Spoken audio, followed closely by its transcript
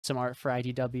some art for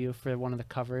IDW for one of the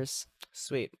covers.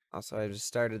 Sweet. Also, I just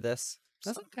started this.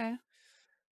 That's okay.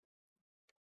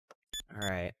 All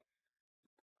right.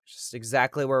 Just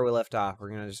exactly where we left off. We're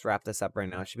gonna just wrap this up right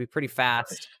now. It should be pretty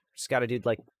fast. Just gotta do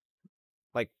like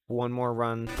one more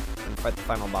run and fight the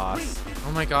final boss.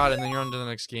 Oh my god, and then you're on to the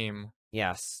next game.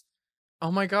 Yes.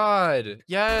 Oh my god.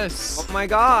 Yes. Oh my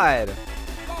god.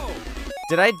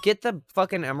 Did I get the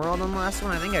fucking emerald on the last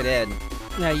one? I think I did.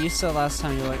 Yeah, you said last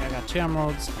time you're like, I got 2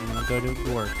 emeralds. I'm gonna go to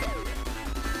work.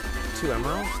 2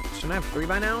 emeralds? Shouldn't I have 3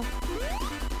 by now?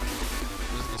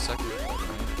 This is the second one,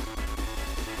 right?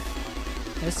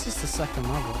 This is the second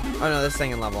level. Oh no, this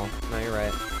second level. No, you're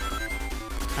right.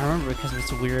 I remember because of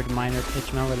its weird minor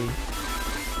pitch melody.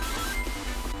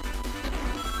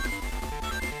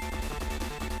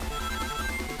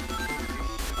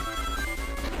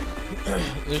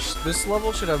 This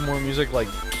level should have more music like.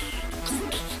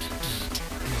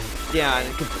 Yeah, and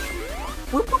it could...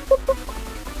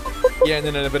 Yeah, and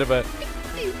then a bit of a.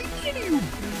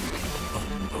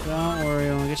 Don't worry,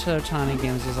 when we get to the tiny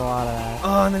games, there's a lot of that.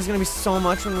 Oh, and there's gonna be so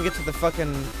much when we get to the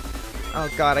fucking... Oh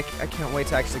god, I can't wait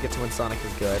to actually get to when Sonic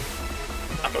is good.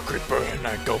 I'm a creeper and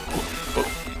I go boom, boom,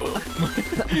 boom.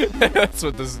 That's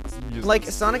what this music Like,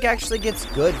 is. Sonic actually gets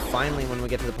good finally when we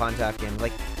get to the Pontaff game.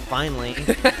 Like, finally.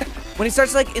 When he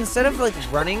starts, like, instead of, like,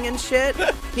 running and shit,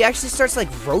 he actually starts, like,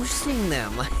 roasting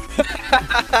them. Like...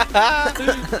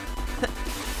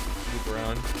 Loop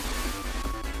around.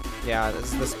 Yeah,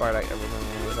 this is this part I remember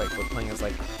when it was, like, playing as,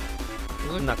 like, It's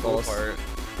like Knuckles. The cool part.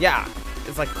 yeah,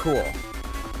 it's, like, cool.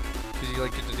 Cause you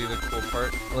like get to do the cool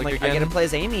part. Like, again, I get to play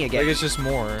as Amy again. like it's just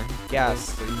more.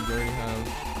 Yes. That you already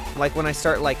have. Like, when I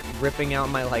start, like, ripping out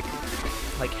my, like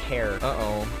hair.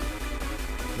 Uh-oh.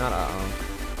 Not uh-oh.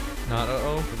 Not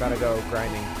uh-oh. We gotta go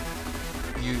grinding.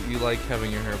 You like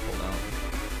having your hair pulled out.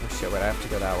 Oh, shit, wait, I have to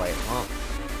go that way. Oh.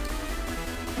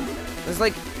 There's,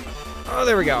 like... Oh,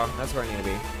 there we go. That's where I need to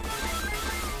be.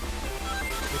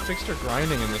 They fixed her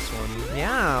grinding in this one.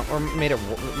 Yeah, or made it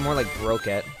more like broke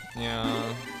it.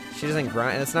 Yeah. She doesn't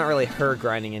grind. It's not really her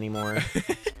grinding anymore.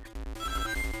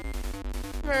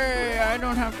 Hey, I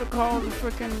don't have to call the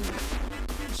frickin'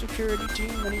 security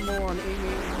team anymore on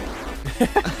Amy.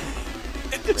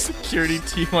 The security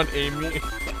team on Amy.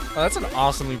 Oh, that's an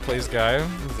awesomely placed guy.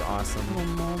 This is awesome. Oh,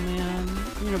 no, man.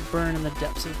 You're gonna burn in the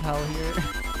depths of hell here.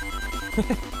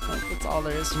 Like, that's all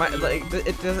there is to you.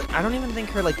 It doesn't. I don't even think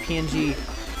her like PNG,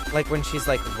 like when she's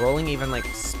like rolling, even like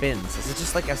spins. Is it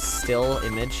just like a still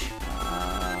image?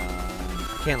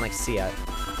 Can't like see it.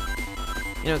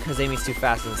 You know, because Amy's too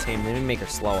fast in this game. They didn't make her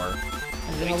slower.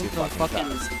 I Way hope too the fucking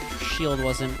fucking shield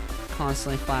wasn't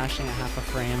constantly flashing at half a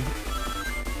frame.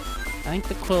 I think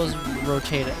the quills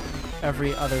rotate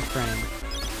every other frame.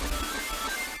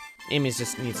 Amy's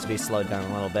just needs to be slowed down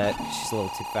a little bit. She's a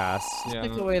little too fast. Yeah.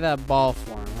 Take away that ball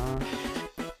form, huh?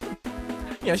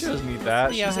 Yeah, she doesn't need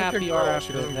that. See how She's like a happy you are girl. after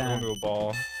She doesn't that. go into a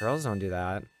ball. Girls don't do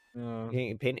that. Yeah.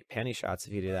 You get panty shots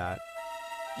if you do that.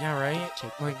 Yeah, right?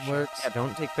 Take Like, pictures. Yeah,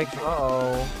 don't take pictures.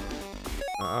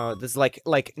 This is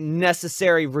like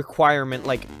necessary requirement.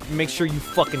 Like, make sure you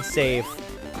fucking save.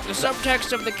 The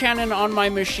subtext of the canon on my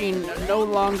machine no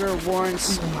longer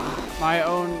warrants my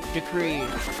own decree.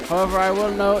 However, I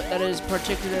will note that it is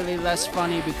particularly less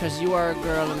funny because you are a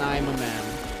girl and I am a man.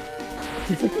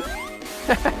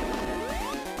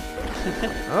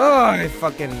 Oh, I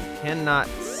fucking cannot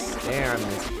stand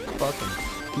this fucking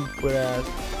stupid ass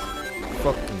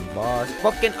fucking boss.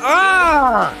 Fucking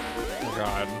ah! Oh,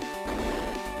 God.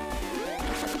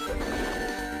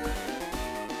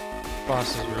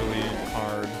 Boss is really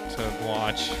hard to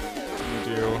watch.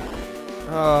 You do.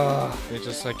 Oh, It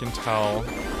just, I can tell.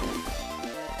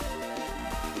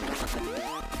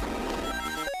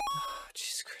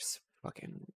 Jesus Christ!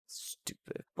 Fucking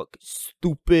stupid. Fucking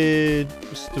stupid.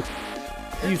 Stupid.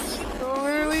 You.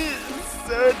 Literally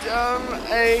so dumb.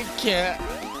 I can't.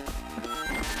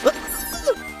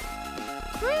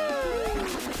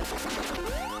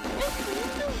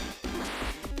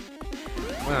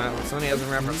 Somebody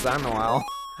hasn't referenced that in a while.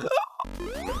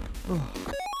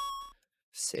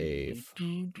 Save.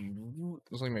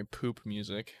 It's like my poop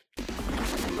music.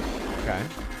 Okay.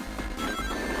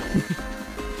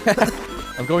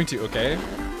 I'm going to, okay?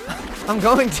 I'm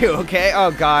going to, okay?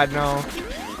 Oh god, no.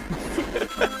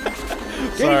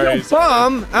 Sorry. Get your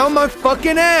bum out my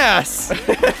fucking ass!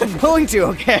 I'm going to,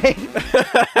 okay?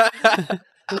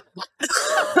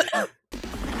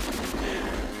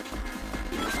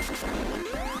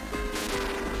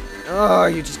 Oh,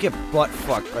 you just get butt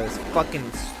fucked by this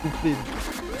fucking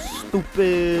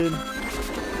stupid.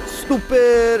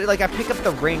 Like, I pick up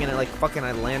the ring and it, like, fucking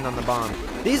I land on the bomb.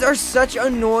 These are such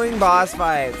annoying boss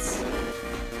fights.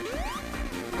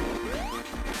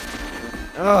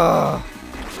 Ugh.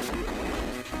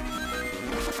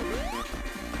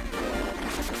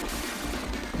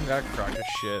 That crock of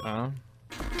shit, huh?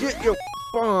 Get your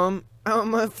bum out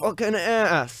my fucking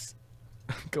ass.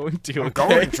 Going to, okay?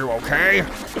 Going to, okay?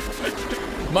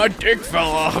 My dick fell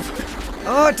off.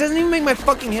 Oh, it doesn't even make my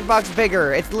fucking hitbox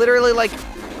bigger. It's literally like,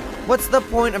 what's the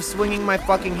point of swinging my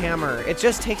fucking hammer? It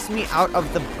just takes me out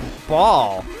of the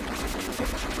ball.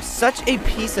 Such a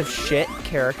piece of shit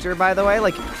character, by the way.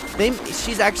 Like,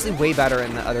 she's actually way better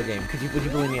in the other game. Would you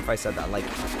believe me if I said that? Like,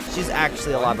 she's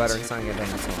actually a lot better in Sonic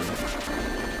Advance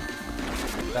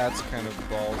 1. That's kind of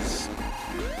balls.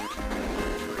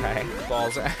 Okay.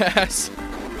 Balls ass.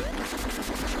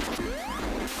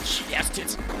 She asked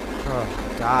it.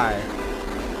 Oh, die.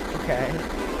 Okay.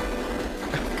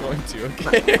 Going to,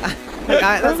 okay?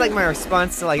 That's like my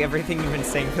response to like everything you've been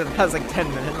saying for the past like 10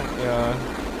 minutes. Like, Yeah.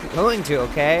 going to,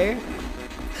 okay?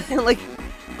 like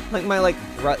my like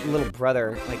little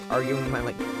brother, like arguing with my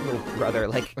like little brother,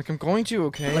 like I'm going to,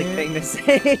 okay? like thing to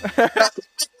say.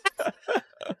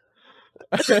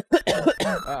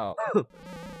 Wow.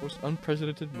 Most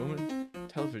unprecedented moment in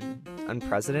television.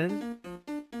 Unprecedented?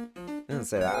 I didn't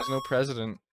say that. There's no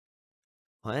president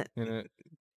What? in it.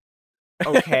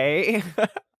 Okay.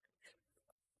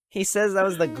 He says that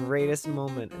was the greatest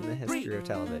moment in the history of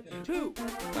television.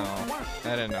 Oh, I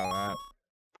didn't know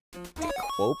that.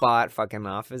 Quotebot fucking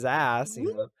off his ass.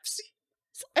 You know?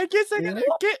 I guess I gotta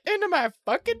get into my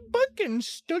fucking book and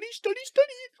study.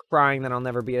 Crying that I'll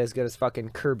never be as good as fucking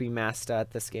Kirby Master at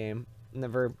this game.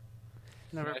 Never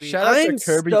Never be. Shout out to I'm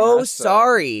Kirby so Master.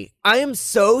 sorry. I am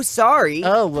so sorry.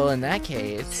 Oh, well, in that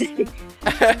case.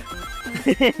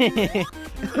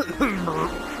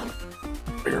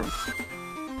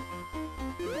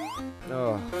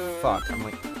 Oh, fuck. I'm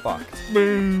like, fucked.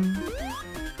 Boom.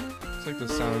 It's like the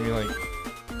sound of me like,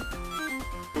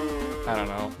 I don't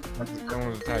know. I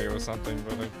wanted to tell you was something,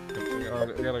 but like, I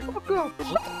gotta. Fuck up.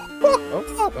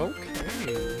 Oh,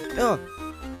 okay. Oh.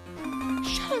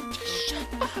 Shut up, just shut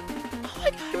up. Oh my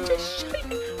god, just shut up.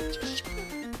 Just shut up.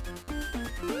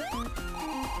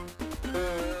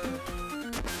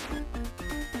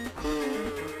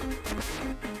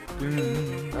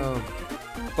 Oh.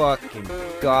 Fucking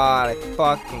god. I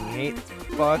fucking hate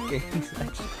this fucking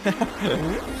section.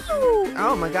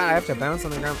 Oh my god, I have to bounce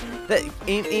on the ground.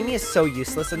 Amy is so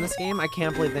useless in this game. I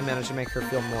can't believe they managed to make her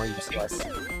feel more useless.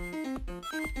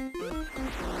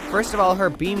 First of all, her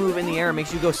B move in the air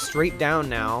makes you go straight down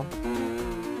now.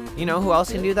 You know who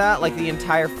else can do that? Like the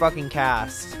entire fucking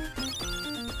cast.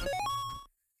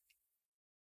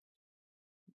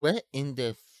 What in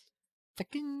the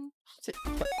fucking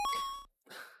fuck?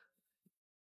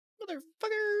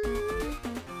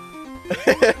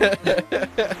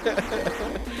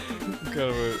 Kind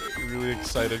of a really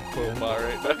excited Quillbot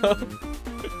right now.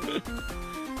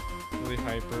 Really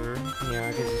hyper.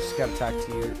 Yeah, because you just gotta talk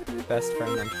to your best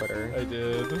friend on Twitter. I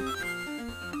did.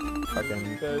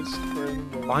 Fucking. Best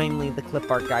friend. Finally, the clip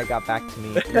art guy got back to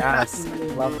me. Yes,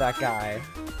 love that guy.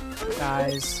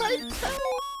 Guys,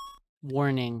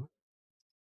 warning.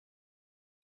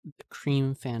 The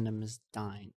cream fandom is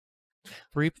dying.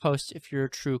 Repost if you're a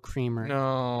true creamer.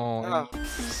 No. Oh.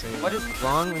 What is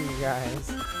wrong with you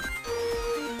guys?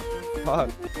 Fuck.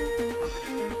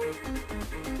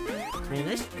 Man,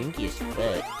 that's stinky as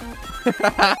fuck.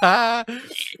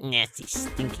 Nasty,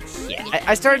 stinky shit.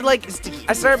 I started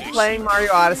playing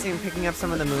Mario Odyssey and picking up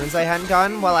some of the moons I hadn't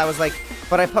gotten while I was like,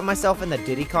 but I put myself in the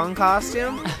Diddy Kong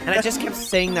costume, and I just kept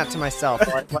saying that to myself.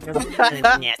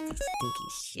 Nasty, stinky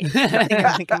shit.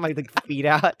 I think I'm like feet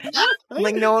out.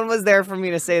 Like no one was there for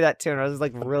me to say that to, and I was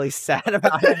like really sad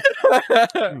about it.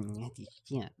 Nasty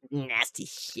shit. Nasty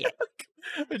shit.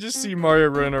 I just see Mario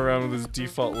running around with his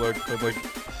default look, but like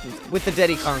With the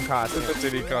Diddy Kong costume. with the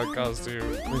Diddy Kong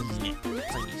costume.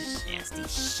 Nasty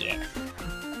shit.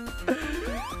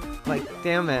 Like,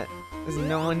 damn it. There's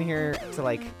no one here to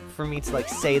like, for me to like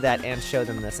say that and show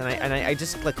them this. And I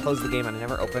just like closed the game and I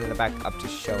never opened it back up to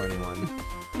show anyone.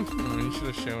 You should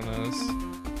have shown us.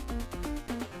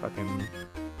 Fucking.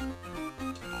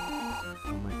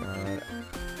 Oh my god.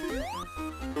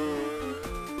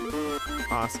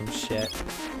 Awesome shit.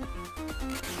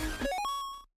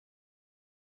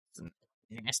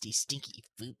 Nasty, stinky,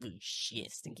 foo-foo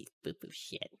shit. Stinky, foo-foo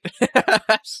shit.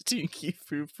 Stinky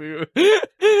foo foo.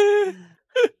 That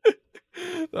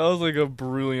was like a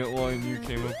brilliant line you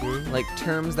came up with. Like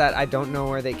terms that I don't know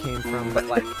where they came from, but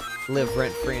like live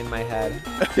rent free in my head.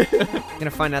 I'm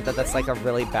gonna find out that that's like a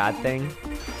really bad thing.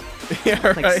 Yeah,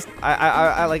 Like, right.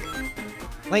 I like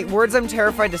words I'm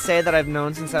terrified to say that I've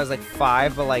known since I was like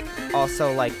 5, but like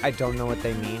also like I don't know what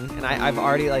they mean, and I've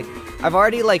already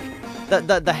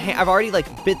I've already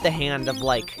like bit the hand of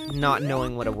like not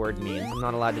knowing what a word means. I'm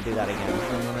not allowed to do that again.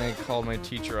 And then I called my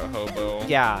teacher a hobo.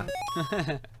 Yeah.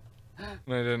 And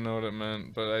I didn't know what it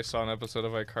meant, but I saw an episode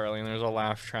of iCarly and there's a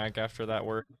laugh track after that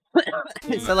word.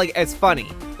 So like it's funny.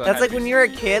 That's like when you're a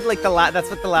kid, like that's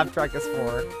what the laugh track is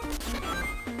for.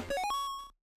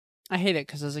 I hate it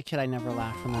because as a kid I never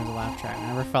laughed when there was a laugh track. I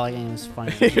never felt like anything was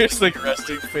funny. Here's like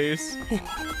resting face.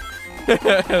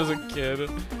 As a kid.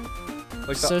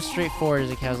 Like So straightforward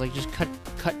as a kid. I was like, just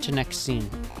cut to next scene.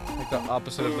 like the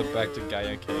opposite of the Back to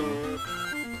Gaia kid.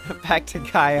 Back to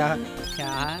Gaia.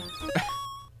 Yeah.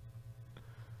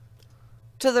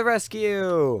 To the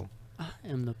rescue. I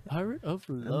am the pirate of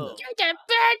love. The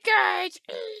bad guys.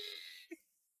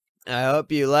 I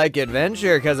hope you like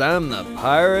adventure, cause I'm the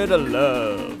pirate of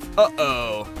love.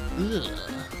 Uh-oh.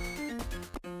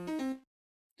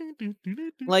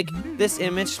 Like, this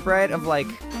image spread of, like,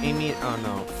 Amy... Oh,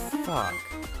 no. Fuck.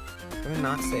 Did I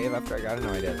not save after I got it?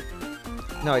 No, I did.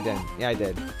 No, I didn't. Yeah, I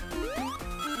did.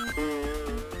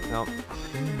 No.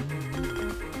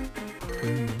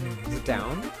 Is it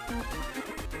down?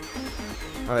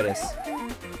 Oh, it is.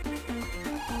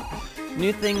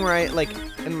 New thing where I, like,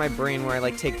 in my brain where I,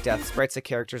 like, take death sprites of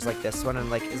characters like this one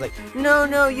and, like, is like, no,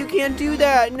 no, you can't do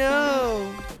that,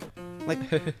 no! Like,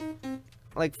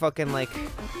 like, fucking, like...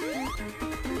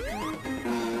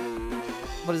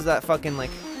 What is that fucking, like...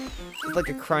 It's like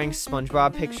a crying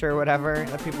SpongeBob picture or whatever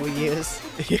that people use.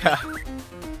 Yeah.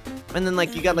 And then,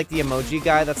 like, you got, like, the emoji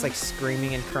guy that's, like,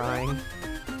 screaming and crying.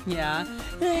 Yeah.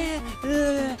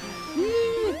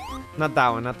 Not that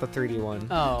one, not the 3D one.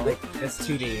 Oh. It's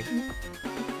 2D.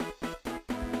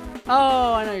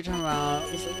 Oh, I know what you're talking about.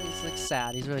 He's like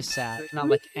sad. He's really sad. Not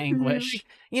like anguish.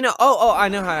 You know, oh, I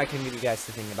know how I can get you guys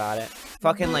to think about it.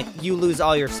 Fucking, like, you lose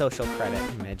all your social credit,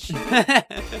 image. There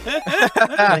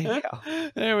you go.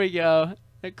 There we go.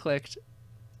 It clicked.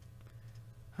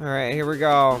 Alright, here we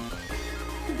go.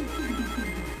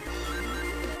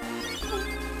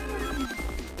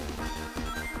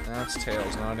 That's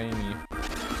Tails, not Amy.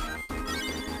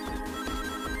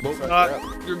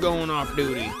 You're going off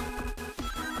duty.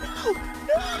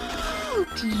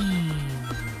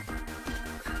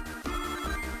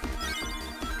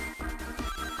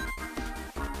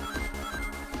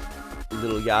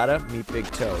 Little Yada, meet Big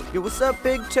Toe. Yo, what's up,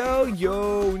 Big Toe?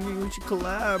 Yo, we should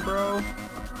collab, bro.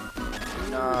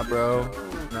 Nah, bro.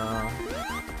 Nah.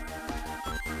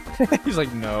 He's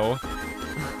like, no.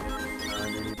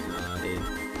 Nah, dude.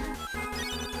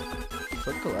 It's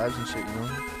like collabs and shit, you know?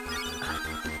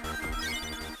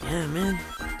 Yeah, man.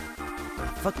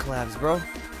 Fuck collabs, bro.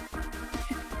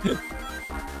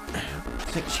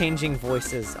 It's like changing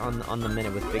voices on the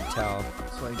minute with Big Toe.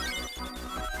 It's like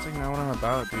not what I'm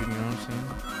about, dude, you know what I'm saying?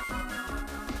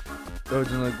 Oh,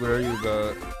 like, what are you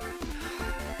about?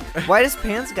 Why does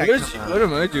Pants Guy come out? What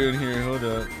am I doing here? Hold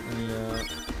up.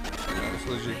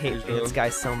 I hate Pants Guy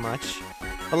so much.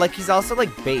 But, like, he's also,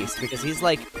 like, based because he's,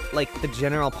 like the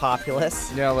general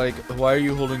populace. Yeah, like, why are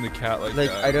you holding the cat like that?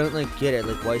 Like, I don't, like, get it.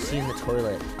 Like, why is he in the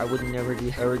toilet? I would never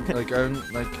do that.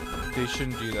 Like, they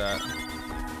shouldn't do that.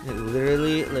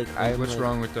 Literally, like, What's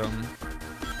wrong with them?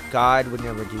 God would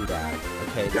never do that.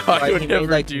 Okay. God would never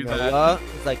like, do Noah,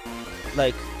 that.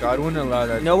 Like, God wouldn't allow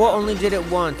that. Noah only did it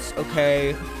once,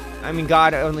 okay? I mean,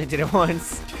 God only did it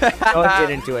once. Noah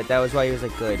didn't do it. That was why he was,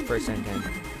 like, good for a second.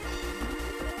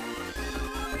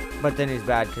 But then he's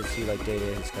bad because he, like,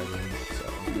 dated his cousin,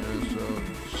 so. Yeah, so,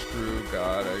 screw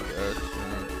God, I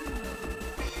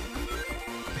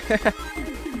guess.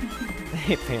 I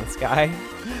hate Pants Guy.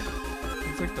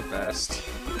 He's, like, the best.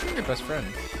 He's like your best friend.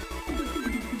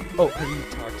 Oh, have you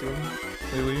talked to him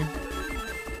lately?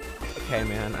 Okay,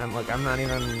 man. I'm not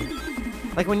even...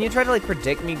 Like, when you try to, like,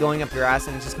 predict me going up your ass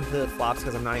and it just completely flops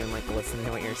because I'm not even, like, listening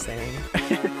to what you're saying.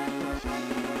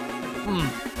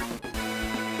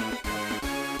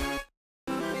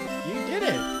 You did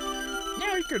it!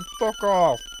 Now you can fuck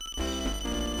off!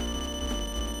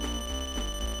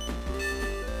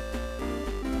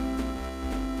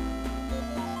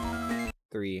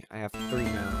 Three. I have 3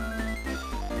 now.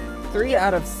 3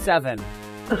 out of 7.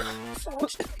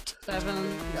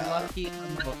 7 lucky.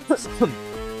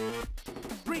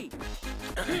 3,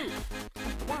 2,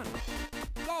 1,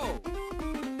 go!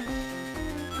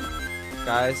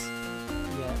 Guys,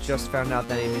 Yeah. just found out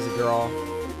that Amy's a girl.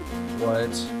 What?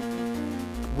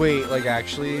 Wait, like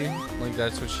actually? Like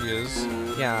that's what she is?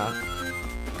 Yeah.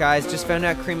 Guys, just found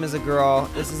out Cream is a girl.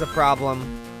 This is a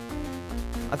problem.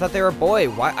 I thought they were a boy.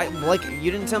 Why? Like, you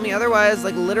didn't tell me otherwise.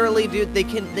 Like, literally, dude, they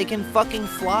can fucking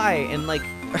fly and, like,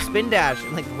 spin dash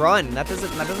and like run. That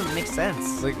doesn't make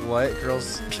sense. Like what?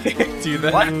 Girls can't do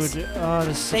that? What? Dude, oh,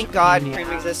 this is such Thank God pain in the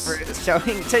Cream exists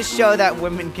ass. to show that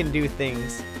women can do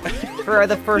things for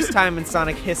the first time in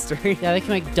Sonic history. Yeah, they can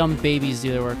make dumb babies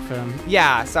do their work for them.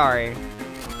 Yeah, sorry.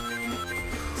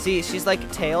 See, she's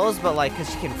like Tails, but like, cause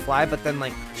she can fly, but then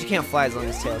like, she can't fly as long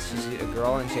as Tails. She's a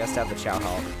girl and she has to have the Chow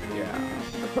health.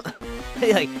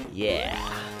 Yeah. Like, yeah,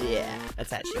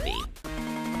 that's how it should be.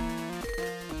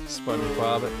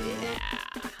 SpongeBob.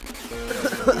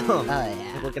 Oh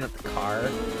yeah. Looking at the car.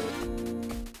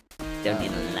 Don't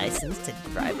need a license to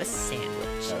drive a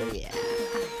sandwich. Oh yeah.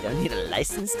 Don't need a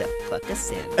license to fuck a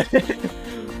sandwich.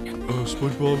 Oh,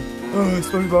 SpongeBob. Oh,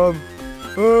 SpongeBob.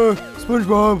 Oh,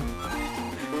 SpongeBob.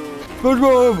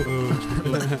 SpongeBob.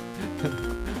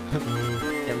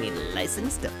 Don't need a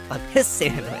license to fuck a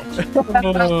sandwich.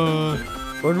 SpongeBob.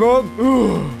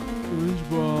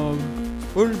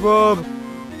 SpongeBob.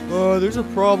 There's a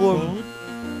problem.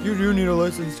 You do need a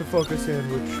license to fuck a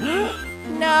sandwich.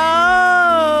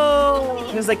 No!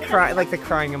 It was like the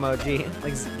crying emoji,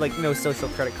 like no social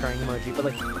credit crying emoji. But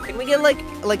like, can we get like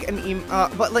an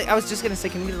but like I was just gonna say,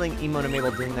 can we get like emote of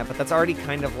Mabel doing that? But that's already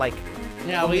kind of like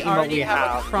Yeah, the we emote already we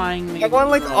have a crying I Mabel want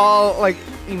like girl. all like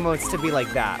emotes to be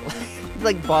like that,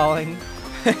 like bawling,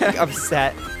 like,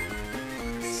 upset.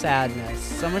 Sadness.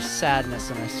 So much sadness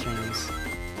in our streams.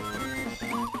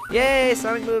 Yay,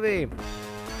 Sonic movie!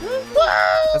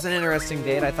 That's an interesting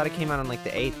date. I thought it came out on like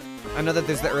the 8th. I know that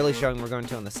there's the early showing we're going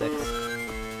to on the 6th.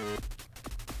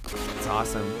 It's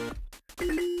awesome.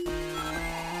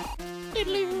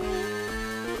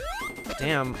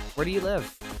 Damn, where do you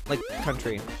live? Like,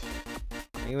 country.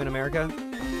 Are you in America?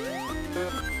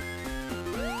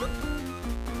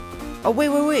 Oh,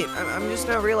 wait. I'm just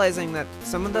now realizing that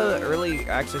some of the early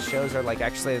access shows are like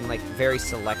actually in like very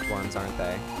select ones, aren't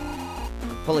they?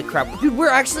 Holy crap. Dude, we're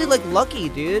actually like lucky,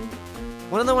 dude.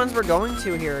 One of the ones we're going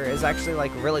to here is actually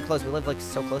like really close. We live like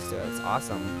so close to it. It's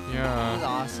awesome. This is Yeah.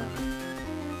 awesome.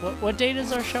 What date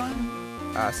is our showing?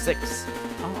 6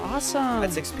 Oh, awesome.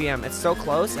 at 6 p.m. It's so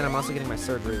close, and I'm also getting my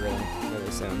surgery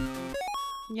really soon.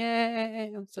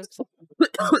 Yay. I'm so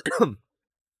excited.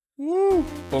 Woo!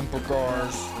 Bumper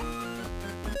cars.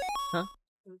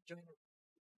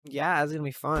 Yeah, it's gonna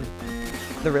be fun.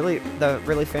 The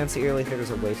really fancy early theaters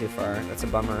are way too far. That's a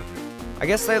bummer. I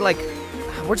guess they like,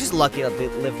 we're just lucky to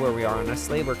live where we are,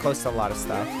 honestly. We're close to a lot of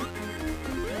stuff.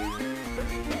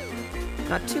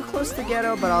 Not too close to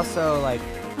ghetto, but also like,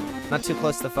 not too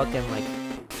close to fucking like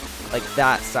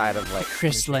that side of like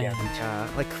Chris Land. Yeah,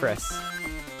 like Chris.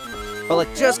 But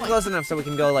like just close enough so we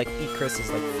can go like eat Chris's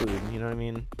like food, you know what I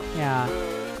mean? Yeah.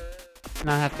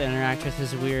 Not have to interact with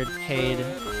his weird paid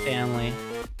family.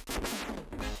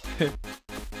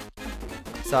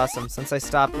 It's awesome. Since I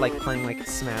stopped like playing like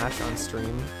Smash on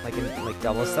stream, like in like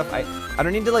double stuff, I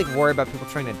don't need to like worry about people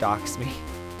trying to dox me.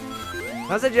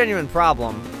 That's a genuine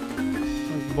problem.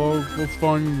 We'll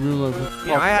find you You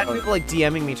know, I had people like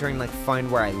DMing me trying to like find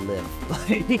where I live.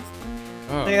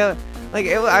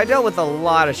 I dealt with a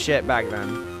lot of shit back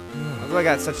then. That's why I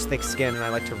got such thick skin, and I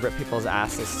like to rip people's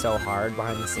asses so hard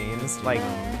behind the scenes. Like,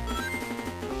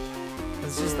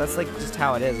 that's like just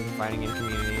how it is in fighting in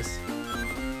communities.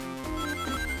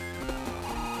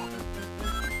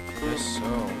 Yes, so.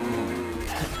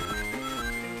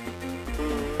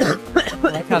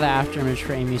 I like how the afterimage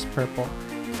for Amy's purple.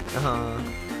 Uh-huh.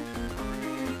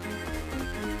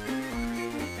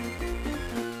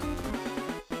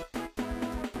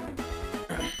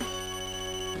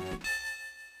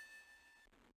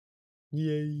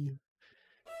 Yay.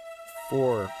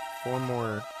 4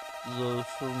 more.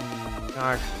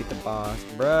 I beat the boss.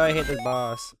 Bruh, I hate this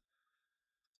boss.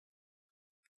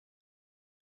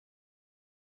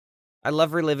 I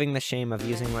love reliving the shame of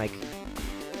using, like,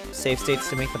 save states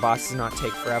to make the bosses not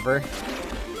take forever.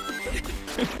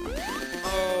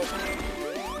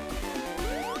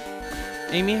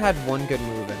 Amy had one good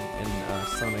move in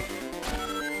Sonic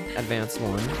Advance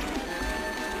 1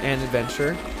 and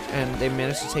Adventure, and they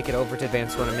managed to take it over to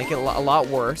Advance 1 and make it a lot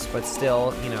worse, but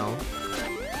still, you know,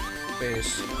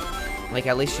 Base. like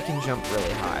at least you can jump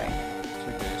really high.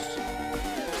 Base.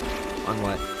 On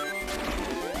what?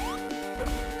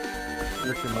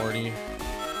 Rick and Morty.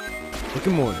 Rick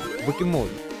and Morty. Rick and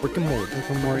Morty. Rick and Morty. Rick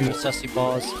and Morty, sussy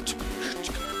balls.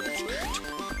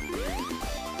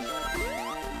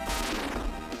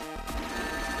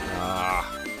 Ah.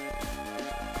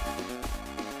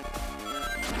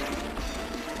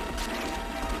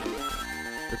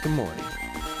 Rick and Morty.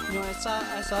 You know,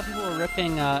 I saw people were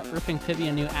ripping Pibby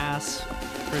a new ass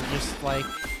for just like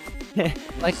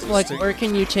Like where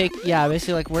can you take? Yeah,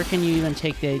 basically like where can you even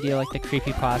take the idea like the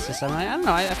creepypasta stuff? I don't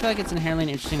know. I feel like it's inherently an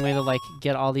interesting way to like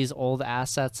get all these old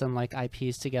assets and like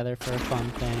IPs together for a fun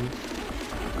thing.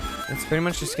 It's pretty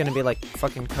much just gonna be like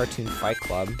fucking Cartoon Fight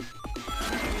Club.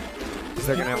 Because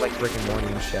they're gonna have like Rick and Morty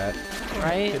and shit.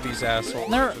 Right? These assholes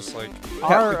There just like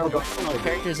are original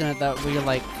characters in it that we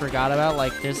like forgot about.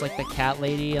 Like there's like the cat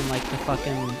lady and like the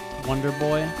fucking Wonder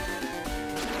Boy.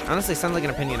 Honestly, sounds like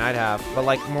an opinion I'd have, but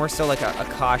like more so like a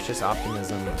cautious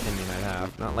optimism opinion I'd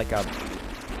have, not like a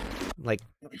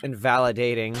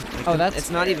invalidating. Like, Oh, that's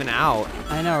it's not even out.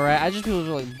 I know, right? I just people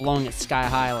are like blowing it sky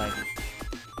high, like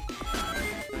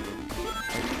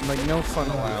no fun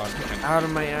allowed. Out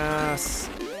of my ass.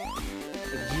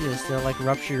 Jesus, they'll like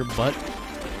rupture your butt.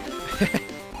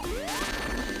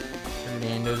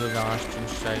 Fernando's lost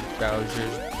inside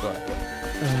Bowser's butt.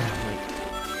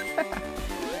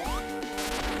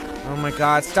 Oh my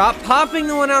god, stop popping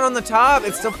the one out on the top!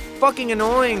 It's so fucking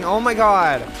annoying! Oh my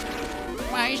god!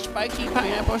 My spiky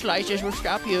pineapple slices will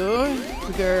stop you,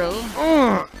 girl.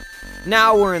 Ugh.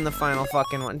 Now we're in the final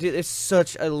fucking one. Dude, it's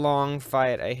such a long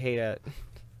fight. I hate it.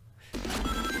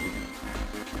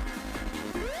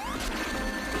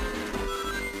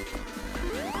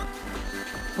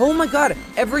 Oh my god!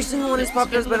 Every single one is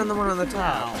popped has been on the one on the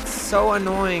top. It's so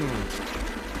annoying.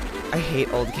 I hate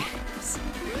old games.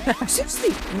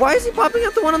 Seriously, why is he popping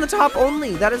out the one on the top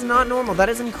only? That is not normal. That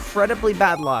is incredibly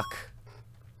bad luck.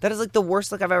 That is like the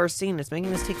worst luck I've ever seen. It's making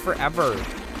this take forever.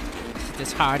 Is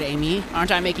this hard, Amy?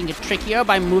 Aren't I making it trickier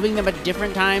by moving them at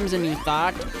different times than you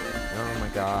thought? Oh my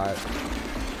god.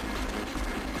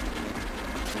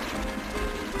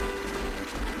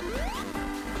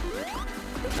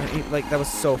 Like, that was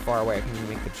so far away, I couldn't even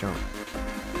make the jump.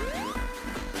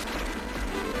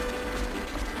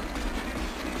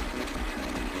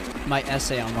 My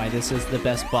essay on why this is the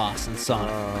best boss in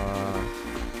Sonic. Oh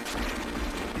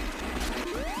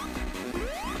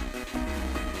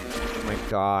my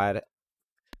god.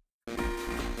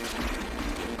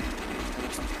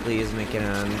 Please make it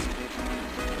end.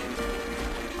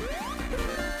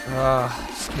 I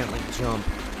just can't, like, jump.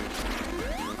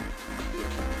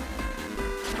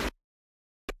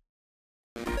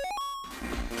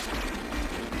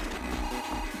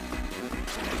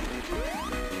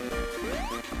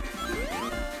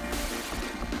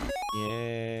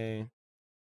 Yay.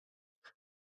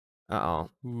 Uh-oh.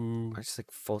 I just,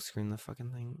 like, full screen the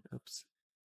fucking thing. Oops.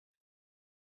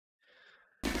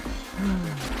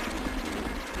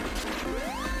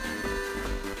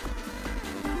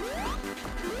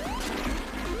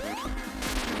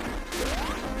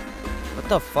 What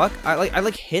the fuck? I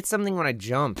hit something when I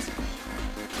jumped.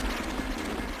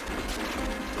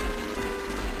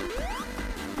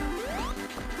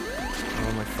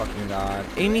 Oh my fucking god.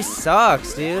 Amy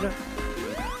sucks, dude.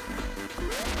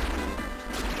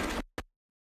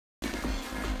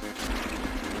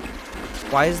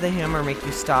 Why does the hammer make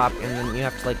you stop and then you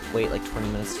have to like wait like 20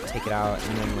 minutes to take it out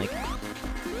and then like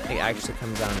it actually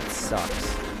comes down and it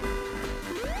sucks.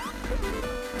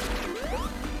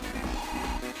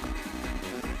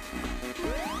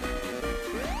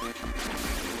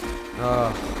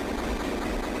 Oh.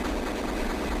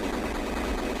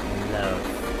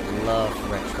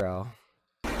 Love retro.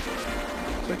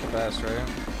 It's like the best, right?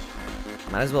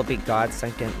 Might as well be God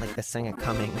Second, like the Sing of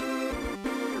Coming.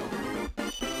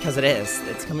 Because it is.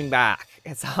 It's coming back.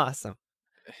 It's awesome.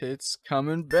 It's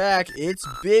coming back. It's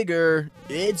bigger.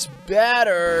 It's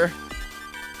better.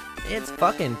 It's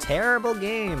fucking terrible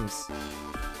games.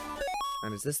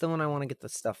 And is this the one I want to get the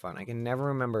stuff on? I can never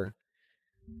remember.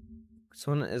 This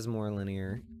one is more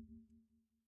linear.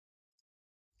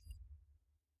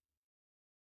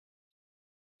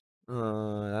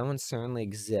 That one certainly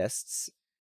exists.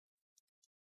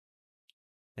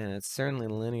 And it's certainly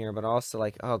linear, but also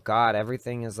like, oh god,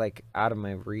 everything is like out of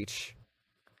my reach.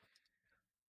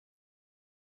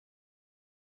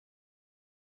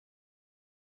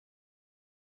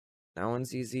 That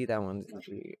one's easy, that one's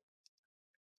easy.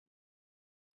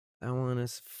 That one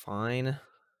is fine.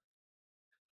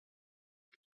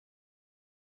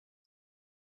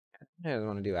 I just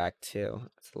want to do Act 2.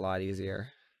 It's a lot easier.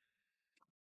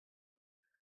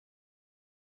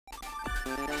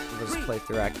 We'll just play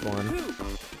through Act 1. 2,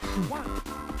 1,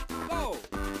 go!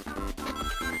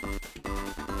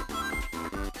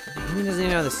 Amy doesn't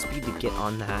even have the speed to get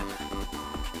on that.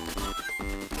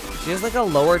 She has like a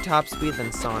lower top speed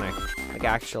than Sonic. Like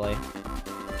actually.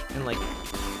 And like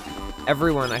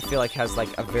everyone I feel like has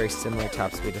like a very similar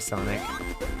top speed to Sonic.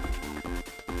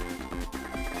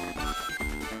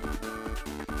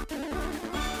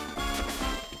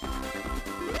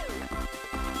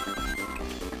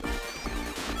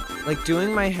 Like,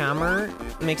 doing my hammer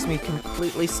makes me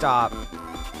completely stop,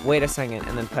 wait a second,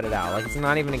 and then put it out. Like, it's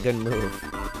not even a good move.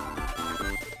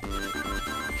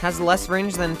 Has less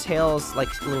range than Tails, like,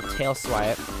 little tail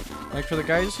swipe. Like, for the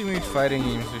guys who made fighting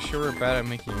games, they're sure we're bad at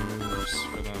making moves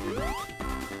for them.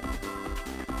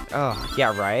 Oh,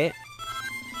 yeah, right?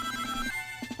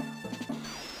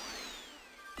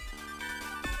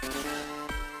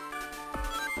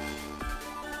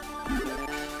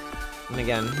 And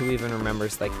again, who even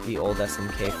remembers, like, the old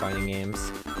SNK fighting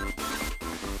games?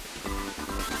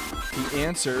 The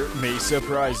answer may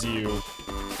surprise you.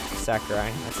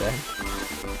 Sakurai, that's it.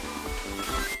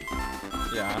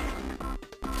 Yeah.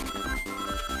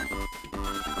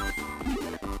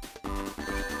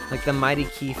 Like, the Mighty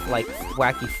Keith, like,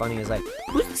 wacky funny is like,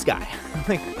 who's this guy?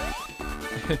 Like,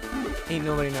 ain't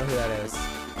nobody know who that is. I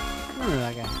don't know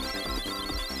that guy.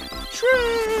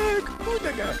 Shrek! Who's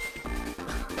that guy?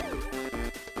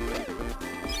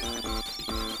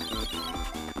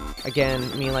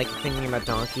 Again, me, like, thinking about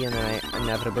Donkey, and then I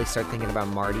inevitably start thinking about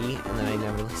Marty, and then I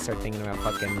inevitably start thinking about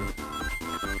fucking...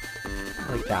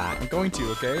 like that. I'm going to,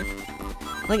 okay?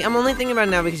 Like, I'm only thinking about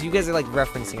it now because you guys are, like,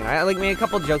 referencing it. I, like, made a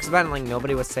couple jokes about it, and, like,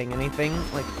 nobody was saying anything,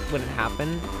 like, when it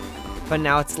happened. But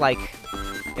now it's, like,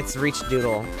 it's reached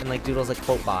Doodle, and, like, Doodle's a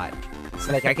quote bot.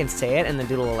 So, like, I can say it, and then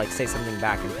Doodle will, like, say something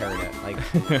back and parrot it. Like,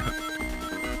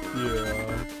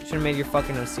 Yeah. should have made your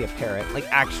fucking OC a parrot. Like,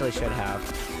 actually should have.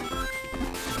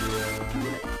 Yeah.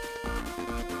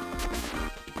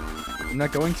 I'm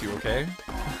not going to, okay?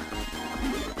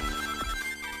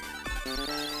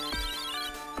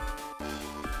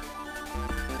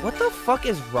 What the fuck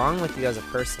is wrong with you as a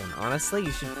person? Honestly,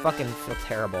 you should fucking feel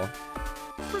terrible.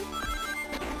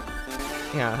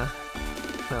 Yeah.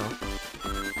 No.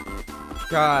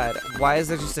 God, why is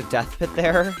there just a death pit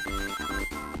there?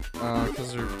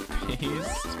 Because they're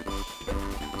based.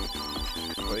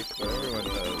 Like everyone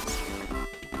does.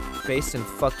 Based in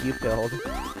fuck you build.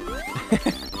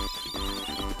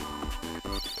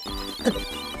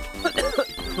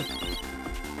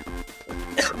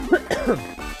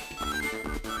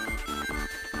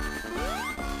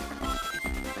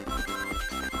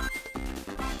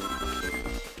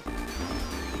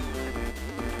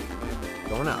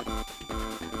 Going up.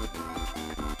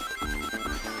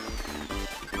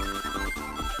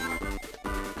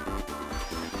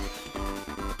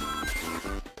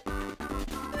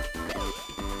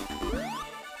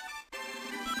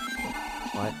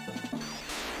 What?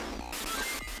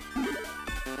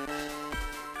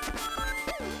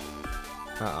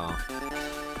 Uh-oh.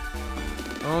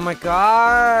 Oh my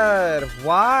god!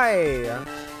 Why?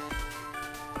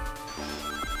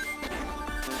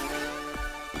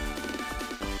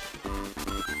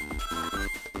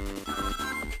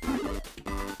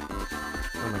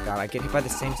 I get hit by the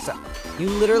same stuff. You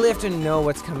literally have to know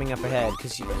what's coming up ahead,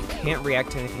 because you can't react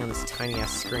to anything on this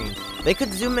tiny-ass screen. They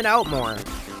could zoom it out more.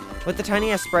 With the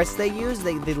tiny-ass sprites they use,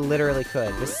 they literally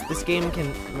could. This game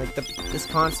can, like, this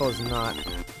console is not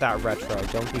that retro.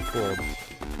 Don't be fooled.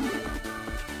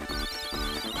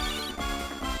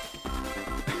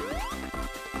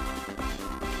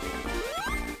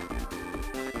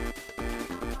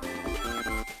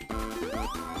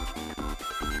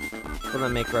 That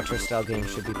make retro style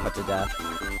games should be put to death.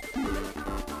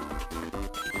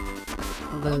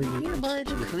 Although you by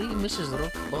decree, Mrs.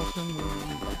 Rockbottom will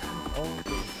be back all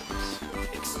days.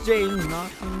 Exchange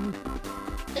nothing.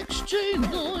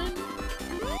 Exchange going.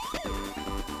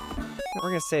 We're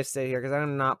gonna save state here because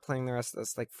I'm not playing the rest of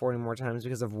this like 40 more times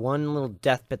because of one little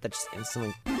death pit that just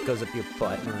instantly goes up your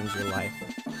butt and ruins your life.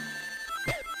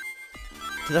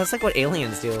 So that's like what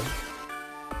aliens do.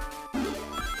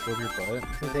 Go up your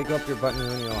butt? They go up your butt and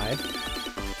ruin your life.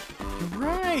 You're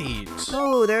right!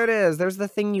 Oh, there it is. There's the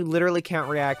thing you literally can't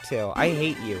react to. I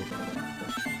hate you.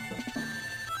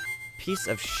 Piece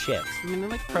of shit. I mean, they're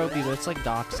like probey, but it's like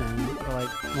doxing. They're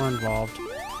like more involved.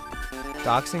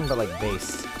 Doxing, but like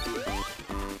base.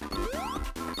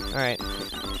 Alright.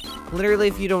 Literally,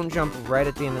 if you don't jump right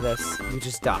at the end of this, you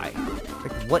just die.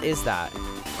 Like, what is that?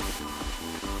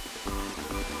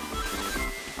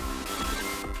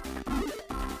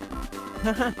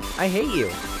 I hate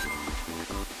you.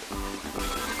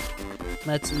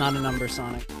 That's not a number,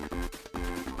 Sonic.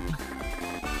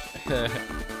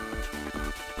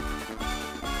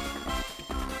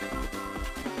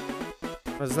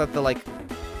 Was that the like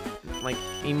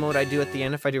emote I do at the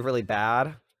end if I do really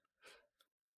bad?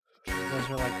 Those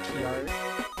are like PR.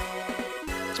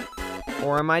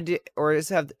 Or am I or is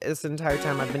have this entire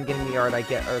time I've been getting the art I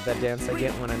get or the dance I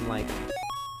get when I'm like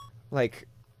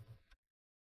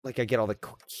I get all the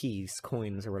keys,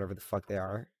 coins, or whatever the fuck they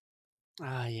are.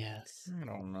 Ah, yes. I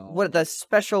don't know. What, the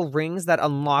special rings that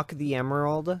unlock the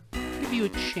emerald? Give you a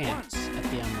chance at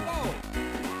the emerald.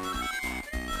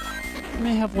 You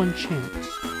may have one chance.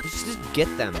 You should just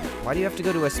get them. Why do you have to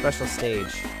go to a special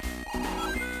stage?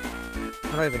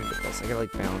 How do I even get this? I gotta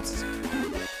like bounce.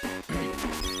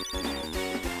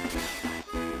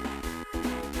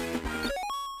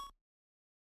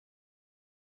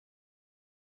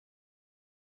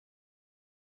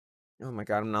 Oh my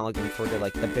god, I'm not looking forward to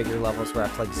like the bigger levels where I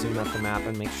have to like zoom out the map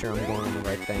and make sure I'm going on the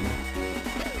right thing.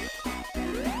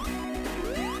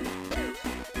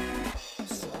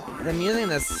 The music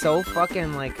is so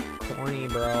fucking like corny,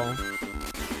 bro.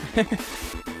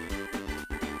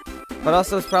 But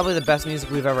also it's probably the best music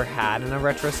we've ever had in a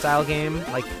retro style game.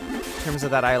 Like in terms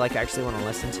of that I like actually want to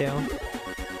listen to.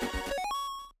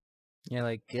 You're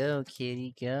like, go,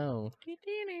 kitty, go.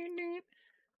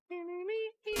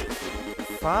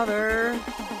 Father.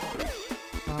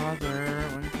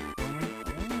 Father,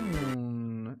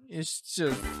 it's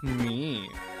just me.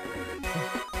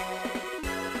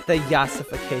 The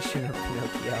yassification of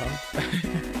Pinocchio.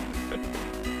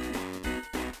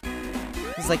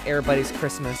 It's like everybody's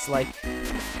Christmas, like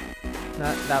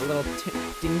that little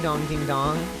ding dong ding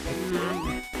dong.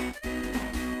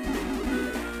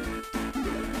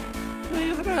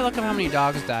 How do I look up how many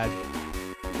dogs died?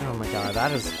 Oh my god,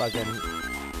 that is fucking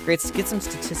great. Get some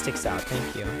statistics out,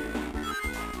 thank you.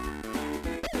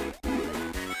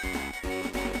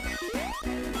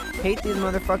 Hate these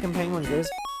motherfucking penguins. They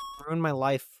just ruined my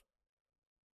life.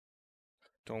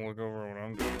 Don't look over what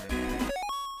I'm doing.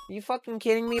 You fucking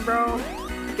kidding me, bro?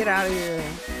 Get out of here.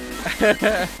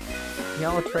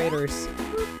 Y'all are traitors.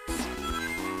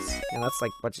 Yeah, that's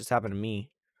like what just happened to me.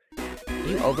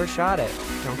 You overshot it.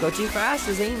 Don't go too fast,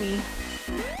 as Amy.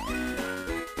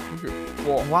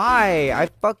 Why? I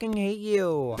fucking hate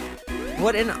you.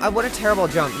 What a terrible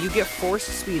jump. You get forced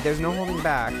speed. There's no holding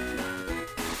back.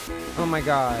 Oh my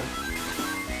god.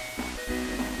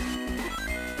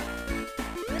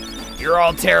 You're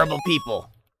all terrible people.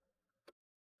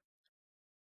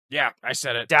 Yeah, I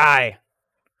said it. Die.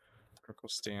 Uncle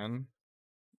Stan.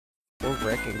 Or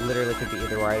Rick. It literally could be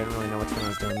either way. I didn't really know which one I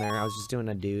was doing there. I was just doing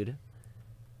a dude.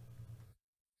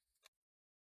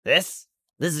 This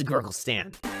is Gurgle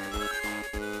Stan.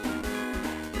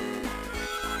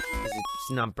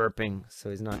 He's not burping, so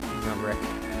he's not Rick.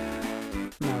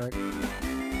 No, Rick.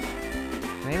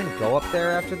 Can I even go up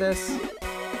there after this?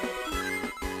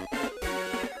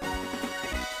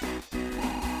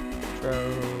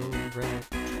 Retro.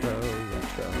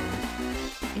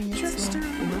 It's like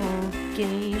an old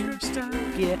game.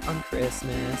 Get on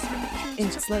Christmas.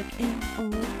 It's like an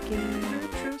old game.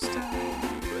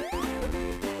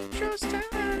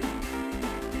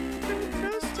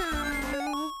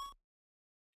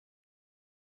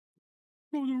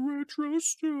 For the retro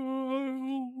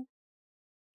style.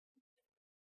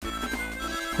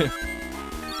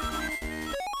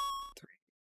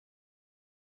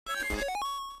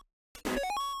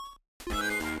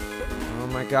 Oh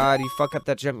my god, you fuck up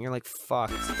that jump and you're like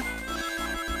fucked.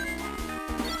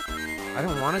 I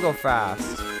don't want to go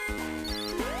fast.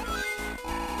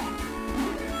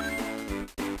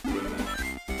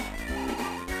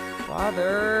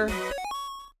 Father.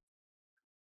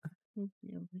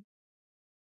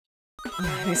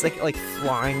 He's like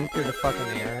flying through the fucking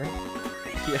air.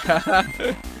 Yeah.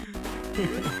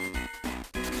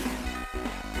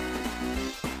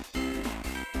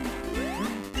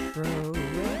 Retro.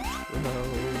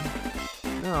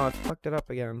 No, I fucked it up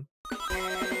again.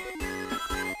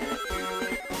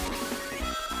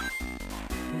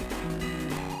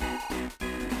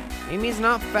 Amy's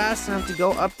not fast enough to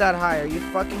go up that high. Are you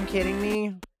fucking kidding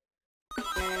me?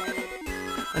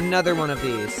 Another one of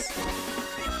these.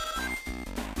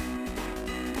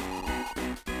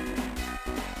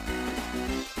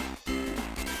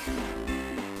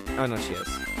 Oh no, she is.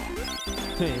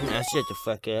 Nah, shut the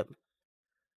fuck up.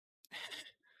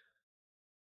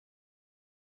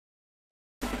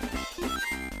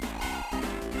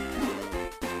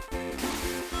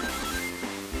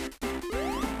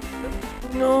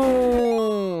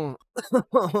 No.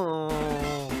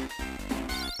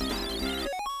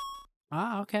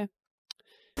 Ah, okay.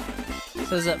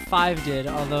 Says that 5 did,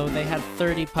 although they had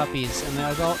 30 puppies, and they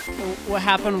all. What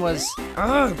happened was.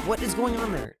 Ugh, what is going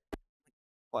on there?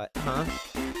 What? Huh?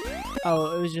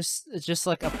 Oh, it's just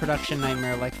like a production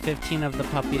nightmare. Like 15 of the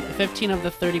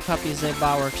 30 puppies they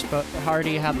bought were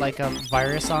already had like a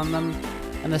virus on them,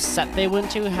 and the set they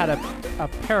went to had a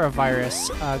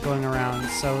paravirus going around.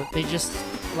 So they just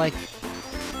like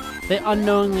they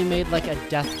unknowingly made like a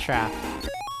death trap.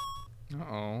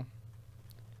 Uh-oh.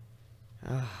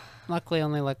 Luckily,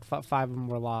 only like 5 of them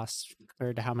were lost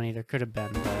compared to how many there could have been.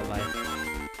 But like,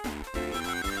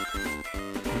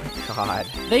 God.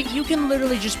 you can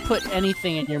literally just put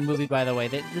anything in your movie. By the way,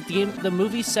 the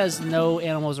movie says no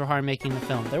animals were harmed making the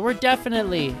film. There were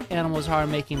definitely animals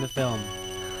harmed making the film.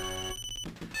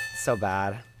 So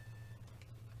bad.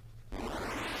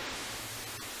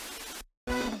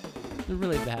 They're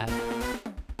really bad.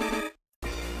 Oh,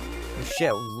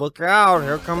 shit, look out!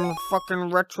 Here comes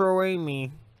fucking Retro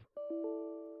Amy.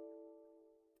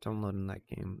 Downloading that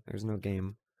game. There's no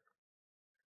game.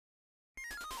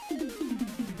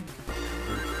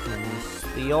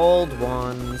 The old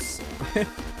ones. I'm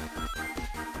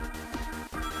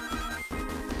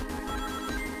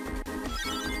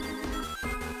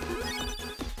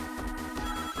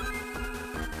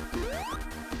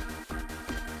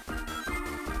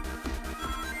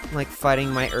like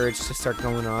fighting my urge to start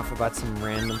going off about some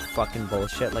random fucking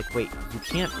bullshit. Like, wait, you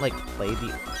can't like play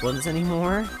the old ones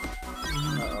anymore?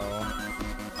 Uh-oh.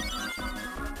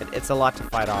 It's a lot to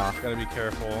fight off. Gotta be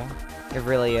careful. It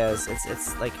really is.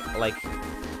 It's like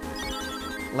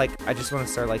I just want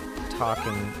to start like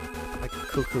talking like a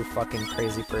cuckoo fucking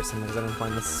crazy person because I've been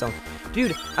playing this so.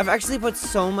 Dude, I've actually put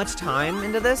so much time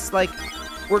into this. Like,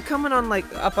 we're coming on like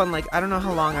up on like I don't know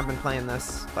how long I've been playing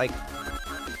this. Like,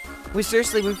 we've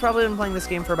probably been playing this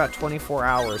game for about 24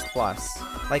 hours plus.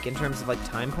 Like in terms of like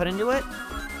time put into it.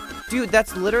 Dude,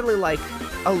 that's literally like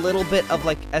a little bit of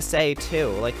like SA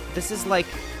too. Like this is like.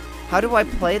 How do I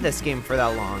play this game for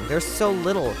that long? There's so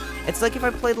little. It's like if I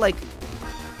played like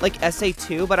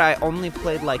SA2, but I only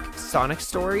played like Sonic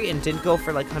Story and didn't go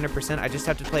for like 100%. I just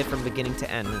have to play it from beginning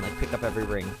to end and like pick up every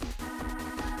ring.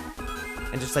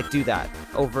 And just like do that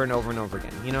over and over and over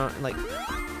again. You know, like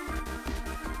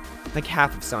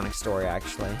half of Sonic Story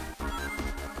actually.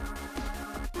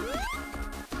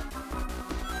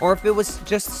 Or if it was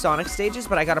just Sonic stages,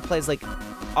 but I gotta play as like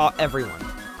everyone.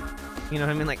 You know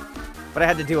what I mean? Like, but I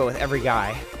had to do it with every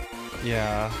guy.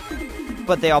 Yeah.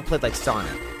 But they all played like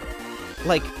Sonic.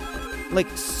 Like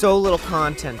so little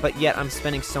content, but yet I'm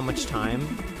spending so much time.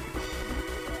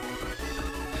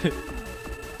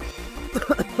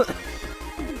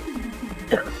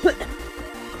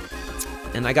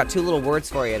 And I got 2 little words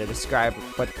for you to describe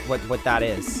what that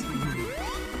is.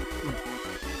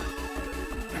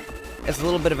 It's a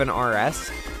little bit of an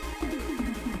RS.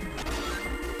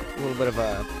 A little bit of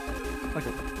a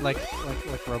Like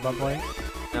Robot Boy?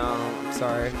 No, I'm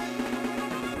sorry.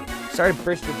 Sorry to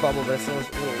burst your bubble, but it's a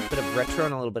little bit of retro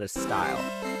and a little bit of style.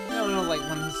 No, like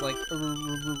one that's like.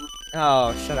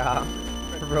 Oh, shut up.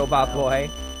 Robot Boy.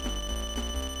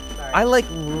 Sorry. I like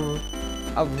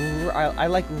I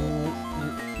like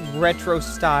retro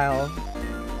style.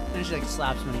 And she like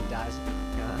slaps when he dies.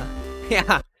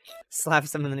 Yeah.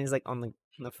 Slaps him and then he's like on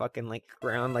the fucking like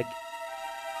ground like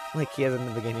he is in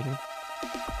the beginning.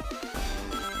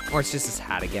 Or it's just his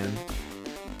hat again.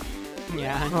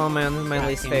 Yeah. Oh man, this is my Hat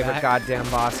least came favorite back. goddamn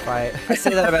boss fight. I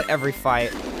say that about every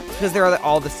fight. Because they're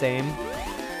all the same.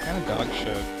 Kind of dog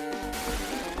shit.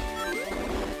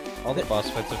 All the boss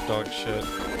fights are dog shit.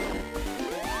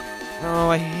 Oh,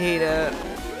 I hate it.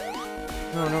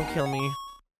 No, don't kill me.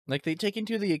 Like, they take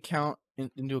into account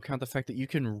the fact that you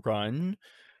can run,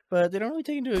 but they don't really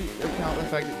take into account the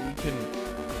fact that you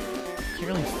can't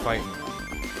really fight.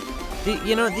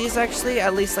 You know, these actually,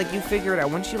 at least, like, you figure it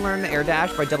out. Once you learn the air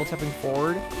dash by double tapping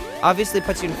forward, obviously it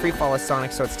puts you in free fall as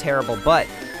Sonic, so it's terrible, but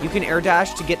you can air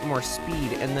dash to get more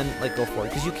speed and then, like, go forward.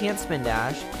 Because you can't spin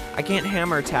dash. I can't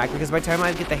hammer attack, because by the time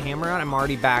I get the hammer out, I'm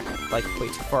already back, like, way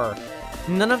too far.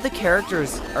 None of the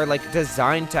characters are, like,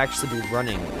 designed to actually be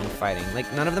running and fighting.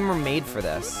 Like, none of them were made for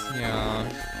this. Yeah.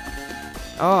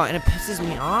 Oh, and it pisses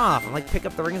me off. I'm like, pick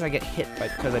up the rings, I get hit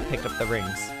because I picked up the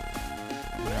rings.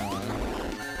 Yeah.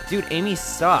 Dude, Amy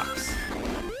sucks.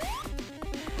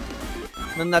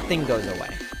 Then that thing goes away.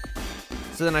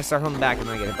 So then I start holding back and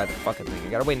then I get hit by the fucking thing.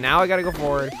 I gotta wait, now I gotta go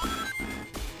forward.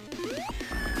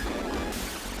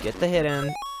 Get the hit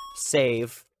in.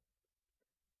 Save.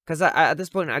 Because at this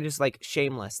point, I just, like,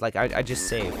 shameless. Like, I just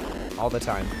save all the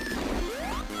time.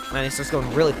 And it starts going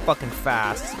really fucking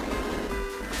fast.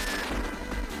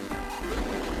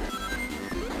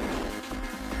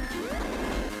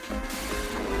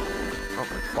 Oh,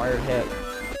 required hit.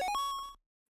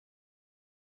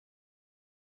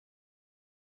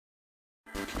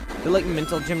 They're like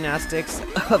mental gymnastics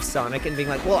of Sonic and being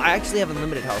like, well, I actually have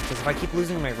unlimited health, because if I keep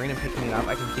losing my ring and picking it up,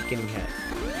 I can keep getting hit.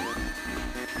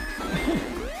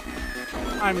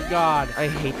 I'm God. I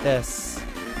hate this.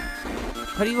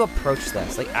 How do you approach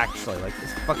this? Like, actually, like,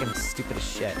 this fucking stupid as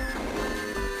shit.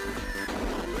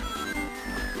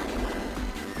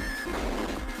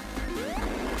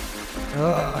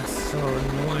 Ugh, so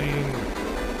annoying.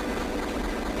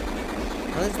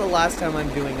 This is the last time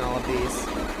I'm doing all of these.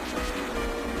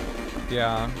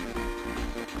 Yeah.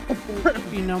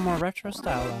 Be no more retro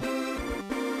style though.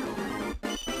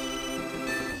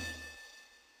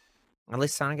 At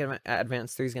least Sonic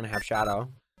Advance 3 is gonna have Shadow.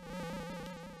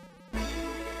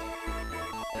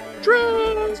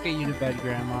 Let's get you to bed,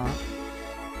 Grandma.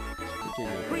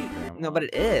 No, but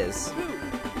it is. 2,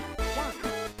 1,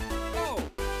 go!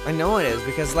 I know it is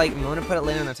because like Mona put it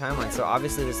later in the timeline, so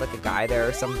obviously there's like a guy there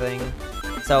or something.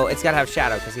 So it's gotta have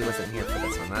Shadow because he wasn't here for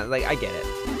this one. Like I get it.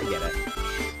 I get it.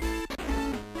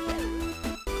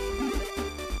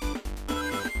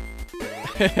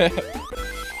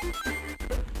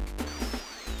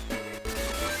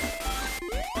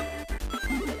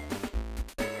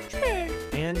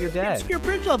 And you're dead. It's your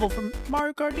bridge level from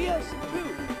Mario Kart DS. 2,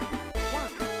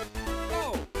 1,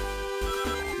 go!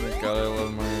 My God, I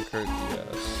love Mario Kart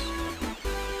DS.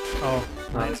 Oh,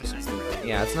 Nice.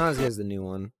 Yeah, it's not as good as the new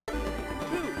one.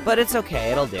 But it's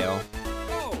okay, it'll do. Go!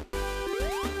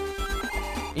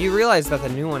 You realize that the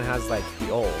new one has like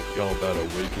the old. Y'all about to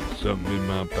awaken something in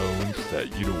my bones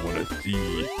that you don't want to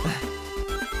see.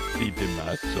 Deep in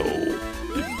my soul,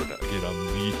 it's gonna get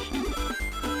unleashed.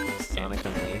 Sonic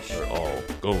Unleashed. We're all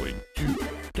going to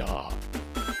die.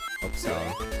 Hope so.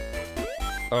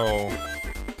 Oh.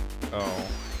 Oh.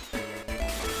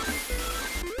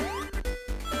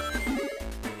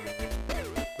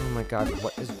 Oh my god,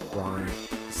 what is wrong with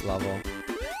this level?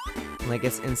 Like,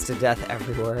 it's insta-death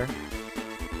everywhere.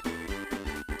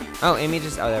 Oh, Amy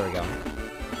just... Oh, there we go.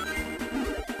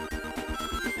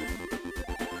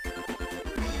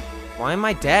 Why am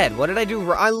I dead? What did I do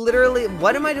wrong? I literally...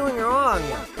 What am I doing wrong?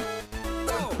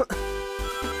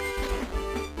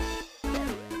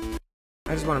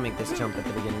 I just want to make this jump at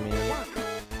the beginning, man.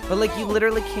 But, like, you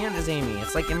literally can't as Amy.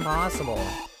 It's, like, impossible.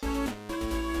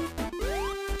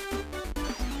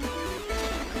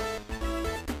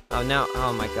 Oh, now...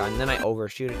 Oh, my god. And then I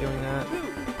overshoot at doing that.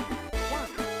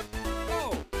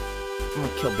 I'm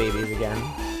gonna kill babies again.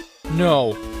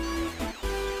 No.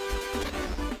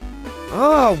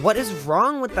 Oh, what is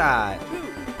wrong with that?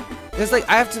 There's like,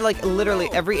 I have to like, literally,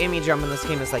 every Amy jump in this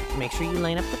game is like, make sure you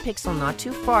line up the pixel not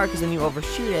too far, because then you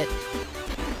overshoot it.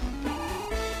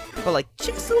 But like,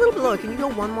 just a little bit lower. Can you go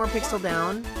one more pixel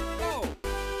down?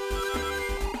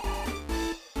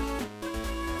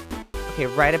 Okay,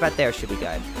 right about there should be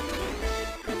good.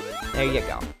 There you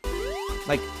go.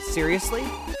 Like, seriously?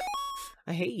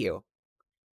 I hate you.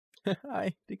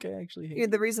 I think I actually hate You're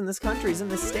the reason this country's in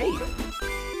this state.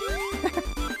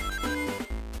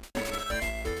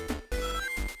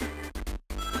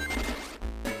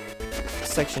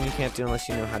 Section you can't do unless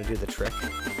you know how to do the trick.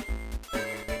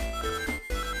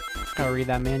 Gotta read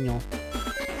that manual.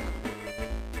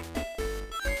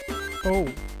 Oh,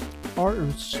 I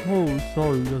am so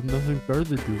sorry. There's nothing better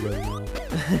to do right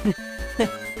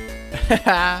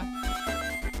now.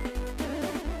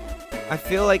 I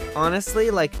feel like,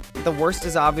 honestly, like, the worst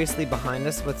is obviously behind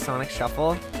us with Sonic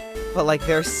Shuffle, but, like,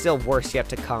 there's still worse yet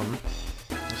to come.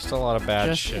 There's still a lot of bad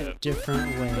Just shit. in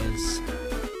different ways.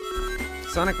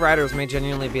 Sonic Riders may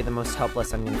genuinely be the most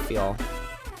helpless I'm gonna feel.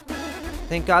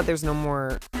 Thank God there's no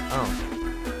more... Oh.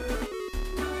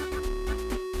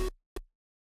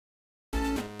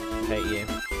 I hate you.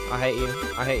 I hate you.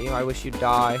 I hate you. I wish you'd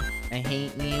die. I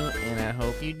hate you, and I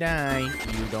hope you die.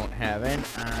 You don't have an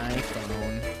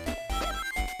iPhone.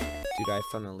 Dude,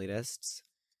 iPhone elitists.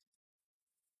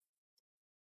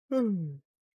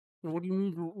 What do you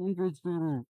mean?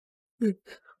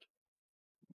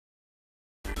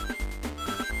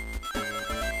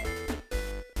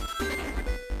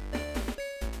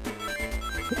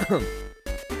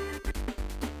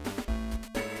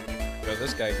 But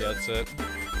this guy gets it.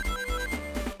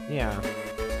 Yeah.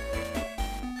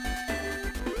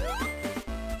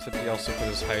 Except he also put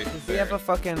his height Does he have a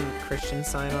fucking Christian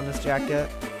sign on his jacket?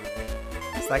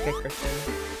 Is that guy Christian?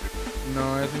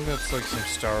 No, I think that's like some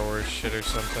Star Wars shit or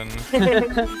something.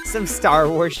 Some Star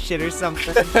Wars shit or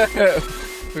something.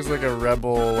 Looks like a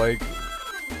rebel, like...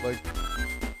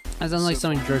 That sounds like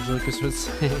something George Lucas would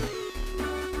say.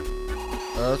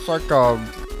 It's like,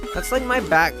 That's like my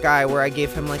back guy where I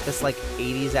gave him like this like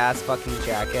 80s ass fucking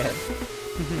jacket.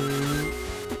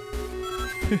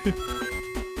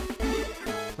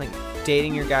 Like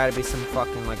dating your guy to be some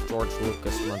fucking like George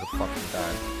Lucas motherfucking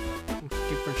guy.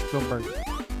 Different Spielberg.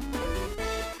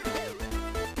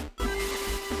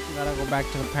 Gotta go back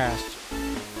to the past.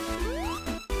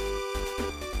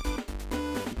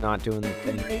 Not doing the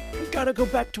thing. We gotta go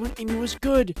back to when Amy was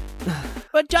good.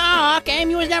 But Doc,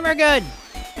 Amy was never good.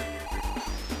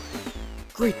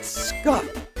 Great Scott!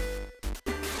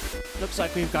 Looks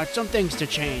like we've got some things to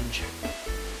change.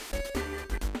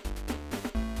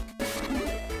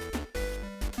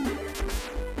 You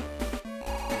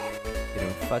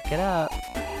don't fuck it up.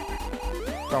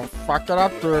 Don't fuck it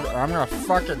up, dude. I'm gonna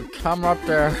fucking come up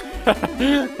there. I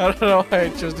don't know why I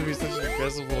chose to be such an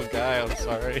aggressive little guy. I'm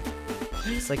sorry.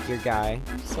 It's like your guy.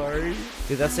 Sorry.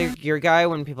 Dude, that's like your guy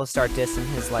when people start dissing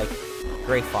his, like,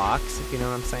 gray fox, if you know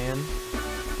what I'm saying.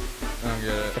 I don't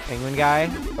get The it. penguin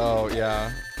guy. Oh,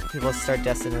 yeah. People start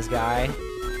dissing his guy.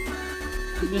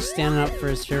 I'm just standing up for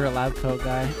his favorite lab coat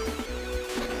guy.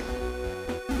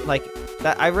 Like,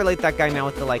 that. I relate that guy now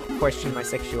with the, like, question my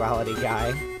sexuality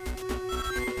guy.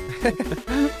 What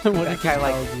That if guy, he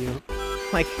like- tells you?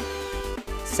 Like,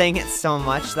 saying it so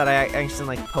much that I actually,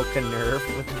 like, poked a nerve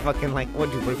with the fucking, like,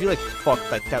 what, dude, what if you, like, fucked,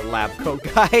 like, that lab coat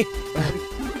guy? I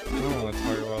don't want to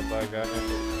talk about that guy.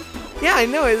 Yeah, I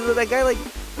know. That guy,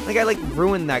 like,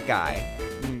 ruined that guy.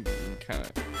 Kind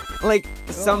of. Like,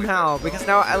 somehow, because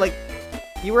now I, like,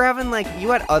 you were having, like,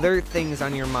 you had other things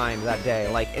on your mind that day,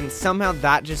 like, and somehow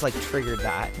that just, like, triggered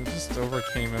that. I just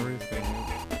overcame everything.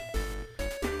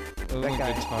 It was That a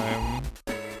guy. good time.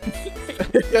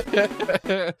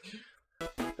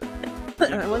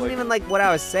 It wasn't even, like, what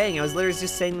I was saying. I was literally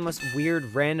just saying the most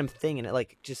weird, random thing, and it,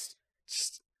 like, just...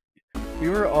 We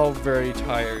were all very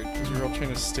tired because we were all trying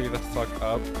to stay the fuck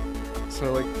up.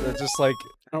 So like, it just like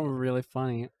Oh, really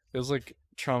funny. it was like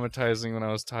traumatizing when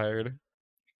I was tired.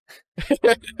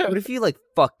 What if you, like,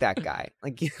 fuck that guy?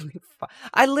 Like,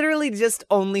 I literally just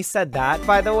only said that,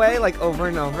 by the way, like, over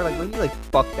and over. Like, what if you, like,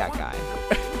 fuck that guy?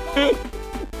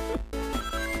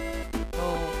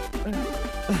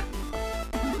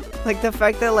 Like, the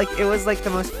fact that, like, it was, like, the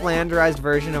most flanderized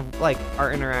version of, like,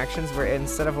 our interactions, where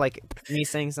instead of, like, me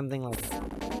saying something like,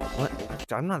 what?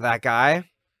 I'm not that guy.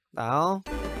 The hell?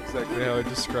 Exactly how I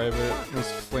describe it.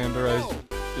 Most flanderized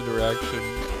interaction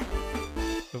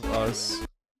of us.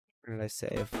 What did I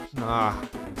save? Ah, I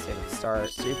saved at the start.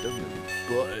 Saved him in the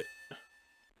butt.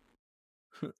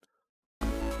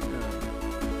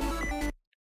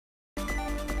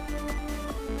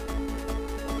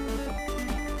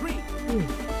 3, 2,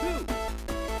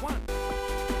 1,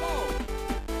 go!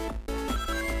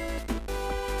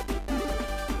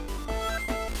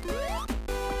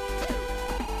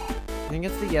 I think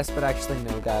it's the yes but actually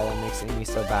no guy that makes Amy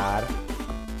so bad.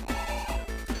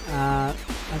 I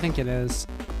think it is.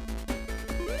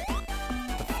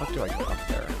 How the fuck do I get up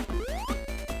there?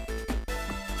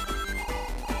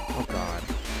 Oh god.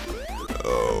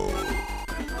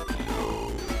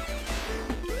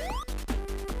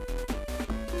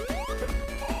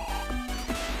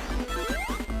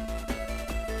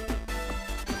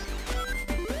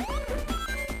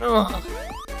 Ugh.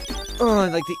 Oh,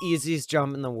 like the easiest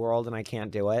jump in the world and I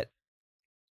can't do it.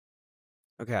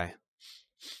 Okay.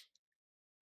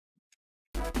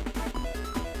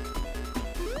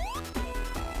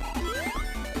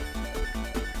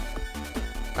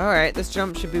 Alright, this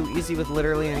jump should be easy with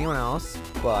literally anyone else,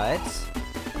 but...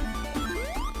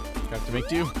 Have to make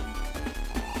do.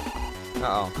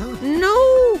 Uh-oh.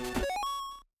 No!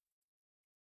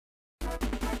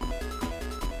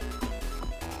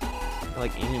 I feel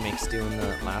like Amy makes do in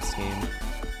the last game.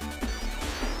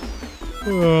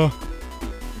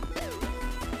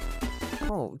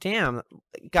 Oh, damn.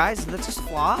 Guys, did that just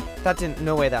flop? That didn't...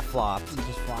 No way that flopped. It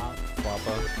just flop.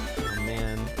 Floppa. Oh,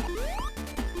 man.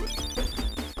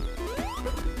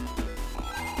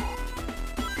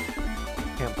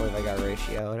 Can't believe I got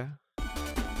ratioed.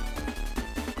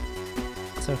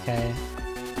 It's okay.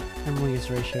 Emily gets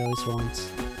ratio at least once.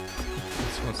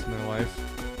 It's once in their life.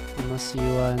 Unless you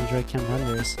enjoy Camp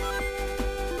Hunters.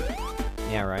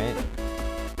 Yeah, right?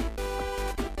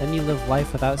 Then you live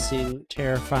life without seeing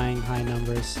terrifying high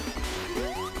numbers.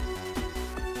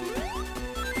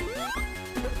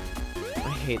 I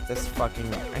hate this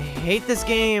fucking... I hate this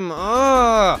game!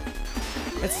 Ugh!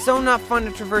 It's so not fun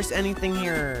to traverse anything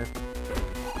here.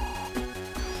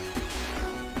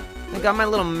 I got my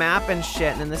little map and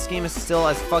shit, and this game is still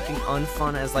as fucking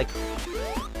unfun as, like,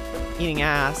 eating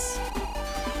ass.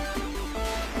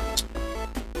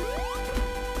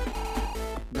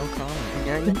 No comment.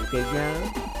 Yeah, you big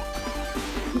man.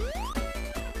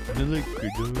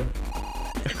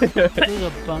 Big a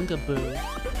bungaboo.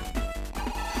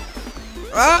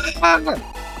 Ah!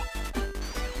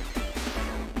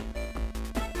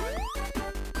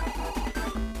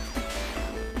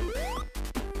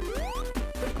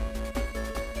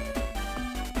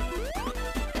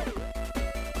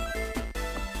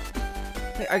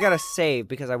 I gotta save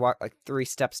because I walked like 3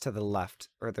 steps to the left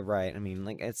or the right. I mean,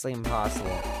 like, it's like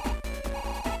impossible.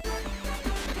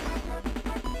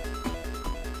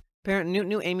 Parent,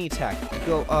 new Amy tech.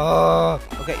 Go. Oh.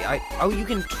 Okay. Oh, you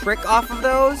can trick off of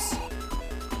those.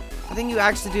 I think you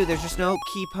actually do. There's just no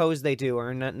key pose they do,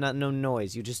 or no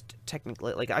noise. You just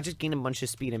technically like. I just gained a bunch of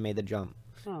speed and made the jump.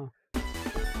 Huh.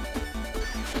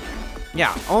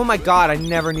 Yeah. Oh my God. I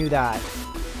never knew that.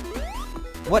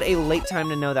 What a late time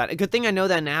to know that. A good thing I know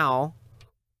that now.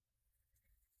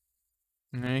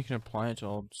 And then you can apply it to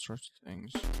all sorts of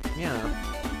things. Yeah.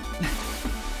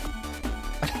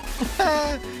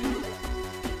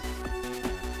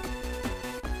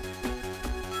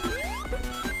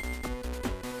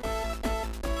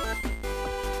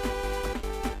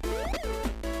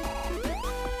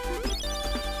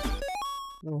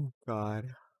 Oh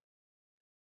God.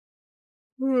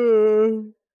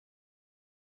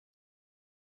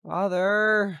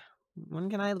 Father, when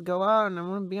can I go out and I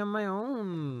want to be on my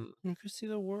own? You can see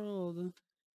the world.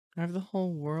 I have the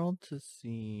whole world to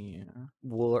see.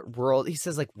 World. He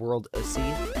says like world to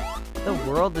see. The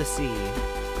world to see.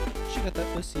 She got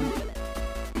that pussy.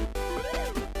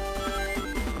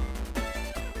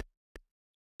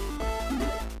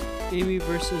 Amy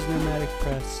versus Nomadic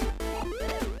Press.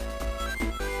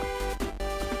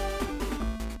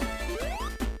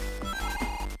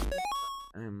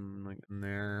 I'm like in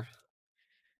there.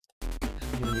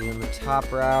 I'm gonna be on the top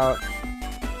route.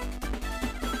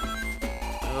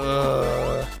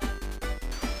 Ugh.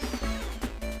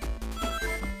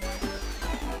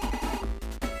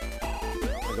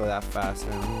 I go that fast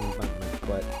and I'm gonna my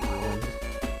butt ruined.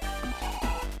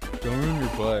 Don't ruin your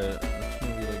butt. That's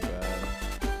gonna be like bad.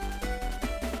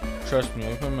 Trust me,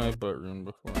 I've had my butt ruined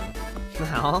before.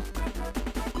 Hell?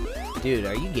 Dude,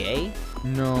 are you gay?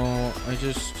 No,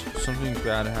 something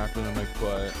bad happened in my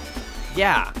butt.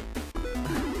 Yeah.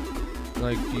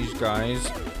 Like these guys.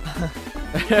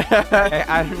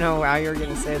 I don't know how you're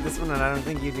gonna say this one, and I don't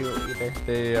think you do either.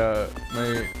 They,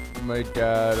 my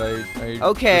dad, I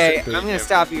Okay, disappeared I'm gonna him.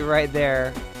 stop you right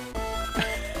there.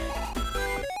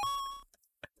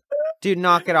 Dude,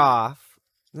 knock it off.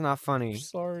 It's not funny.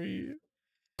 Sorry.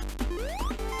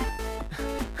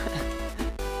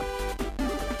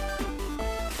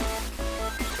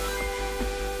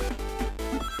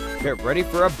 Get ready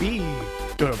for a bee.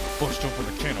 Gonna bust open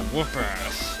a can of whoop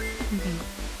ass.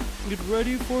 Get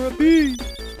ready for a bee.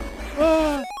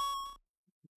 Ah.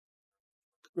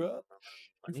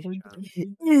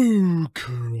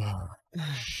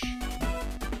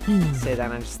 Say that,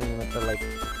 and I'm just thinking with the like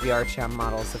VR chat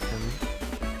models of him.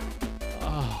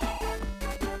 Oh.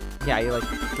 Yeah, you're like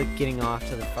getting off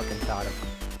to the fucking thought of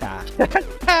that.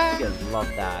 You love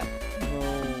that.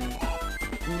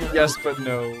 Yes, but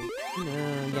no.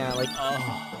 Yeah, like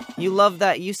Oh. you love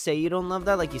that. You say you don't love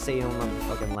that, like you say you don't love the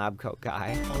fucking lab coat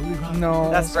guy.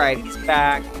 No. That's right. He's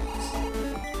back.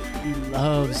 He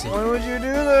loves it. Why would you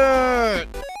do that?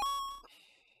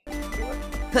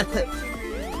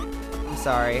 I'm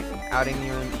sorry, outing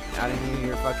you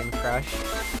your fucking crush.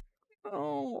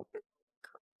 Oh.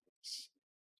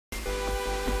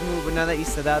 Ooh, but now that you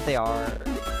said that, they are.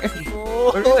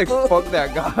 What if you like fuck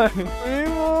that guy?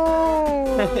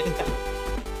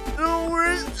 The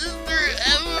worst sister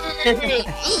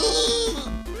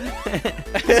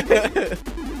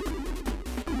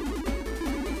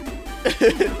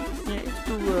It's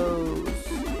gross.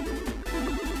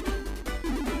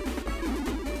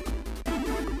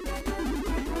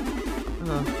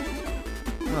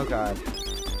 Oh God.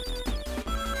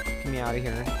 Get me out of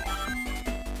here.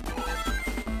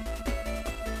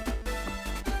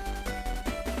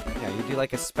 Yeah, you do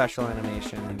like a special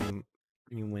animation and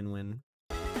you win-win.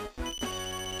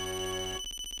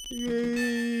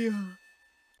 Yay!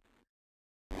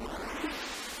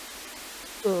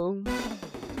 Oh.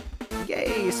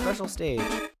 Yay, special stage.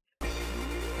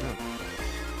 Oh.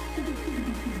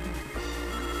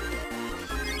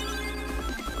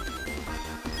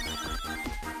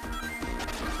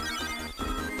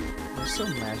 It's so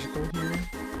magical here.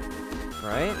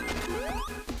 Right?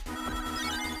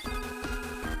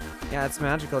 Yeah, it's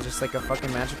magical, just like a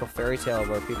fucking magical fairy tale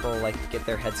where people like get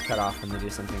their heads cut off when they do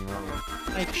something wrong.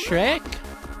 Like Shrek?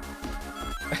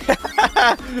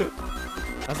 I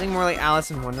was thinking more like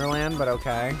Alice in Wonderland, but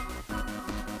okay.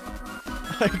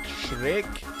 Like Shrek.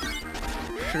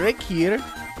 Shrek here.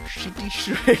 Shitty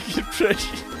Shrek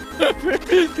impression.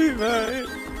 Pretty bad.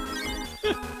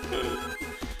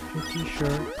 Shitty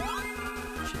shirt.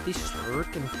 Shitty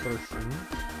shirt impression.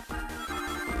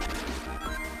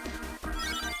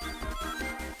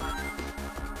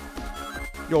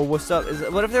 Yo, what's up?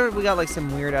 What if we got like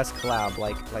some weird ass collab,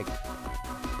 like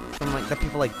from like that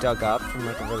people like dug up from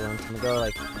like a really long time ago,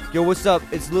 like, yo, what's up?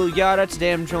 It's Lil Yada.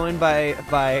 Today I'm joined by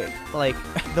like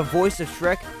the voice of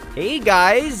Shrek. Hey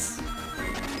guys.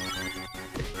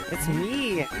 It's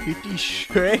me, Kitty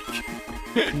Shrek.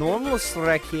 normal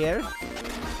Shrek here.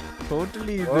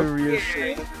 Totally the real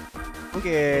Shrek.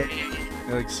 Okay.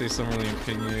 I like to say something really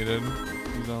opinionated.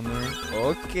 Who's on there?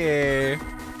 Okay.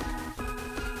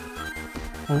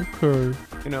 Okay.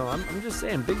 You know, I'm just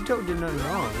saying, Big Toe did nothing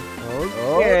wrong.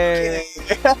 Okay.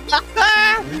 There's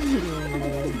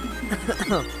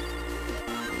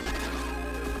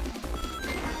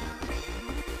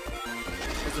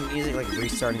the music like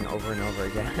restarting over and over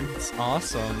again. It's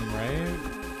awesome, right?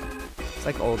 It's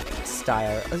like old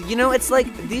style. You know, it's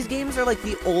like these games are like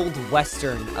the old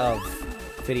western of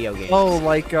video games. Oh,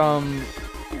 like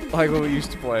what we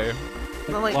used to play.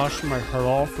 Not like Wash my hair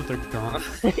off with a gun.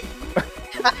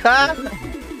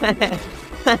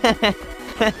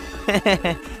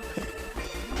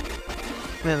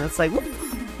 Man, that's like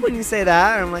when you say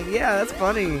that, I'm like, yeah, that's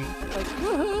funny. Like,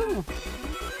 woohoo!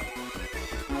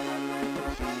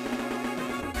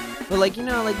 But like, you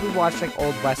know, like we watch like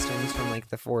old westerns from like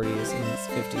the 40s and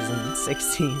 50s and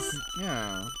 60s.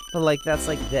 Yeah. But like that's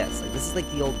like this. Like this is like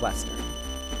the old western.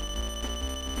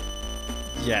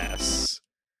 Yes.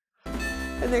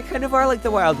 And they kind of are like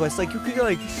the Wild West. Like you could get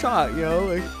like shot, you know,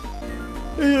 like.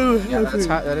 Yeah,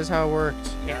 that is how it worked.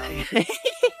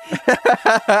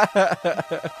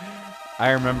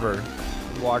 I remember.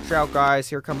 Watch out, guys.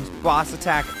 Here comes Boss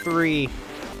Attack 3.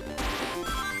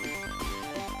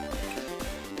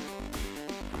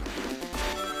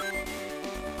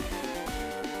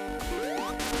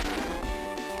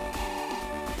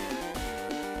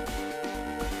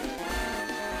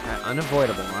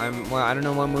 Unavoidable. Well, I don't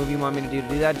know what move you want me to do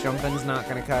that. Jumping's not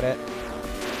gonna cut it.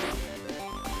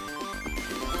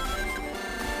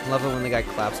 Love it when the guy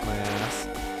claps my ass.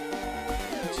 Me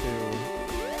too.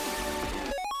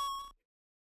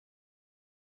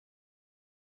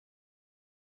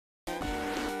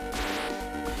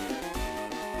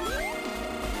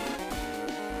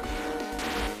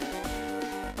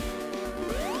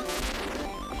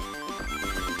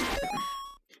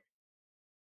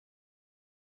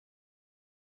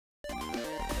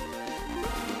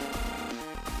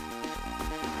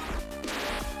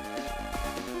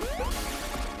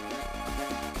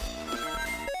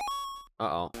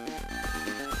 Uh-oh.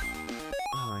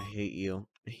 Oh, I hate you.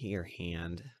 I hate your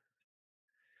hand.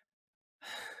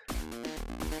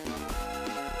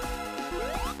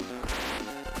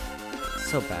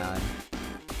 So bad.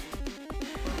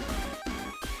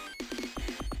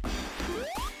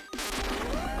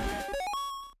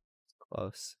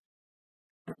 Close.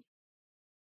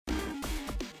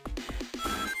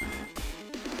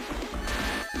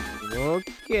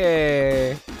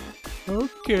 Okay.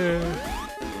 Okay.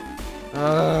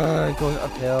 It goes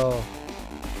uphill.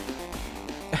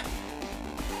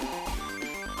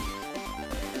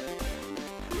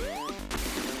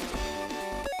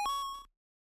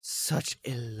 Such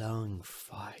a long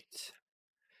fight.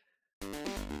 And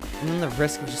then the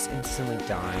risk of just instantly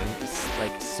dying is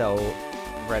like so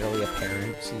readily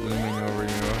apparent. It's looming over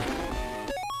you.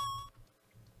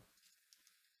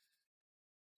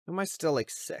 Am I still like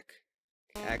sick?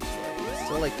 Actually, I'm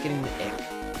still like getting the ick.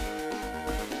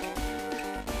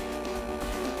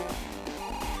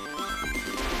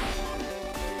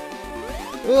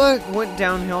 Look, went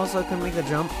downhill so I couldn't make the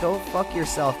jump. Go fuck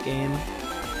yourself, game.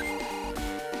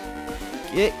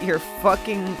 Get your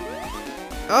fucking...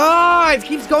 Oh, it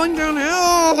keeps going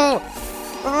downhill!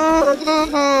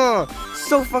 Oh,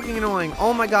 so fucking annoying.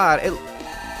 Oh my god.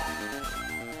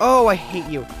 Oh, I hate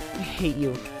you. I hate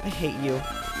you. I hate you.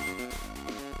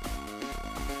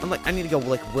 I'm like, I need to go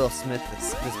like Will Smith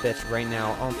this bitch right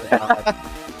now. Oh my god.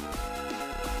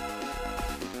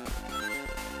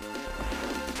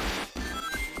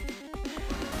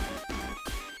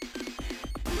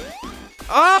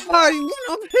 Oh, you went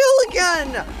uphill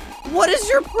again! What is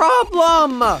your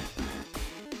problem?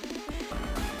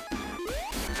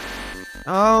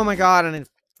 Oh my god, and it's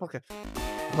fucking...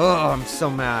 Oh, I'm so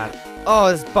mad.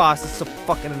 Oh, this boss is so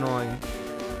fucking annoying.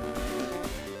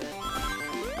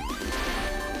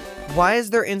 Why is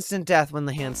there instant death when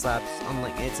the hand slaps? I'm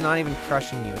like, it's not even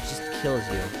crushing you, it just kills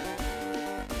you.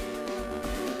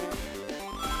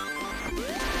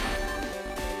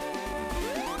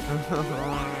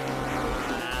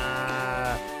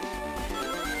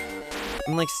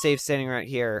 I'm like safe standing right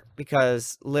here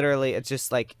because literally it's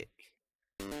just like...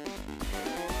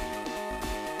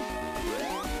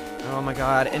 Oh my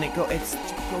god, and it goes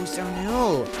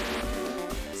downhill.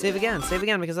 Save again,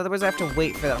 because otherwise I have to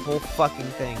wait for that whole fucking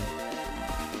thing.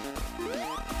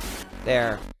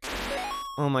 There.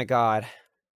 Oh my god.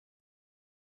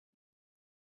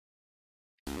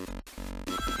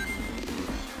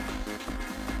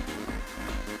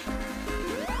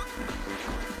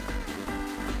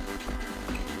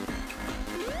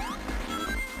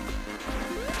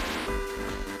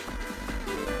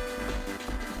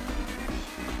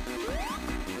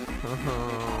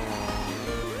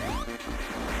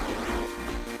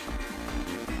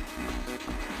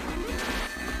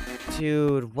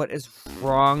 Dude, what is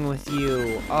wrong with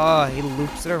you? Oh, he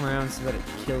loops it around so that it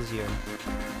kills you.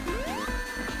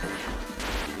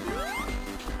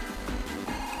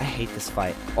 I hate this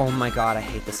fight. Oh my god, I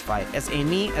hate this fight. As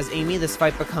Amy, this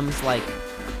fight becomes like,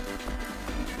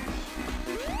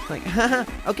 haha,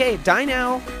 okay, die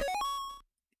now.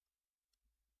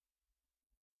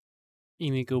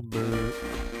 Amy go burr.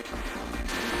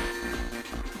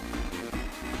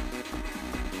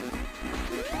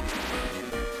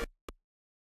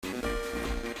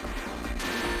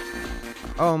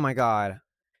 Oh my god.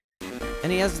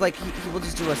 And he has like, he will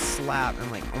just do a slap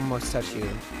and like almost touch you.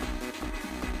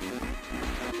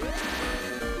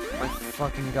 My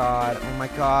fucking god. Oh my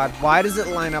god. Why does it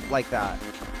line up like that?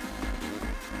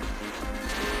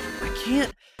 I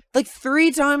can't. Like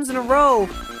 3 times in a row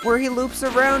where he loops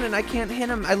around and I can't hit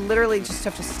him. I literally just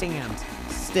have to stand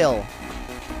still.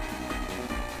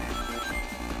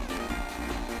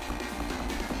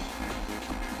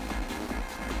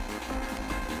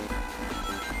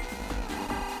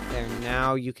 There,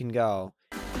 now you can go.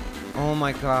 Oh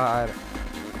my god.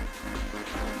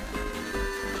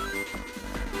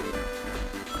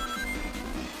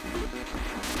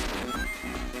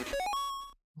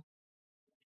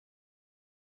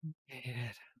 Hate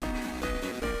it.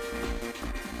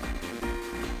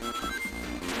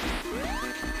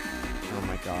 Oh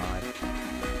my god.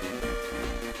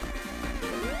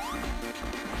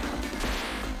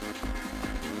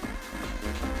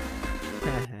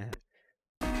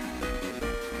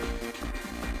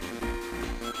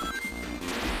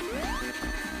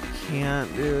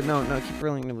 Can't, dude. No, keep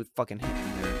rolling to fucking hit me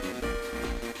there.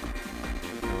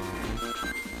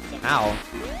 Ow.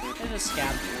 It's a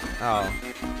scab. Oh,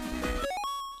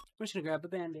 I'm just gonna grab a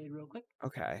band-aid real quick.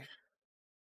 okay.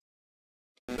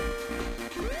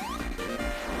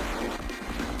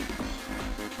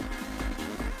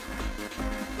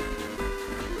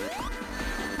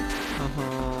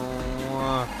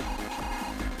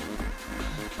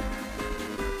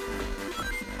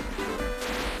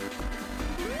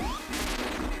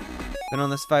 Been on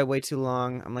this fight way too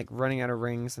long. I'm like running out of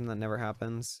rings and that never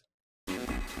happens.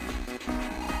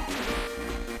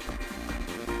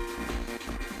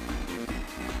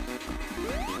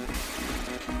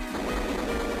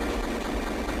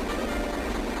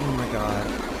 Oh my god.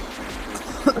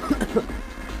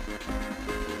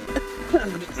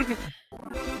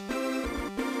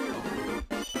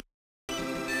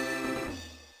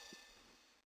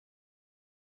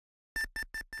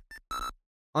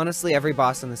 Honestly, every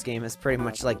boss in this game is pretty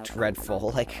much like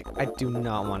dreadful. Like, I do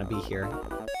not want to be here.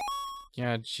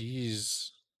 Yeah,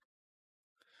 jeez.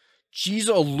 Jeez,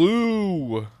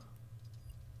 Aloo!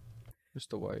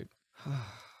 Mr. White.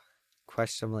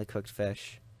 Questionably cooked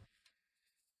fish.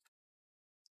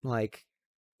 Like,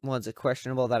 was it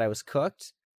questionable that I was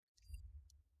cooked?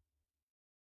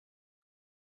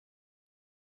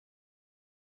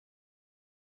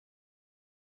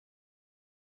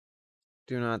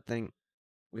 Do not think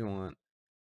we want.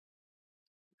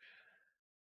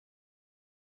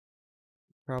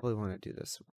 Probably want to do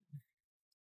this one.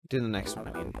 Do the next one,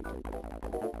 I mean.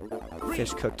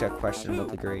 Fish cooked to a questionable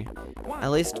degree.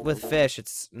 At least with fish,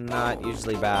 it's not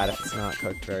usually bad if it's not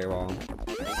cooked very well.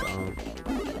 So.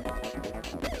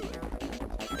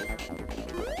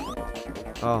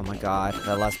 Oh my god,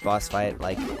 that last boss fight,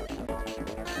 like...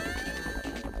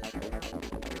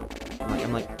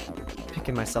 I'm like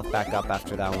picking myself back up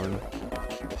after that one.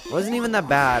 It wasn't even that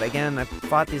bad. Again, I've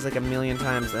fought these like a million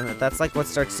times, and that's like what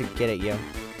starts to get at you.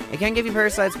 It can give you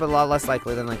parasites, but a lot less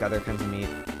likely than like other kinds of meat.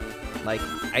 Like,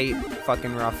 I eat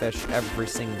fucking raw fish every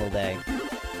single day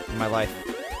in my life.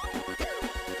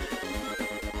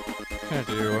 I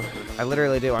do. I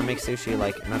literally do. I make sushi,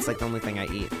 like, and that's like the only thing I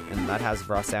eat, and that has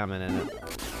raw salmon in it.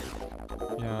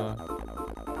 Yeah.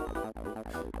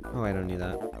 Oh, I don't need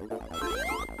that.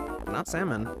 Not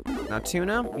salmon. Not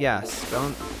tuna? Yes.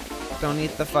 Don't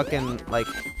eat the fucking, like...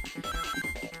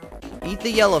 Eat the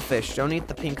yellow fish. Don't eat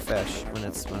the pink fish when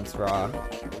it's raw.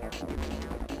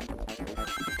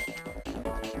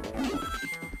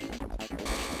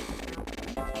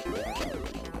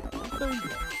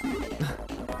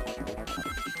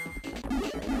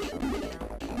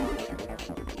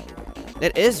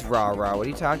 It is raw. What are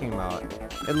you talking about?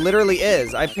 It literally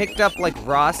is. I picked up like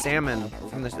raw salmon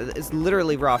from this. It's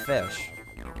literally raw fish.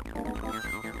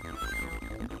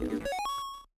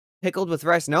 Pickled with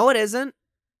rice. No, it isn't.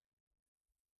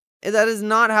 That is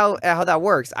not how that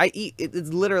works. I eat it,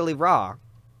 it's literally raw.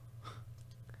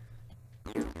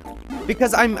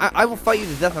 Because I will fight you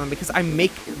to death on it because I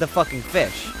make the fucking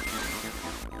fish.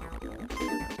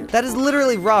 That is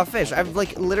literally raw fish. I've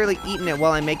like literally eaten it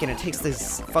while I'm making it. It tastes the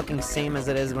fucking same as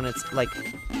it is when it's like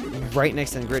right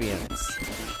next to ingredients.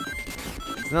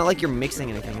 It's not like you're mixing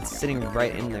anything. It's sitting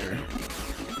right in there.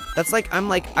 That's like,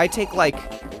 I take like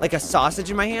a sausage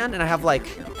in my hand and I have like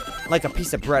a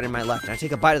piece of bread in my left. And I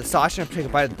take a bite of the sausage and I take a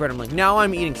bite of the bread. I'm like, now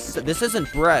I'm eating, this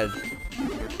isn't bread.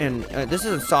 And this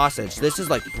isn't sausage. This is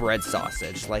like bread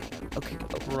sausage. Like, okay.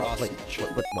 Like,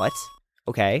 what?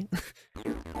 Okay.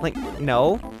 Like,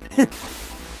 no.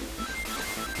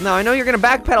 No, I know you're gonna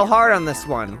backpedal hard on this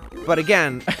one. But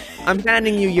again, I'm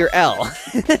handing you your L.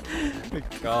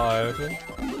 God.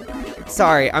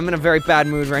 Sorry, I'm in a very bad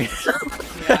mood right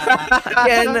now.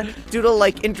 Again, Doodle,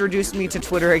 like, introduced me to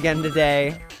Twitter again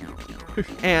today.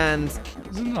 And...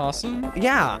 Isn't it awesome?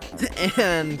 Yeah.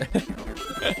 And...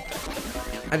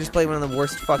 I just played one of the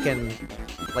worst fucking,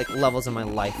 like, levels of my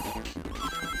life.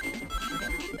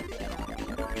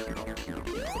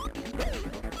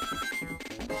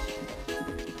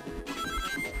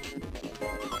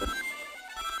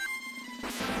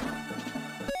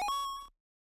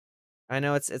 I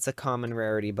know it's a common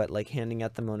rarity, but like handing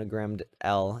out the monogrammed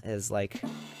L is like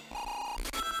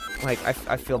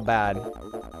I feel bad.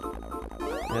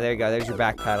 Yeah, there you go. There's your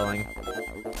backpedaling.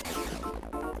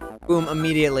 Boom!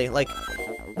 Immediately, like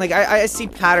I see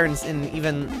patterns in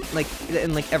even like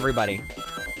in like everybody.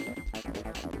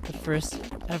 The first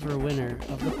ever winner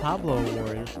of the Pablo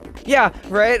Award. Yeah,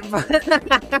 right.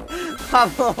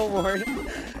 Pablo Award.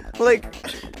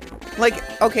 Like,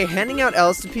 okay, handing out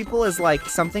L's to people is like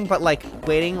something, but like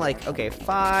waiting, like, okay,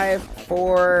 5,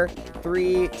 4,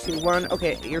 3, 2, 1.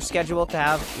 Okay, you're scheduled to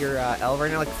have your L right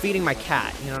now, like feeding my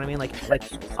cat. You know what I mean? Like,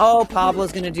 oh,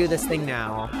 Pablo's gonna do this thing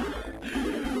now.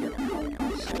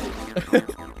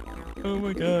 Oh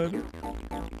my god.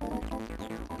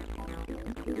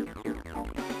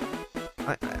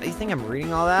 You think I'm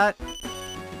reading all that?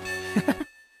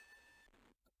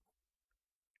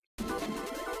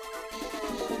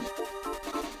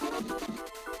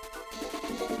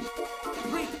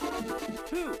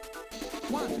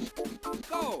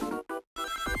 Go!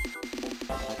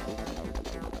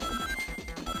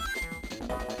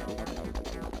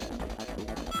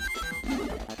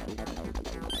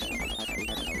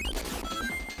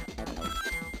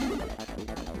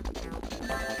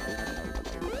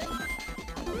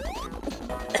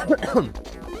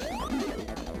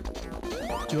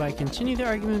 Do I continue the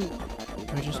argument, or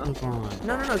do I just move on?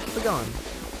 No, keep it going.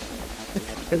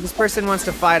 Because this person wants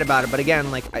to fight about it, but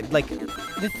again, like,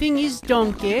 The thing is,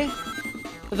 Donkey,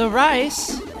 the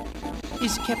rice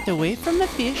is kept away from the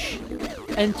fish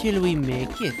until we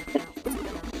make it.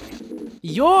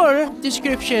 Your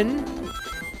description,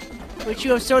 which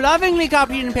you have so lovingly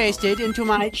copied and pasted into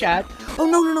my chat, oh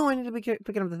no, I need to be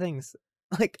picking up the things.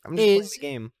 Like, I'm just playing the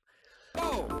game.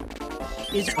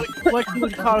 is what you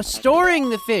would call storing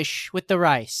the fish with the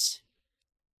rice.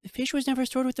 The fish was never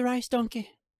stored with the rice, Donkey.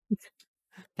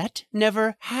 That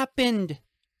never happened.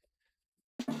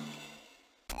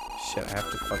 Shit, I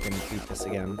have to fucking beat this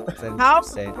again. How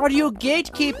are you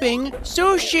gatekeeping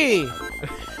sushi?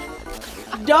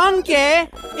 Donkey,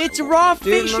 it's raw Dude,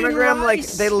 fish and Monogram, like,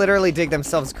 rice. they literally dig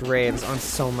themselves graves on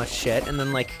so much shit, and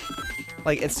then, like,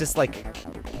 it's just, like,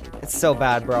 it's so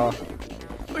bad, bro.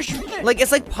 Like,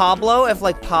 it's like Pablo, if,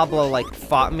 like, Pablo, like,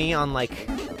 fought me on, like,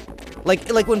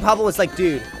 when Pablo was like,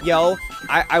 dude, yo,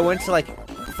 I went to, like,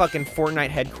 fucking Fortnite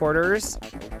headquarters,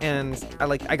 and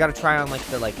I gotta try on, like,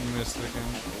 You missed the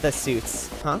thing. the suits.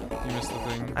 Huh? You missed the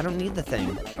thing. I don't need the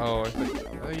thing. Oh,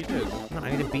 I you did. Come on,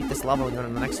 I need to beat this level and go to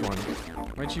the next one.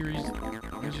 Why'd you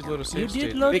load a You save state?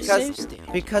 did load a Because- save state.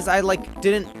 Because I, like,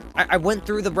 didn't... I went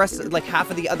through the rest, like, half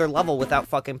of the other level without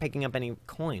fucking picking up any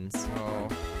coins. Oh.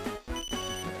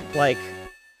 Like...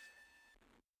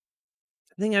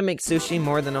 I think I make sushi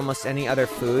more than almost any other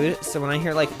food, so when I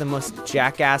hear, like, the most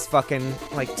jackass fucking,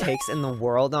 like, takes in the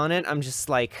world on it, I'm just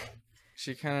like...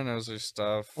 She kind of knows her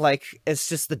stuff. Like, it's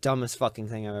just the dumbest fucking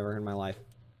thing I've ever heard in my life.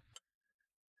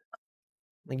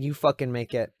 Like, you fucking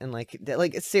make it, and, like,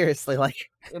 seriously, like...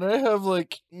 And I have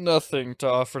like nothing to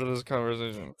offer to this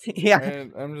conversation. Yeah,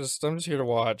 And I'm just here to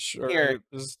watch. Or Here.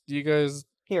 Just, you guys,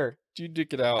 here, you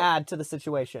dick it out. add to the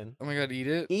situation. Oh my god, eat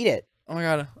it. Eat it. Oh my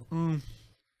god.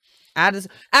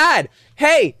 Add!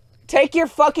 Hey! Take your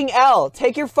fucking L!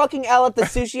 Take your fucking L at the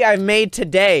sushi I've made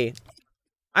today!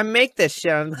 I make this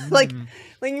shit. I'm like you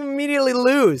immediately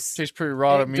lose. Tastes pretty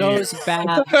raw to It me. goes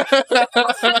bad.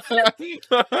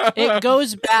 It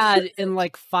goes bad in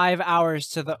like 5 hours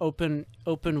to the open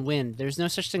wind. There's no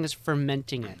such thing as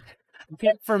fermenting it. You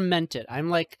can't ferment it. I'm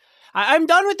like, I'm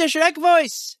done with the Shrek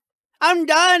voice. I'm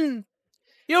done.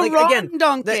 You're like, wrong, again,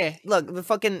 donkey. Look, the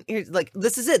fucking here's like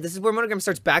this is it. This is where Monogram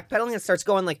starts backpedaling and starts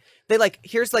going like they like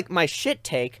here's like my shit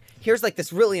take. Here's like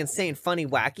this really insane, funny,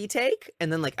 wacky take,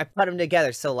 and then like I put them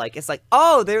together. So like it's like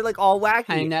oh they're like all wacky,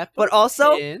 Pineapple but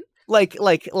also pin. like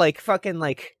fucking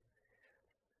like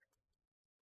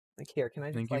here. Can I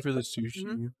just, Thank you like, for the flip- sushi.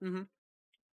 Mm-hmm. Can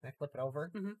I flip it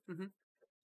over? Mm-hmm. Mm-hmm.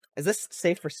 Is this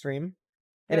safe for stream?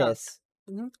 It Yeah. is.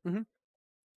 Mm-hmm.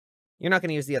 You're not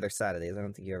gonna use the other side of these. I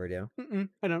don't think you ever do. Mm-hmm.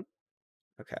 I don't.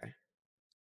 Okay.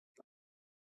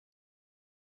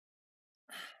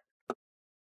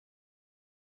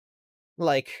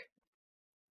 Like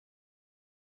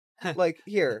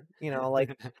here, you know,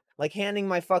 like handing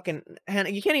my fucking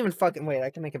you can't even fucking wait. I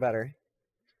can make it better.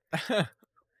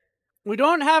 We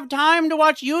don't have time to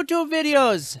watch YouTube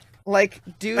videos. Like,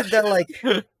 dude, that like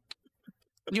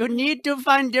You need to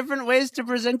find different ways to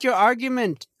present your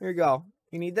argument. here you go.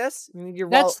 You need this. You need your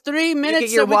That's 3 you minutes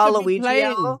get your that we could be Waluigi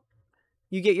playing. owl.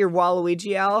 You get your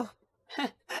Waluigi owl.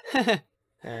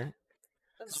 There.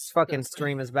 This fucking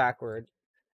stream is backward.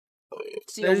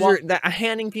 See, There's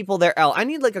handing people their L. I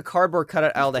need like a cardboard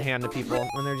cutout L to hand to people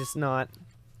when they're just not.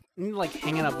 you need to like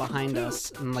hang it up behind us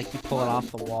and like you pull it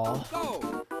off the wall.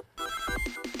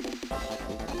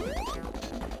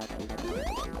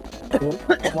 Go.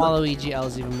 Waluigi L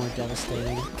is even more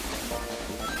devastating.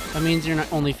 That means you're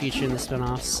not only featured in the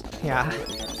spin-offs. Yeah.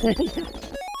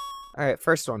 All right,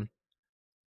 first one.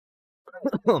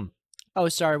 Oh,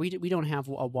 sorry, we don't have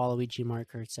a Waluigi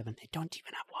marker at 7. They don't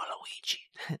even have Waluigi.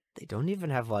 They don't even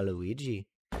have Waluigi.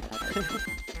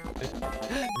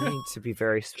 We need to be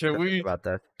very specific we- about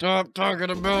that. Stop talking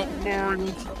about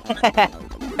Martin.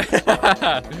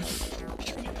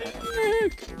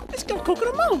 Let's go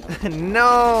coconut mom.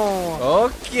 No.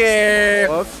 Okay.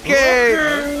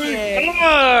 Okay.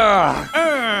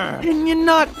 Can you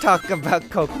not talk about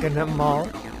Coconut Mall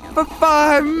for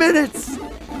 5 minutes?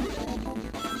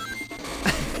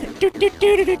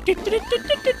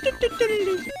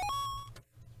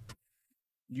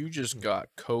 You just got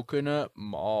coconut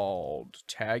mauled.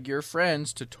 Tag your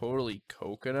friends to totally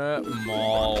coconut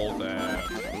maul them.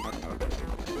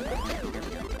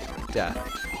 Death.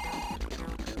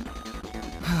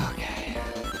 Okay.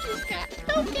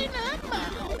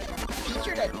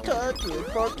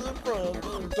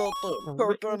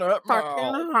 Coconut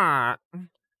Fucking hot.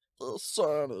 The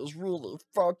sun is really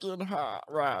fucking hot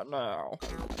right now.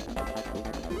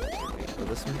 Wait, will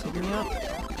this one take me up?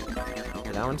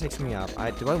 Yeah, that one takes me up.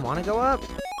 Do I want to go up?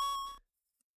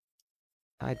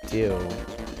 I do.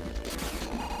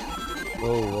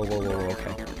 Whoa,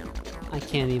 okay. I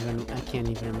can't even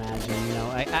imagine. You know,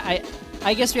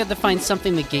 I guess we have to find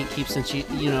something to gatekeep since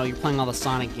you're playing all the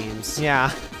Sonic games. Yeah.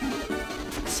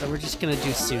 So we're just gonna do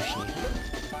sushi.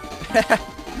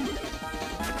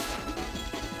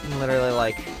 I'm literally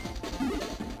like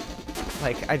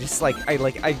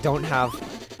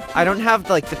I don't have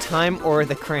like the time or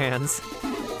the crayons.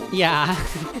 Yeah,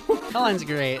 that line's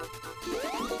great.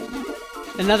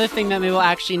 Another thing that Mabel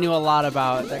actually knew a lot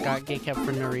about that got gatekept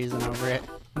for no reason over it.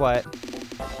 What?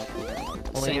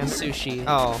 Saying sushi.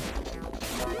 Oh.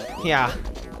 Yeah.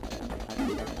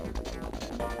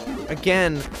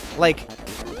 Again, like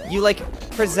you like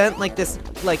present like this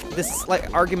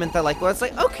argument that like well it's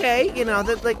like okay, you know,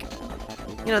 that like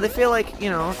you know, they feel like, you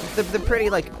know, they're pretty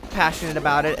like passionate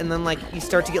about it, and then like you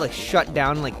start to get like shut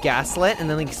down and like gaslit, and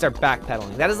then like you start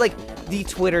backpedaling. That is like the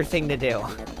Twitter thing to do.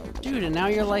 Dude, and now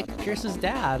you're like Pierce's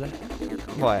dad.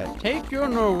 What? Take your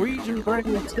Norwegian bread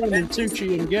and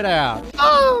sushi and get out.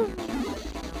 Oh!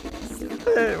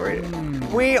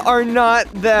 We are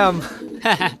not them.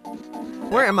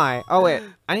 Where am I? Oh wait,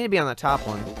 I need to be on the top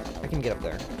one. I can get up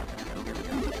there.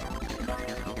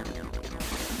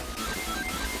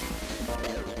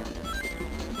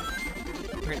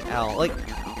 We're an L. Like,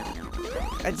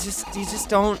 you just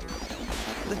don't.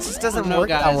 It just doesn't No, work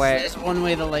guys, that way. there's one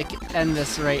way to like end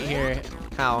this right here.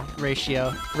 How?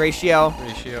 Ratio. Ratio.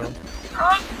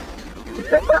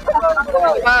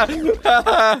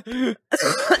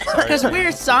 Because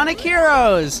we're Sonic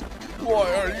heroes. Why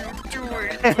are you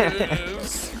doing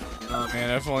this? Oh man,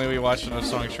 if only we watched enough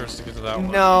Sonic shorts to get to that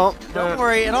one. No. Don't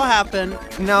worry, it'll happen.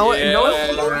 No.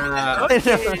 No.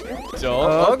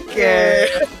 Okay.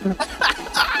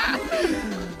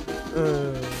 Where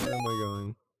am I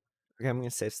going? Okay, I'm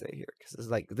gonna stay here because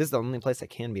this is the only place I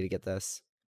can be to get this.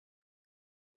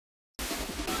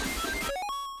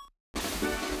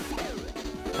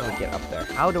 How do I get up there?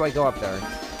 How do I go up there?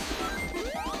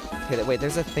 Okay, wait,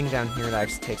 there's a thing down here that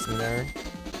actually takes me there.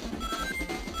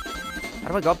 How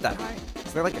do I go up that high?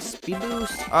 Is there like a speed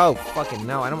boost? Oh, fucking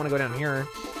no, I don't want to go down here.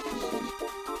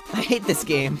 I hate this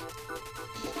game.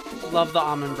 love the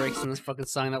almond breaks in this fucking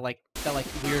song. That weird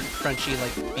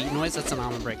crunchy beat noise. That's an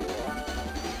almond break.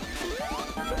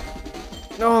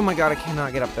 Oh my god, I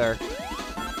cannot get up there.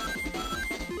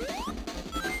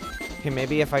 Okay,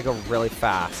 maybe if I go really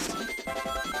fast.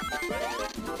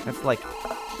 I have to like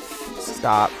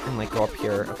stop and like go up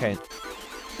here. Okay.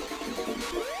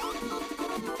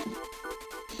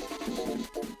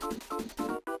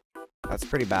 That's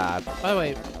pretty bad. By the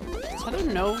way, does Heather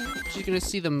know she's gonna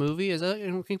see the movie? Is that? Are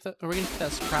we gonna get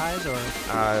that surprise or?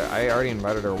 I already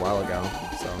invited her a while ago,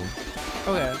 so.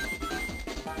 Okay.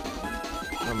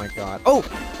 Oh my god. Oh!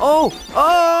 Oh!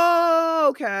 Oh!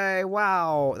 Okay,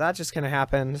 wow. That just kinda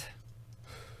happened.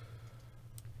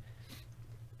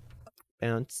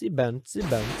 Bouncy, bouncy,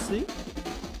 bouncy.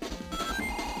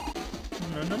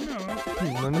 No, no, no.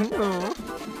 No, no, no.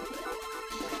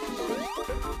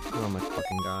 Oh my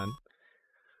fucking god.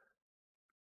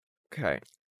 Okay.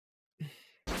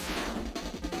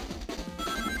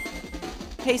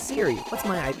 Hey Siri, what's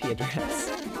my IP address?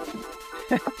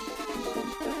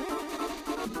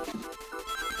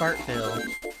 Fartville,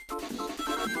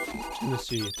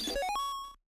 Tennessee.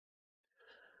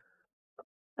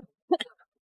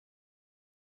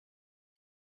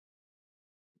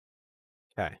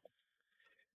 Okay.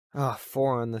 Oh,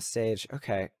 4 on the stage.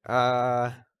 Okay.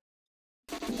 Okay.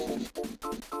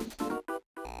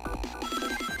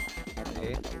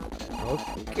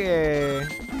 Okay.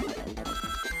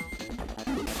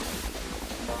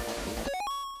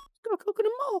 Go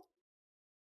Coconut Mall.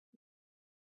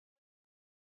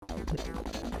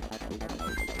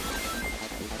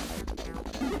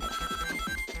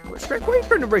 Shrek, why are you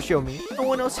trying to show me? No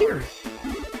one else here.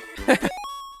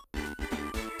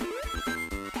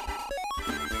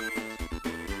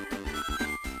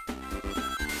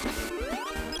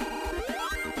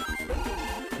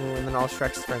 And then all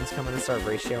Shrek's friends come in and start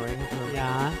ratioing.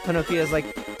 Yeah. Pinocchio's like,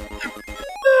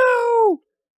 no!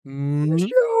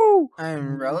 No!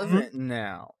 I'm relevant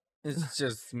now. It's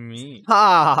just me.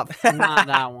 Stop! Not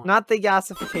that one. Not the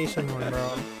gasification one,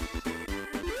 bro.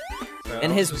 So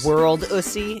And his just- world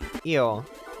ussy? Ew.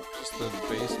 Just the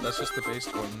base. That's just the base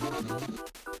one.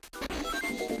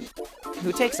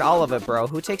 Who takes all of it, bro?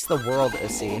 Who takes the world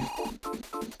ussy?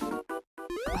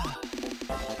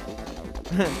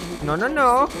 No, no,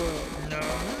 no.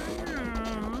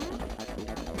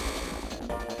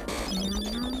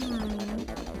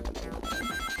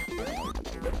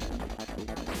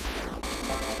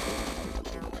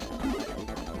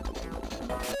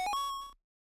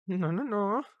 No, no,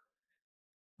 no.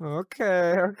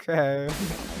 Okay, okay.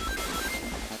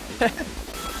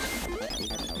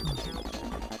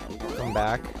 Come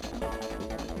back.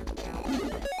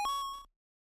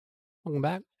 Welcome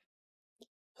back.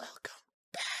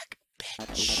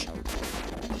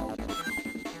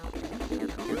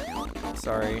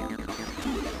 Sorry.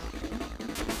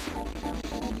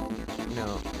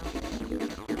 No.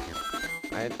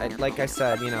 I like I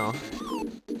said, you know.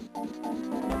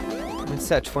 It's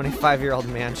that 25-year-old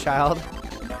man-child.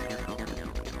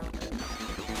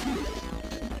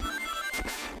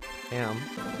 Damn.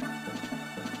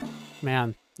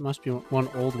 Man, must be one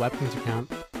old weapons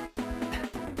account.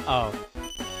 Oh.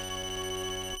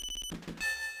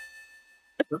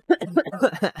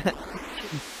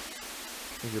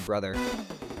 Who's your brother?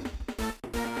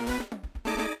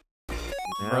 Yeah,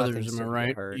 Brothers, things am I certainly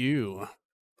right? hurt. You.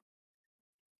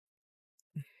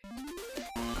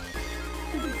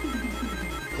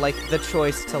 Like the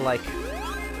choice to like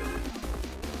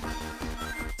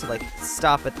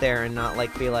stop it there and not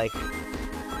like be like,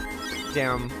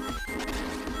 damn,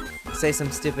 say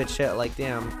some stupid shit like,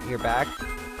 damn, you're back.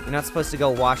 You're not supposed to go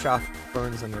wash off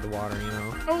burns under the water, you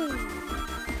know. Oh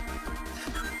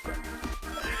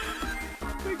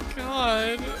my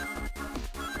god.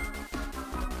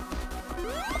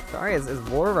 Sorry, it's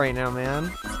war right now,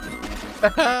 man.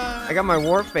 I got my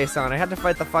war face on. I had to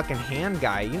fight the fucking hand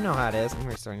guy. You know how it is. I'm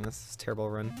restarting this. This is a terrible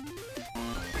run.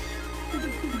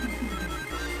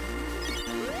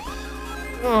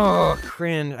 Oh,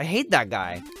 cringe. I hate that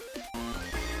guy.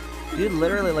 Dude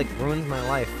literally, like, ruins my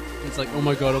life. It's like, oh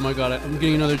my god, I'm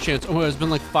getting another chance. Oh my god, it's been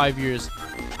like 5 years.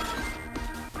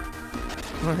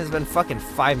 Well, it's been fucking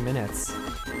 5 minutes.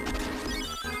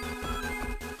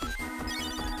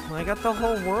 Well, I got the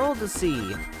whole world to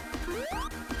see.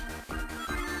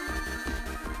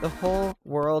 The whole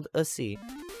world to see.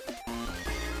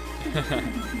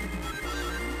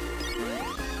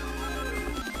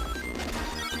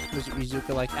 There's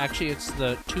Izuka like, actually, it's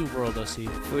the 2 world OC.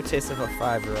 Food tastes of a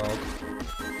 5-year-old.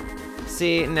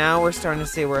 See, now we're starting to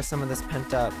see where some of this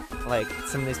pent up, like,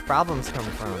 some of these problems come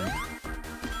from.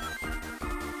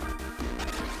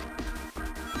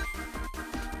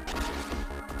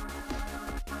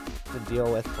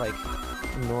 deal with like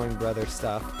annoying brother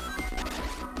stuff.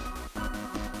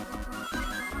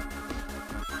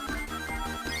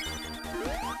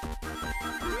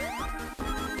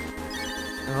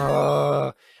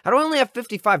 How do I only have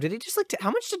 55? Did he just like, how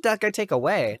much did that guy take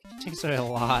away? Takes away a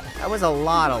lot. That was a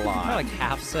lot. Probably like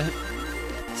half it.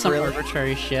 Some Really?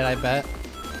 arbitrary shit, I bet.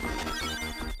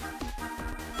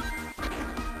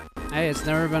 Hey, it's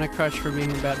never been a crutch for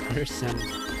being a bad person.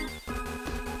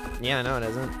 Yeah, no, it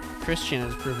isn't. Christian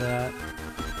has proved that.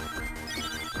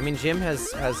 I mean, Jim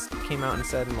has came out and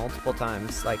said multiple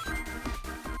times, like,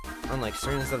 on like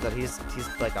certain stuff that he's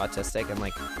like autistic and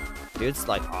like, dude's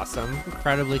like awesome.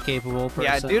 Incredibly capable person.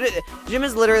 Yeah, dude, Jim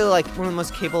is literally like one of the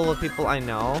most capable people I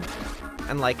know,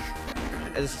 and like,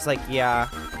 it's just like, yeah,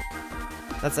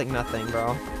 that's like nothing,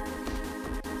 bro.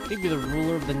 He'd be the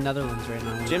ruler of the Netherlands right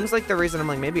now. Jim's like the reason I'm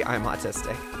like, maybe I'm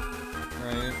autistic.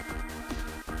 Right.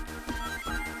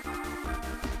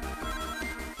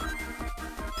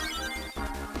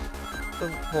 The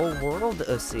whole world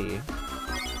to see.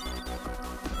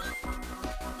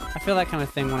 I feel that kind of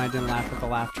thing when I didn't laugh at the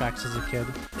laugh tracks as a kid.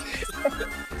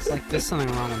 It's like, there's something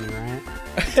wrong with me, right?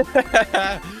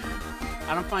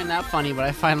 I don't find that funny, but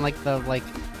I find like the like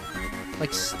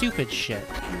stupid shit.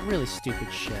 Really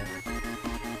stupid shit.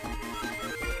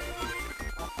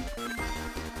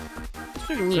 It's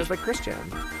pretty neat. Just like Christian.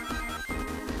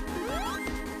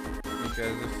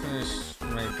 Because I finished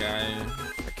my guy.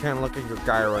 I can't look at your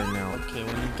guy right now. Okay,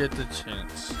 when you get the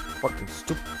chance. Fucking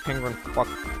stupid penguin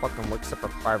fucking wakes up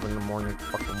at 5 in the morning,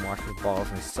 fucking washes balls,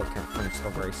 and still can't finish the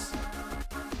race.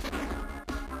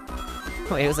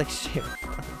 Wait, it was like shit.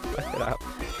 Fuck it up.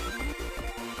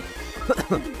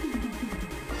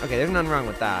 Okay, there's nothing wrong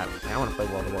with that. I want to play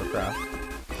World of Warcraft.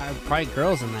 Probably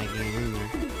girls in that game, isn't there?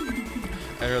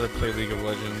 I'd rather play League of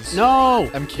Legends. No!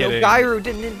 I'm Yo, kidding. Gyru.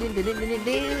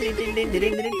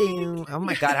 Oh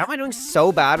my god, how am I doing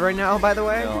so bad right now, by the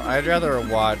way? No, I'd rather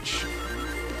watch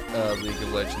League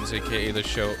of Legends, aka the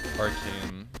show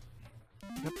Arcane.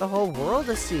 You got the whole world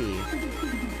to see.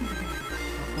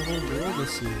 The whole world to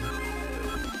see.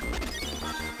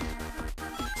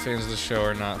 Fans of the show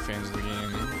are not fans of the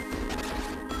game.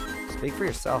 Speak for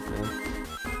yourself, man.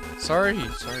 Sorry.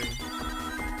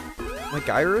 Like,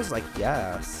 Gyru's like,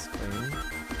 yes, queen.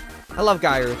 I love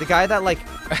Gyru. The guy that, like,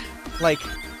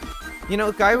 you know,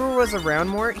 if Gyru was around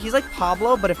more, he's like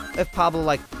Pablo, but if Pablo,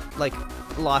 like,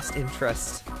 lost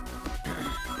interest.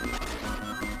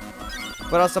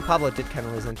 But also, Pablo did kind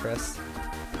of lose interest.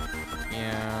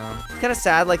 Yeah. It's kind of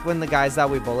sad, like, when the guys that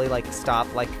we bully, like,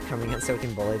 stop, like, coming in so we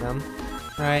can bully them.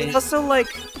 Right. And also, like,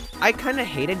 I kind of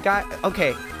hated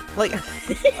okay, like,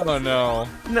 Oh no.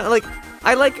 no, like,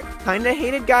 I, like, kind of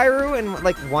hated Gyru and,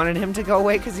 like, wanted him to go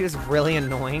away because he was really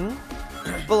annoying.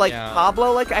 But, like, Yeah.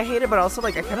 Pablo, like, I hated, but also,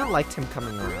 like, I kind of liked him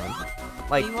coming around.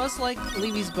 Like, He was like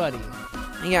Levy's buddy.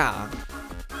 yeah.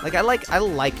 Like, I liked,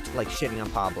 like, shitting on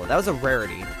Pablo. That was a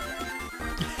rarity.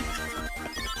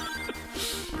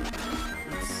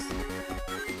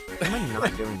 Why am I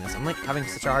not doing this? I'm, like, having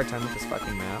such a hard time with this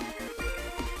fucking map.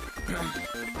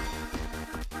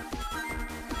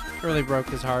 Really broke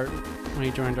his heart when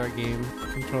he joined our game.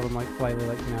 We told him like politely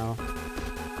like no.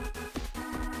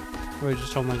 We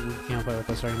just told him like you can't play with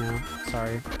us right now.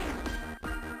 Sorry.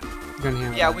 You're gonna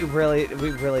handle Yeah, it. we really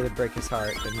did break his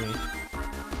heart, didn't we?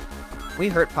 We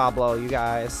hurt Pablo, you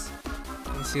guys.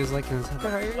 He was like in his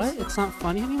head, what? It's not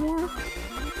funny anymore?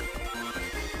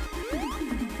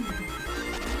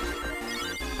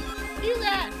 You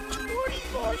got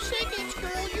 24 seconds,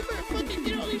 girl. You better fucking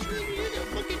get all these rooms or you're gonna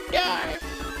fucking die.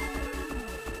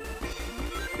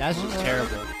 That's just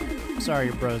terrible. I'm sorry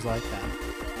your bro's like that.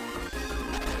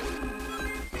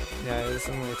 Yeah, it was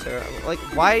something terrible. Like,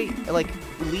 why? Like,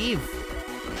 leave.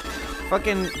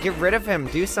 Fucking get rid of him.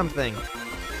 Do something.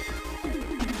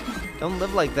 Don't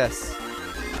live like this.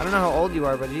 I don't know how old you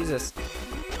are, but Jesus.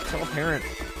 Tell a parent.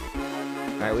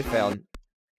 Alright, we failed.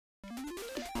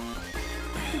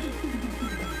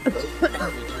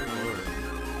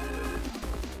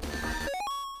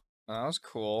 That was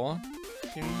cool.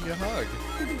 Give me a hug.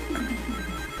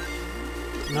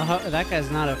 No, that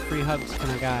guy's not a free hugs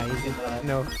kind of guy. He's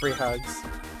No free hugs.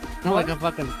 not like a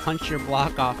fucking punch your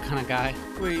block off kind of guy.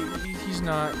 Wait, he's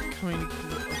not coming to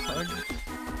give a hug?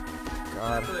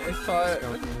 God. I thought...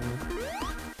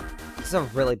 This is a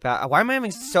really bad. Why am I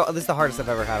having so? This is the hardest I've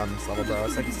ever had on this level, bro.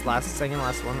 It's like this second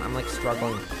last one. I'm like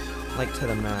struggling, like to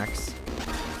the max.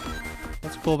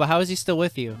 That's cool, but how is he still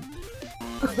with you?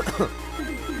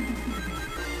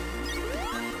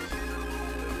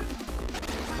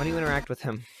 How do you interact with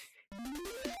him?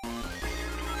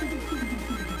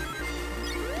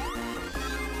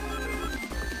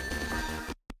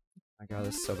 My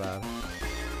this is so bad.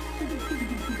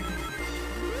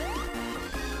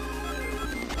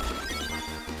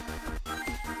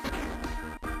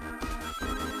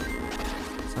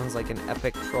 Sounds like an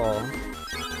epic troll.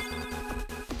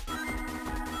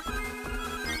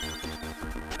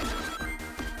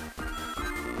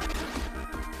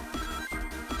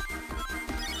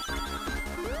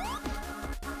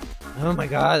 Oh my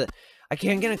god. I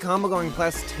can't get a combo going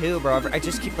 +2, bro. I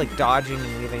just keep like dodging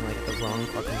and leaving like at the wrong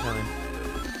fucking time.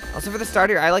 Also for the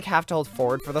starter, I like have to hold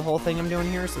forward for the whole thing I'm doing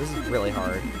here, so this is really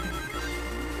hard.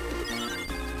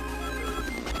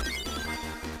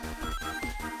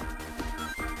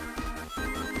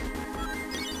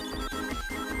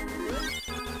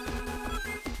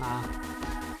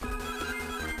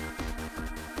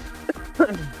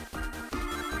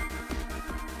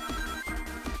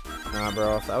 Nah,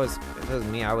 bro, if it was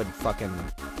me, I would fucking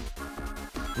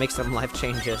make some life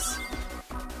changes.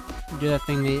 Do that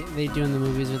thing they do in the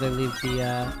movies where they leave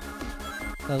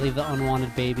the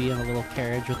unwanted baby in a little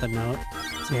carriage with a note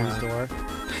to someone's door.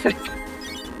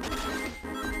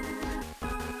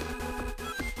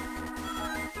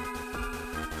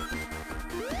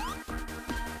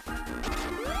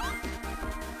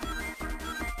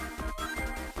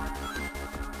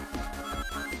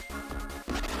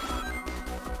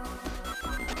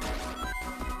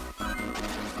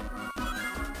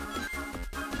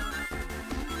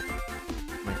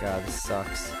 God, this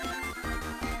sucks.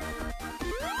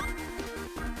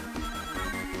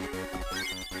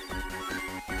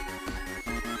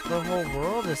 The whole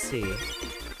world to see.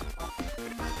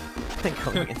 I'm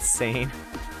going insane.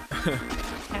 Captain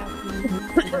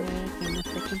Jack in the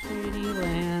freaking pretty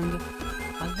land.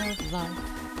 I love life.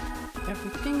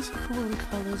 Everything's cool and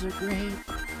colors are great.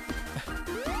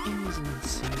 It was an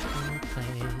insane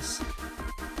place.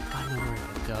 Got nowhere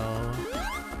to go.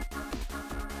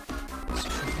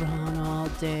 Run all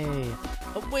day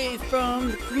away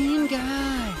from the green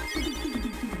guy.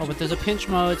 Oh, but there's a pinch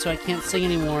mode, so I can't sing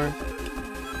anymore.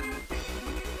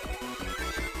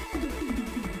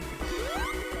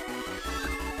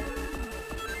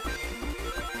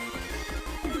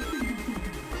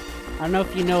 I don't know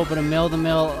if you know, but a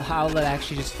mill-to-mill outlet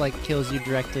actually just like kills you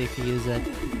directly if you use it.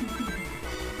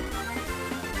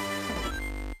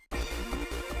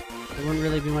 There wouldn't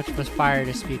really be much of a fire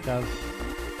to speak of.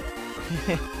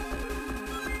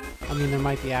 I mean, there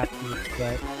might be afterwards,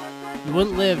 but you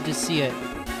wouldn't live to see it.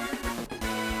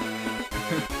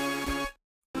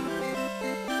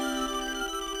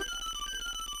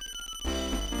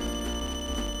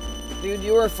 Dude,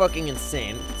 you are fucking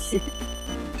insane. So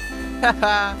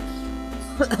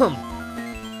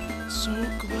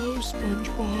close,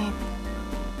 SpongeBob.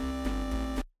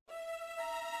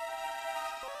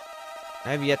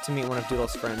 I have yet to meet one of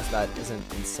Doodle's friends that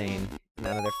isn't insane and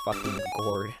out of their fucking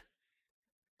gourd.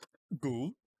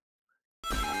 Cool.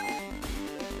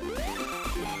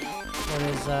 What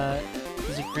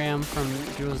is it Graham from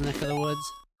Doodle's Neck of the Woods?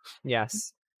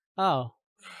 Yes. Oh.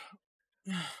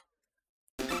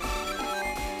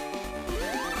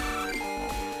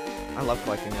 I love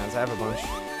collecting knives. I have a bunch.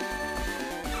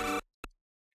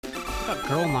 I got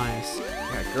girl knives.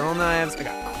 I got girl knives. I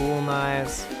got cool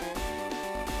knives.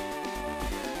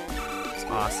 It's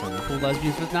awesome. Cool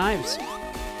lesbians with knives.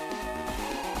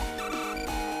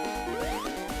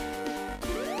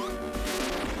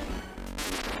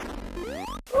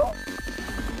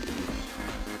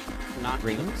 Not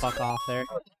Rings? the fuck off there.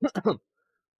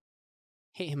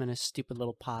 Hate him in his stupid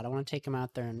little pot. I want to take him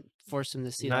out there and force him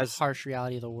to see Knives- the harsh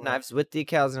reality of the world. Knives with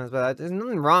decals and but there's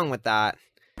nothing wrong with that.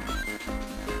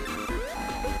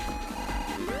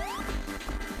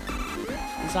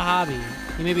 It's a hobby.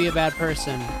 He may be a bad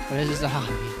person, but it's just a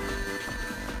hobby.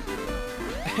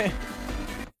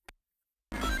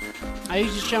 I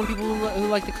usually show people who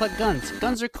like to collect guns.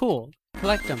 Guns are cool.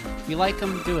 Collect them. If you like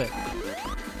them, do it.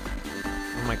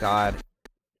 Oh my god.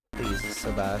 Please, this is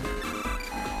so bad.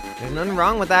 There's nothing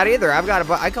wrong with that either. I've got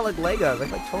I collect Legos. I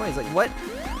collect toys. Like,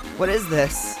 what is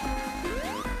this?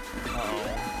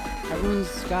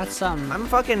 Everyone's got something. I'm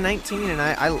fucking 19 and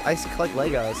I collect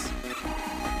Legos.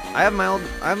 I have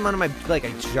one of my, like,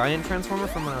 a giant Transformer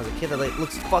from when I was a kid that, like,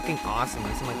 looks fucking awesome.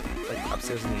 It's in, like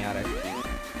upstairs in the attic.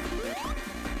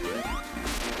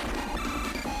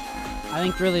 I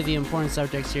think really the important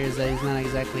subject here is that he's not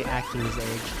exactly acting his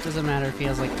age. It doesn't matter if he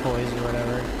has like toys or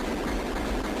whatever.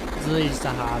 It's really just a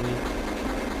hobby.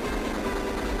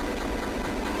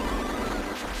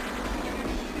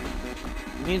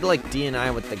 You need to, like,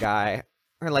 DNI with the guy.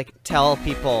 Or, like, tell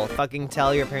people. Fucking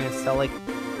tell your parents. Tell, like,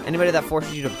 anybody that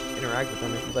forces you to interact with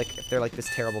them if they're, like, this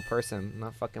terrible person.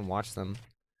 Not fucking watch them.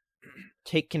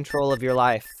 Take control of your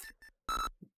life.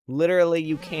 Literally,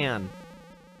 you can.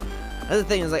 That's the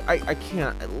thing is, like, I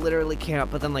can't. I literally can't,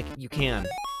 but then, like, you can.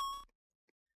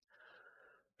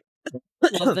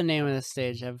 What's the name of this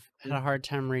stage? I've had a hard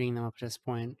time reading them up to this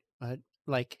point, but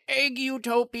like Egg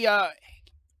Utopia,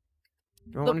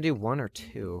 Do I want to do 1 or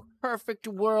 2? perfect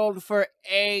world for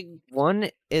egg.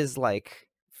 1 is, like,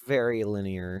 very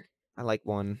linear. I like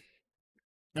 1.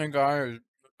 Hey guys,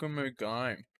 look at my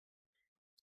guy.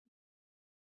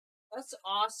 That's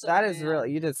awesome. That is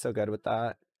really, you did so good with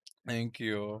that. Thank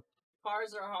you.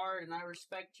 Cars are hard, and I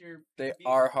respect your. They view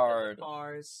are of hard.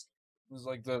 Cars. It was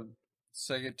like the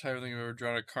second type of thing I've ever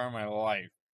drawn a car in my life.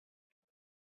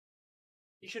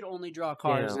 You should only draw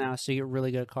cars Yeah. now, so you get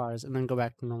really good at cars, and then go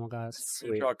back to normal guys. I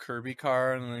Sweet. draw a Kirby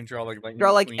car and then I draw like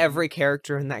Draw, like, McQueen. every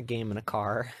character in that game in a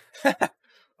car.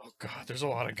 Oh god, there's a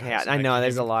lot of guys. Yeah, in I that know,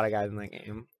 there's a game. lot of guys in that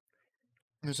game.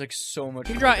 There's like so much.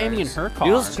 You good draw Amy in guys. her car.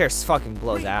 Doodle's chair fucking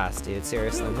blows ass, dude.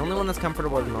 Seriously. The only one that's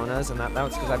comfortable is Mona's, and that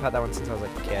was because I've had that one since I was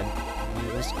like a kid.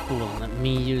 It was cool. Let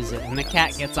me use it, and the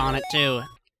cat gets on it too.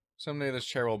 Someday this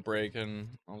chair will break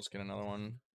and I'll just get another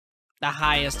one. The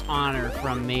highest honor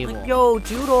from Mabel. Yo,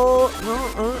 Doodle!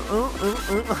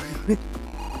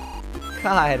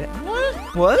 God.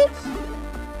 What?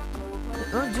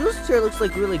 Doodle's chair looks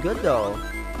like really good though.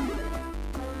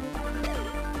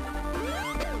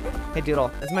 Hey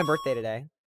Doodle, it's my birthday today.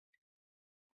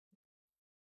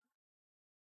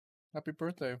 Happy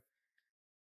birthday.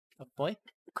 Oh boy.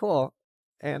 Cool.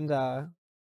 And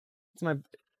it's my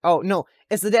oh no,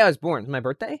 it's the day I was born. It's my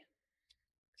birthday?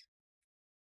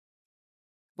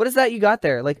 What is that you got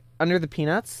there? Like under the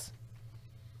peanuts?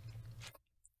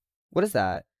 What is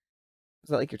that? Is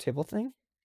that like your table thing?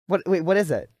 Wait, what is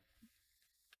it?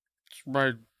 It's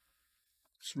my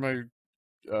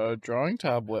drawing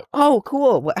tablet. Oh,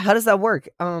 cool. How does that work?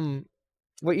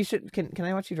 What you should can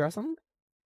I watch you draw something?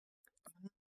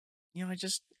 You know, I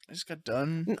just got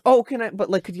done. Oh, can I? But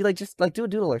like, could you like just like do a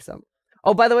doodle or something?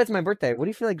 Oh, by the way, it's my birthday. What do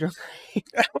you feel like drawing?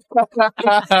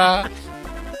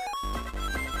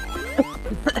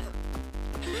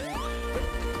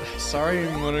 Sorry,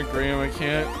 Monogram, I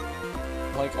can't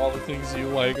like all the things you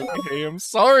like. Okay, I'm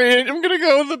sorry. I'm gonna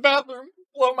go to the bathroom.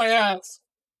 Blow my ass.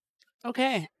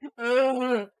 Okay.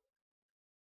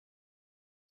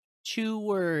 2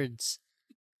 words.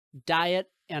 Diet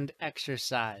and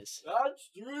exercise. That's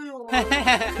true.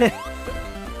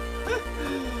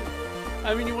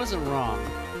 I mean, he wasn't wrong.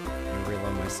 I'm gonna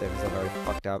reload my saves. I've already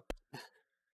fucked up.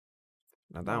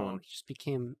 Not that Oh, one. it just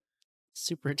became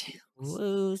super tails.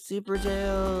 Woo, super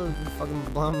tail! You fucking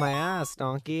blowing my ass,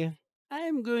 donkey.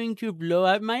 I'm going to blow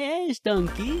out my ass,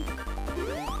 donkey.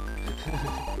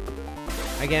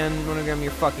 Again, Monogram,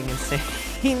 you're fucking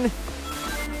insane.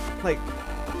 like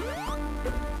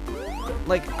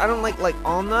I don't like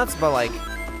all nuts, but like,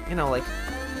 you know, like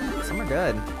some are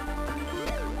good.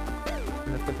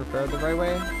 And if they're prepared the right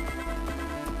way,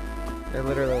 they're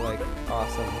literally like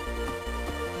awesome.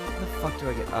 How the fuck do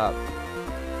I get up?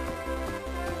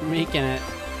 Making it.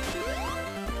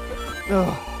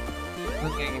 Ugh. I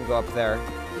don't think I can go up there.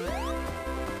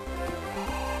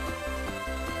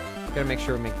 Gotta make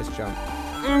sure we make this jump.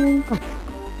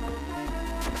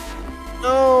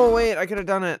 No, wait, I could have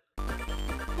done it.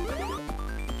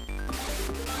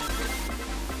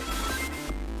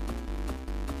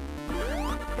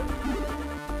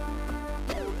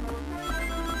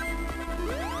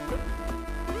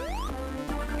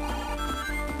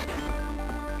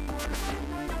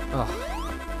 Oh,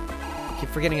 I keep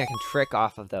forgetting I can trick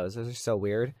off of those. Those are so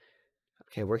weird.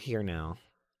 Okay, we're here now.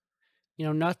 You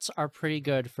know, nuts are pretty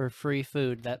good for free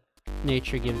food that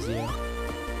nature gives you.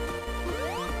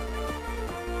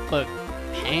 But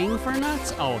paying for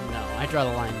nuts? Oh no, I draw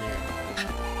the line there.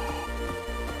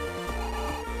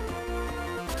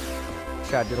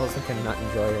 Chad Doodle's like a nut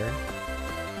enjoyer.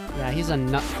 Yeah, he's a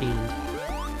nut fiend.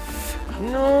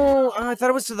 No, I thought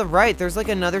it was to the right. There's like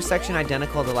another section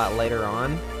identical to that later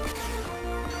on.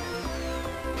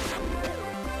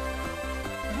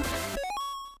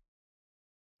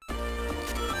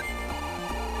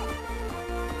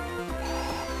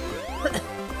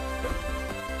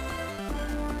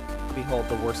 Behold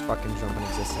the worst fucking jump in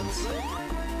existence.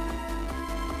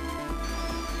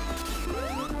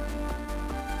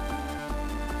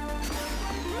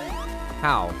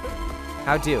 How?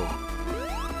 How do?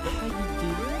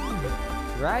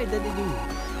 Right, daddy do.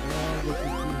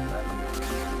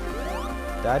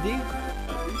 Daddy?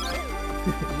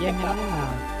 Yeah.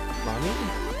 Mommy?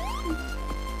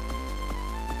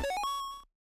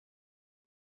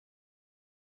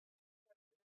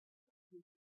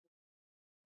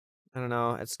 I don't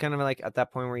know. It's kind of like at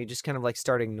that point where you just kind of like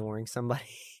start ignoring somebody.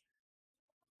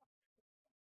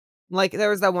 Like, there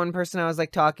was that one person I was,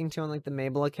 like, talking to on, like, the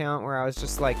Mabel account where I was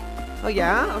just like, oh,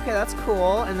 yeah? Okay, that's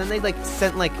cool. And then they, like,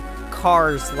 sent, like,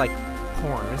 cars, like,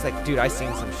 porn. I was like, dude, I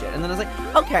seen some shit. And then I was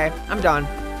like, okay, I'm done.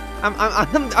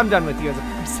 I'm done with you as a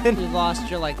person. You lost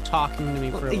your, like, talking to me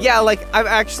privilege. Yeah, like, I've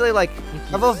actually, like,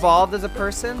 I've evolved as a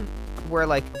person where,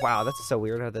 like, wow, that's so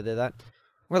weird how they did that.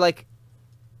 Where, like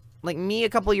me a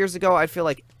couple years ago, I feel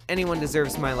like anyone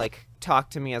deserves my, like, talk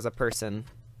to me as a person,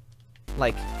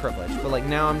 like, privilege. But, like,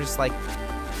 now I'm just like,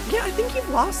 yeah, I think you've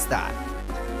lost that.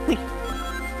 Like,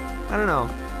 I don't know.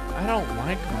 I don't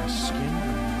like my skin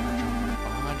very much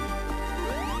on my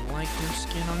body. You like your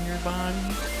skin on your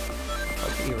body?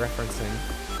 What are you referencing?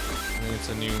 I think it's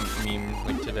a new meme,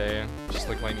 like today. Just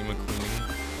like Lightning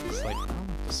McQueen. It's like, I don't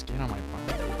like the skin on my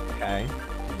body. Okay.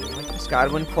 Do you like the skin God,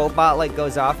 on when my Quotbot, like,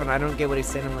 goes off and I don't get what he's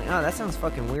saying, I'm like, oh, that sounds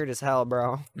fucking weird as hell,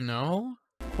 bro. No?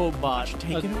 Quotbot,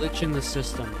 Take a it. glitch in the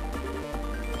system.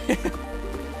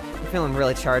 I'm feeling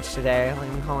really charged today. Like,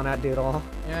 I'm calling out Doodle.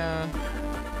 Yeah.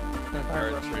 Not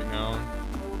hurts right now.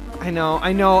 I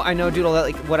know, Doodle, that,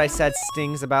 like, what I said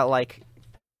stings about, like,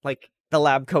 the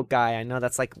lab coat guy. I know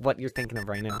that's, like, what you're thinking of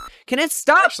right now. Can it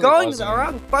stop Actually going wasn't. the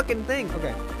wrong fucking thing?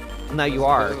 Okay. Well, now you There's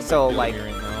are, a big so, deal like, here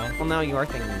right now. well, now you are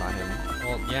thinking about him.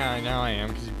 Well, yeah, now I am,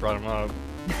 because you brought him up.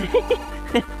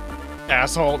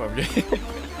 Asshole. No, I'm kidding.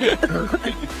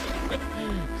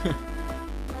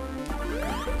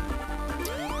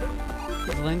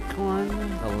 The link one?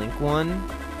 The Link one?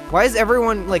 Why is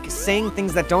everyone, like, saying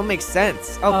things that don't make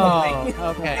sense?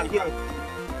 Oh, okay.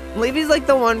 Levy's like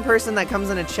the one person that comes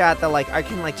in a chat that like I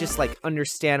can like just like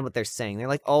understand what they're saying. They're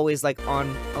like always like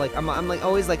on like I'm like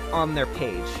always like on their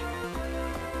page.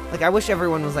 Like I wish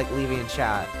everyone was like Levy in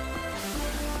chat.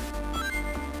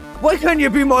 Why can't you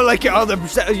be more like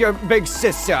your big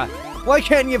sister? Why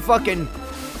can't you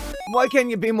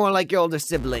be more like your older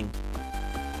sibling?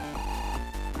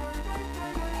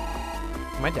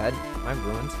 Am I dead? Am I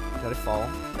ruined? Did I fall?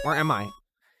 Where am I?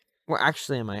 Where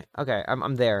actually am I? Okay,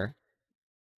 I'm there.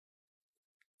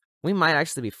 We might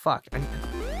actually be fucked.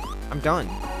 I'm done.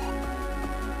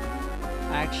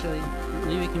 Actually,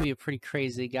 Levy can be a pretty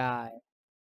crazy guy.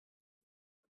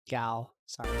 Gal.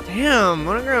 Sorry. Damn,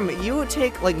 Monogram, you would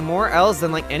take like more L's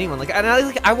than like anyone. Like,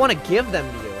 I want to give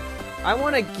them to you. I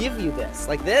want to give you this.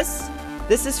 Like this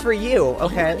is for you.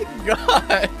 Okay.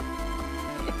 God.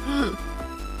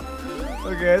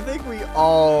 Okay, I think we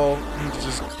all need to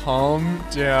just calm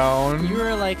down. You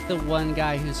are like the one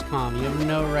guy who's calm. You have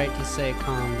no right to say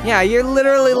calm down. Yeah, you're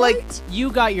literally like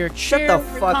You got your Shut chair the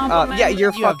fuck up. Yeah,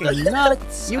 you're you have the fucking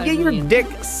nuts. you I get your mean, dick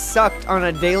sucked on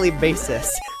a daily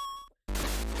basis.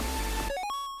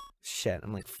 Shit,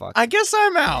 I'm like fuck. I guess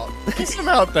I'm out. I guess I'm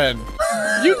out then.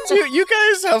 You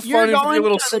guys have You're fun in your going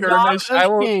little to the dog skirmish. I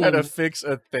won't try to king. fix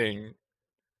a thing.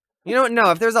 You know what? No,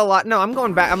 if there's a lot, no, I'm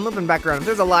going back. I'm looping back around. If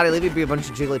there's a lot, it'd be a bunch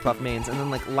of Jigglypuff mains, and then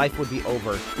like life would be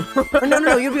over. Or,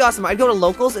 no, you'd be awesome. I'd go to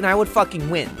locals and I would fucking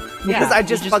win because Yeah, I you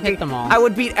just just fucking hit them all. I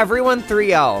would beat everyone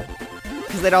 3-0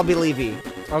 because they'd all be Levy.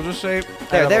 I'll just say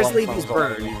There's Levy's Levy's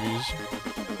bird.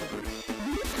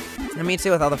 And me too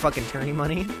with all the fucking tourney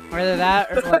money. Either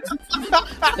that or like,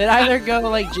 it either go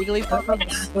like Jigglypuff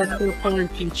or Purple and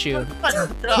Pichu.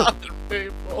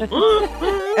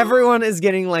 Everyone is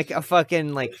getting like a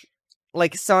fucking like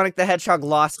Sonic the Hedgehog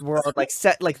Lost World, like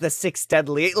set like the 6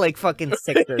 deadly, like fucking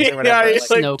sixers or Yeah, whatever. I like,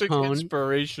 Snow took cone.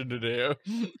 inspiration today.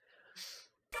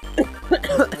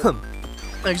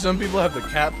 Like some people have the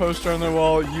cat poster on their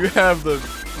wall. You have the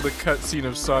cutscene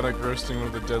of Sonic roasting one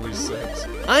of the Deadly Six.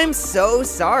 I'm so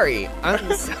sorry.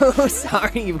 I'm so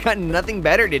sorry. You've got nothing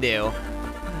better to do.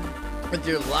 With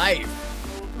your life.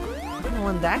 Well,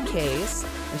 in that case,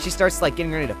 and she starts like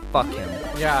getting ready to fuck him,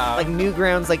 Yeah. like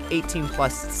Newgrounds, like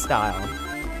 18+ style.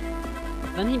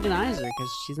 Then he denies her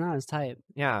because she's not his type.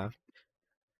 Yeah.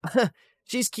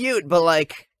 She's cute, but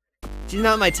like, she's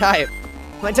not my type.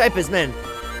 My type is men.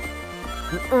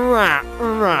 Come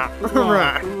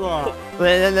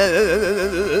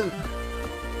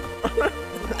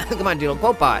on, Doodle,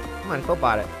 Quotbot. Come on,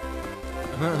 Quotbot it.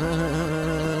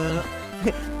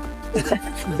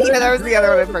 Yeah, that was the other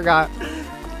one I forgot.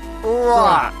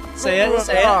 Say it,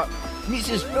 say it.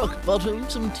 Mrs. Milk Bottom,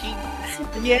 some tea.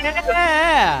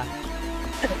 Yeah!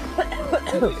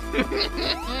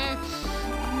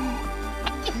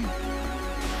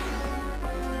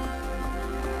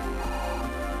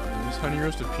 These honey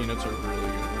roasted peanuts are really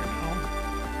good right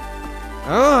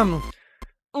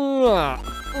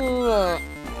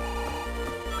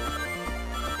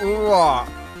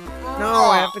No,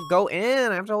 I have to go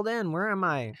in. I have to hold in. Where am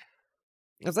I?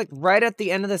 It's like right at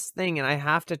the end of this thing, and I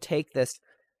have to take this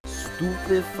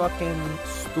stupid.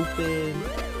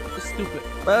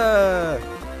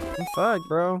 getting fucked,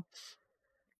 bro.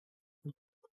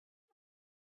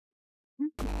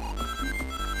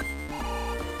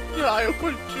 Yeah, I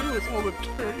would too with all the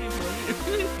turnies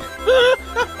on you.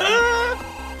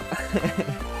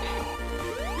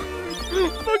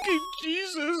 Fucking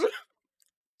Jesus.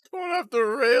 Going off the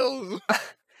rails.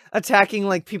 Attacking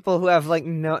like people who have like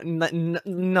nothing Like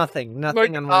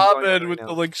on one Abed with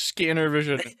the like scanner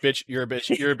vision. Bitch, you're a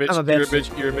bitch, you're a bitch, I'm a you're a bitch.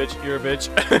 bitch, you're a bitch, you're a bitch.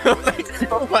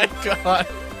 Like, oh my god.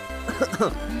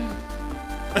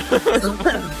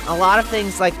 A lot of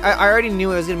things, like, I already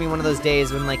knew it was gonna be one of those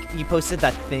days when, like, you posted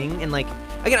that thing, and, like,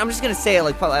 again, I'm just gonna say it,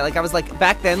 like, I was, like,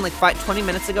 back then, like, 20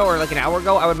 minutes ago, or, like, an hour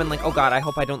ago, I would've been like, oh god, I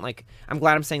hope I don't, like, I'm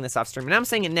glad I'm saying this off stream, and I'm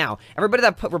saying it now. Everybody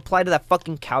that replied to that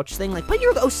fucking couch thing, like, put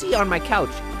your OC on my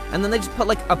couch, and then they just put,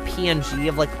 like, a PNG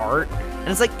of, like, art, and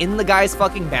it's, like, in the guy's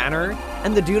fucking banner,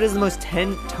 and the dude is the most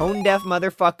tone-deaf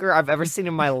motherfucker I've ever seen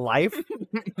in my life.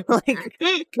 Like,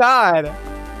 god.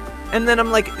 And then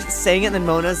I'm like saying it, and then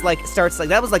Mona's like starts like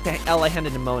that was like the L I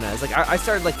handed to Mona. It's like I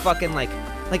started like fucking like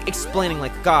explaining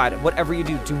like, God, whatever you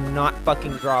do not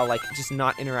fucking draw like just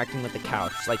not interacting with the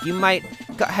couch. Like you might,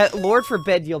 Lord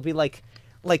forbid, you'll be like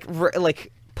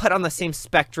put on the same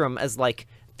spectrum as like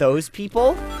those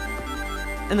people.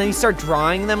 And then you start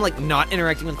drawing them like not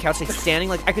interacting with the couch, like standing.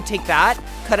 Like I could take that,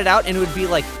 cut it out, and it would be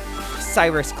like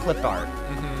Cyrus clip art.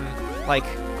 Like.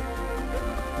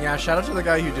 Yeah, shout out to the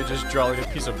guy who did just draw like a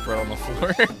piece of bread on the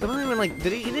floor. I don't even like.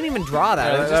 He didn't even draw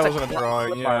that. Yeah, It was that just wasn't a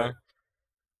drawing. clip Yeah, art.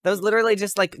 That was literally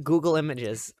just like Google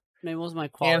Images. Maybe it was my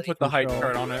quality and put the height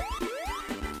control. chart on it.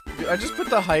 Dude, I just put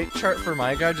the height chart for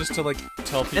my guy just to like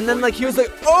tell people. And then like he was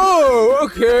like, "Oh,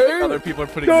 okay. other people are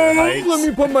putting their heights. Let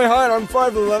me put my height on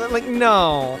 5'11". Like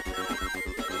no,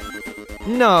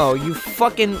 no, you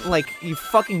fucking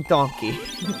donkey,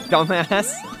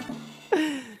 dumbass.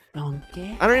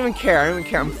 Donkey. I don't even care.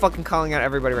 I'm fucking calling out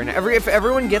everybody right now. If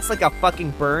everyone gets like a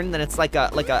fucking burn, then it's like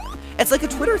a it's like a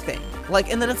Twitter thing.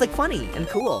 Like, and then it's like funny and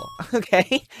cool.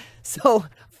 Okay, so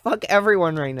fuck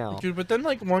everyone right now. Dude, but then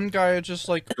like one guy just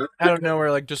like out of nowhere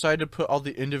like decided to put all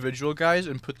the individual guys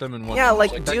and put them in one. Yeah, box.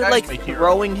 like that dude, guy's like my hero.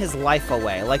 throwing his life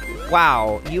away. Like,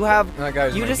 wow, you That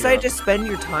guy's you my decided hero. to spend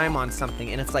your time on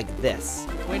something, and it's like this.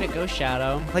 Way to go,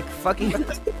 Shadow. Like fucking.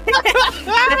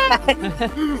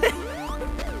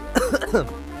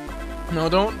 No,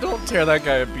 don't tear that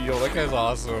guy a beetle. That guy's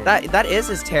awesome. That is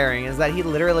his tearing. Is that he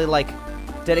literally like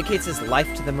dedicates his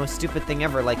life to the most stupid thing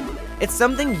ever. Like it's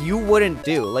something you wouldn't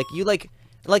do. Like you like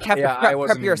have Yeah, to I prep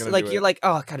wasn't even your gonna like do you're it. like,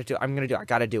 oh, I gotta do it. I'm gonna do it. I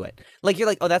gotta do it. Like you're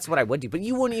like, oh, that's what I would do, but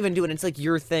you wouldn't even do it. It's like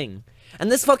your thing.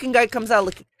 And this fucking guy comes out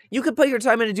like you could put your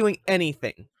time into doing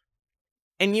anything,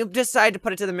 and you decide to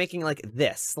put it to the making like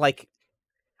this, like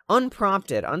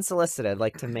unprompted, unsolicited,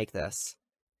 like to make this.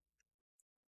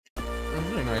 That's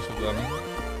really nice of them.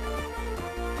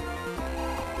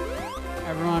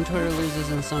 Everyone on Twitter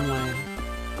loses in some way.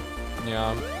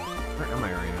 Yeah. Where am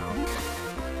I right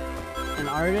now? And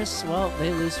artists, well,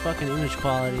 they lose fucking image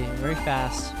quality very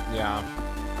fast. Yeah.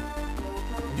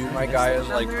 Dude, my guy is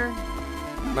like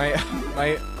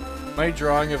my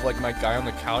drawing of like my guy on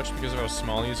the couch because of how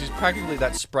small he is. He's practically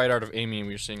that sprite art of Amy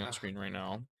we're seeing on screen right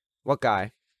now. What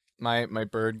guy? My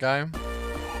bird guy.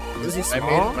 Is he I made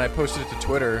small? it when I posted it to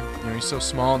Twitter. You know, he's so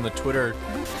small in the Twitter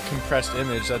compressed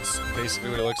image. That's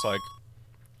basically what it looks like.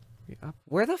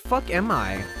 Where the fuck am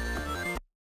I?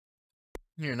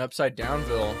 You're an upside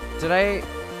downville. Did I?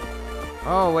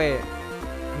 Oh wait,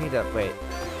 I need to wait.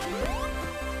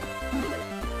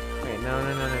 Wait, no.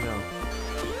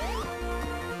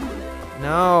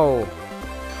 No.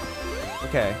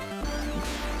 Okay.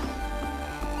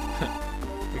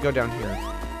 We go down here.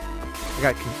 I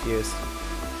got confused.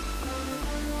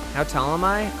 How tall am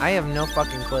I? I have no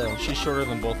fucking clue. She's shorter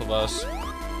than both of us.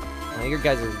 Well, your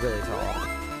guys are really tall.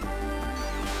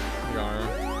 We are.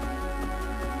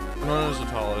 Mona's the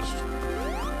tallest.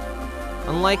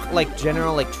 Unlike like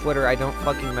general like Twitter, I don't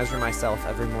fucking measure myself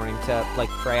every morning to like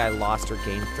pray I lost or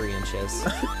gained 3 inches.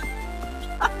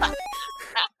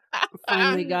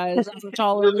 Finally, guys, I'm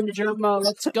taller than Germo.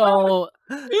 Let's go.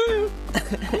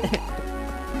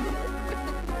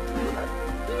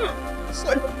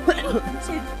 So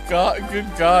God, good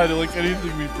God, like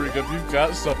anything we bring up, you've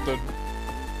got something.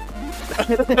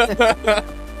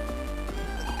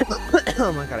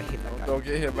 Oh my god, I hate that guy. Don't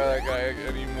get hit by that guy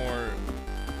anymore.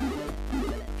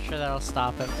 Sure, that'll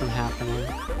stop it from happening.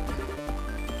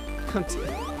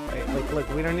 Wait, like,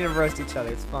 look, we don't need to roast each other.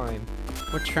 It's fine.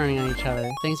 We're turning on each other.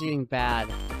 Things are getting bad.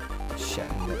 Shit.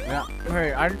 Yeah.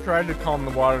 Hey, I tried to calm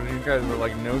the water, and you guys were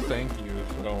like, "No, thank you."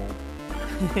 So.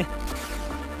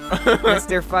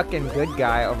 Mr. fucking good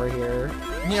guy over here.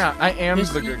 Yeah, I am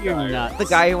Just the eat good your guy. nuts. The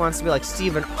guy who wants to be like,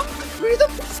 Steven, oh, you're the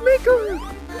best Peacemaker!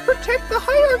 Protect the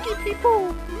hierarchy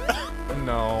people!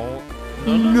 No.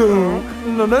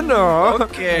 No.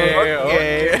 Okay.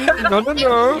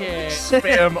 No. Yeah.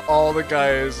 Spam all the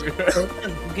guys.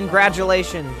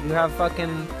 Congratulations, you have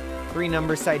fucking 3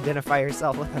 numbers to identify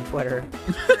yourself with on Twitter.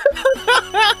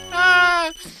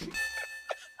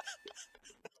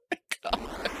 Oh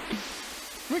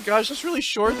my gosh, that's really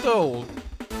short though.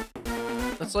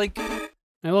 That's like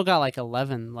We all got like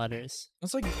 11 letters.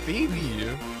 baby.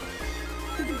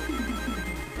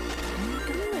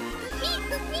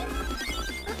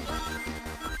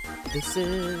 This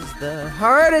is the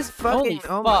hardest fucking. Holy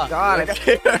Oh my fuck. god.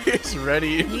 He's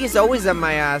ready. He's always on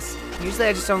my ass. Usually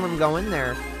I just don't let him go in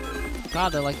there.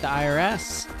 God, they're like the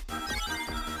IRS.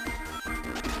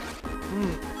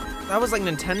 That was like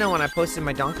Nintendo when I posted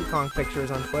my Donkey Kong pictures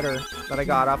on Twitter that I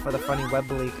got off of the funny web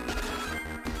leak.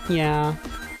 Yeah.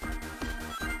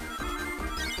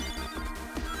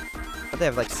 But they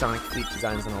have like Sonic feet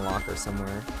designs in a locker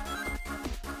somewhere.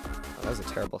 Oh, that was a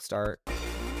terrible start.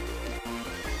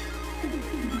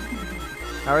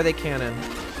 How are they canon?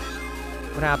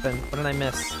 What happened? What did I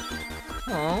miss?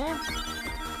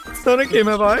 Sonic game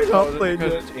have I not played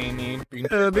Because yet? it's Amy being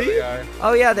Abby? the guy.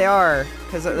 Oh yeah, they are.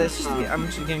 Because I'm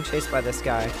just getting chased by this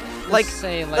guy. Like, Let's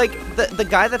say like the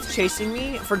guy that's chasing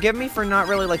me, forgive me for not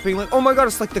really like being like, oh my god,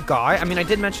 it's like the guy. I mean, I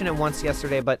did mention it once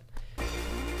yesterday, but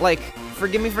like,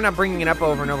 forgive me for not bringing it up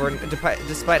over and over,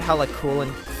 despite how like cool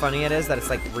and funny it is that it's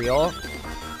like real.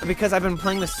 Because I've been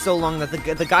playing this so long that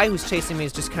the guy who's chasing me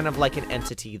is just kind of like an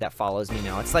entity that follows me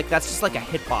now. It's like that's just like a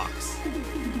hitbox,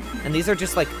 and these are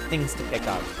just like things to pick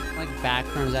up. like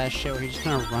backrooms ass shit where he just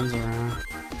kind of runs around.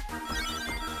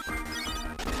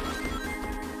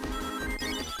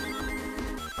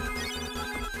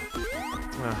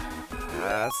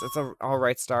 It's a all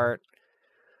right start.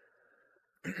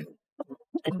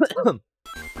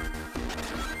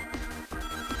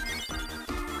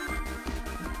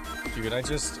 Dude,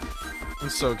 I'm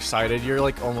so excited. You're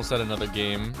like almost at another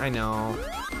game. I know.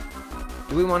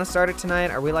 Do we want to start it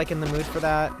tonight? Are we like in the mood for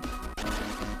that?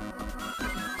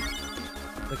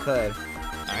 We could.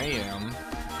 I am.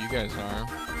 You guys are.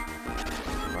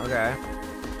 Okay.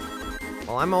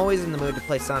 Well, I'm always in the mood to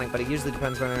play Sonic, but it usually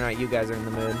depends whether or not you guys are in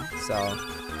the mood, so...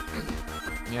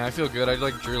 Yeah, I feel good. I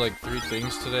like drew like 3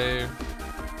 things today,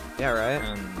 Yeah, right?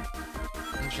 and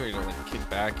I'm just ready to like kick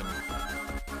back and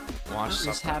watch I'm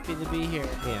just stuff. happy to be here.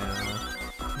 Yeah.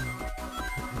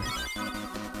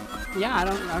 Yeah, I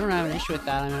don't have an issue with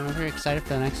that. I mean, I'm very excited for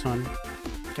the next one.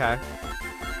 Okay.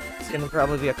 It's gonna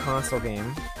probably be a console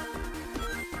game.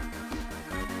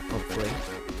 Hopefully.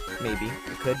 Maybe.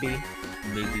 It could be.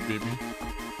 Maybe, baby.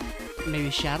 Maybe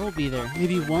Shadow will be there.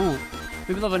 Maybe he won't.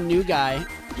 Maybe they'll have a new guy.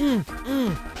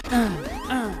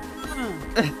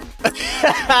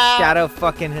 Shadow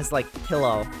fucking his, like,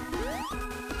 pillow.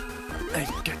 I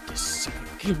got this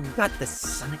Sonic. You got the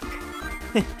Sonic.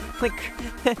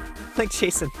 like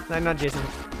Jason. No, not Jason.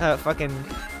 Fucking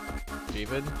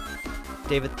David?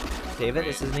 David. David?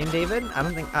 Is his name David? I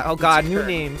don't think. Oh god, new Kirk.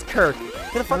 Names. Kirk.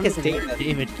 Who the fuck is David?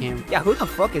 David came. Yeah, who the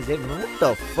fuck is David? What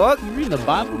the fuck? You reading the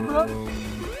Bible, bro?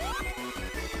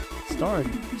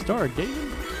 Star David.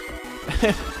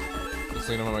 Just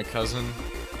thinking about my cousin.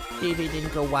 David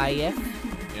didn't go YF.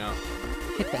 Yeah.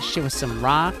 Hit that shit with some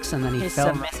rocks and then he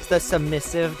fell. The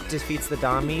submissive defeats the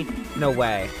dummy? No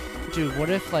way. Dude, what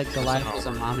if like Goliath was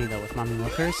a mommy though with mommy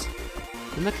milkers?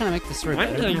 Wouldn't that kind of make the story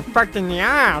better? fucked in the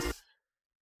ass.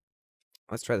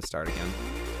 Let's try the start again.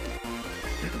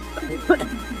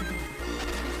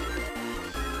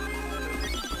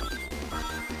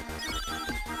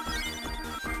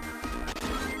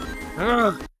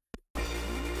 Ugh.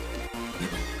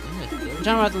 You're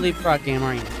talking about the leapfrog game,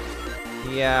 aren't you?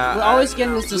 Yeah. We're always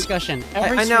getting this discussion.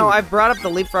 Every I know, stream. I've brought up the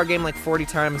Leapfrog game like 40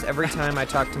 times. Every time I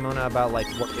talk to Mona about like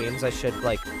what games I should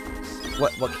like,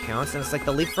 what counts, and it's like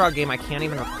the Leapfrog game I can't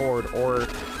even record or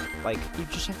like, You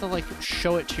just have to like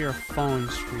show it to your phone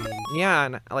screen. yeah,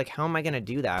 and like how am I gonna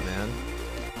do that, man?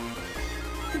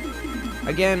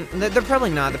 Again, they're probably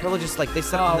not. They're probably just like they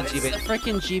set up Oh, on the it's a GB.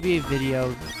 freaking GB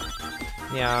video.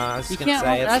 Yeah, I was You just gonna can't.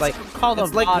 say it's That's like called a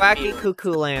it's like VOD Wacky video.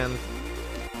 Cuckoo Land.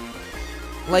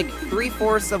 Like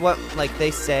 3/4 of what like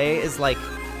they say is like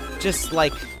just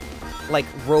like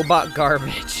robot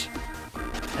garbage,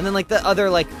 and then like the other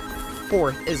like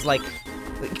 1/4 is like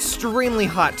extremely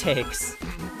hot takes,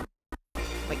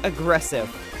 like aggressive.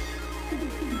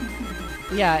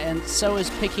 Yeah, and so is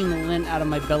picking the lint out of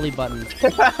my belly button.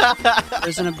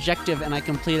 There's an objective, and I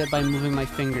complete it by moving my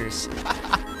fingers.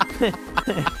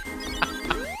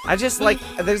 I just like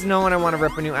there's no one I want to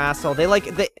rip a new asshole.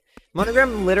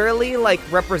 Monogram literally like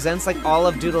represents like all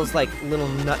of Doodle's like little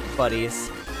nut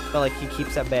buddies. but like he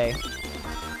keeps at bay.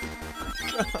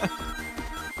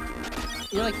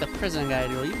 You're like the prison guy,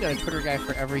 dude. You got a Twitter guy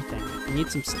for everything. You need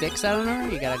some sticks, I don't know.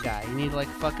 You got a guy. You need like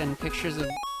fucking pictures of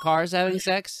cars having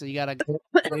sex. You got a.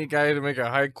 Any guy to make a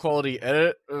high quality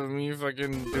edit of me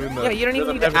fucking doing the. Yeah, you don't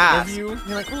even need have to an ask. interview?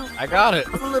 You're like, oh, I got it.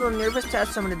 I'm a little nervous to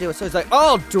ask someone to do it. So he's like,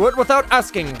 I'll do it without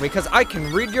asking because I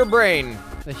can read your brain.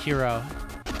 The hero.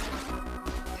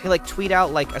 They like tweet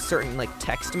out like a certain like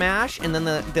text mash, and then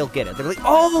they'll get it. They're like,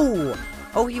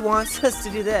 oh, he wants us to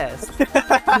do this,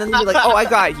 and then they'll be like, oh, I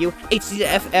got you.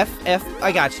 HTTF,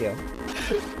 I got you.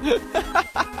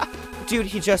 Dude,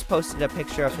 he just posted a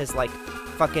picture of his like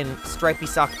fucking stripy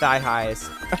sock thigh highs.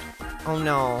 Oh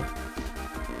no,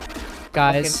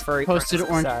 Guys, Fucking furry posted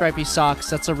princess orange sad. stripy socks.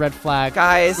 That's a red flag.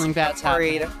 guys, Something bad's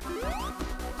worried.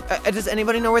 happening. Does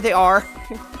anybody know where they are?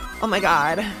 Oh my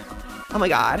god. Oh my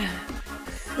god.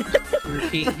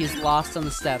 Repeat, he's lost on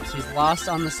the steps. He's lost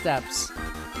on the steps.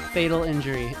 Fatal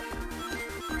injury.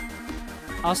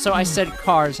 Also, I said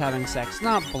cars having sex,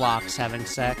 not blocks having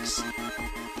sex.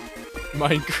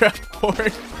 Minecraft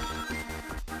porn.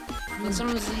 And some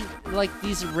of like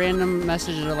these random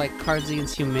messages are like Cards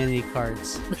Against Humanity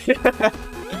cards.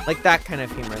 Like that kind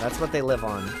of humor. That's what they live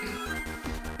on.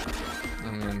 I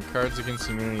mean, Cards Against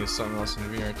Humanity is something else in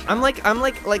VR chat. I'm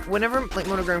like whenever like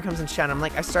Monogram comes in chat, I'm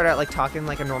like I start out like talking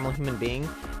like a normal human being,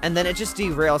 and then it just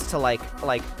derails to like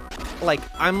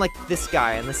I'm like this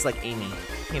guy and this is like Amy.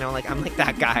 You know, like I'm like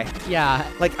that guy. Yeah,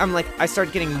 Like I'm like I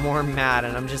start getting more mad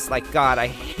and I'm just like, God, I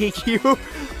hate you.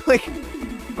 Like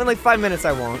in like 5 minutes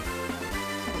I won't.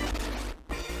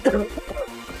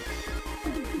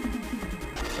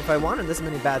 If I wanted this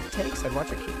many bad takes, I'd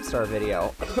watch a Keemstar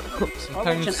video. I'll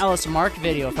watch an Ellis Mark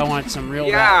video if I wanted some real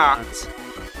Yeah. bad ones.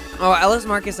 Oh, Ellis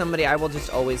Mark is somebody I will just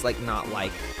always like not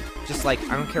like. Just like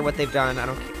I don't care what they've done. I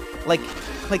don't like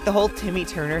the whole Timmy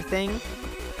Turner thing,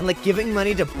 and like giving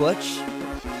money to Butch,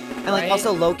 and like Right.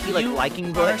 also low key like You liking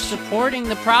are Butch. supporting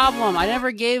the problem. I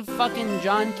never gave fucking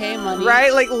John K money.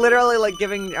 Right, like literally like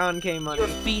giving John K You're money.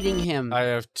 feeding him. I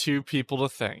have two people to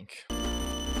thank.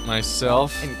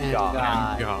 Myself And And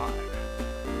God. God.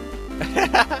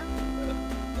 and God.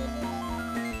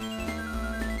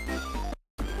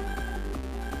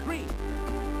 Three,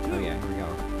 Oh yeah, here we go.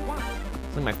 one.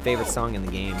 It's like my favorite song in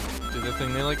the game. Dude, the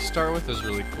thing they like start with is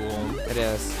really cool. It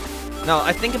is. No,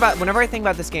 I think about whenever I think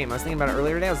about this game. I was thinking about it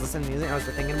earlier today. I was listening to music. I was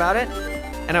thinking about it,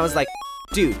 and I was like,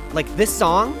 dude, like this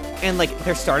song and like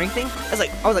their starting thing. I was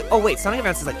like, oh wait, Sonic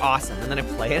Advance is like awesome. And then I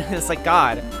play it, and it's like,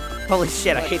 God, holy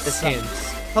shit, I hate this game.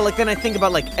 But like then I think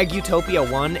about like Egg Utopia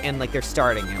 1 and like their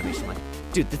starting animation. Like,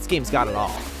 dude, this game's got it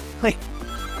all. Like,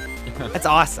 that's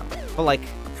awesome. But like,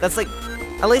 that's like,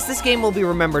 at least this game will be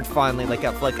remembered fondly, like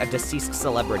a deceased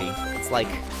celebrity. It's like,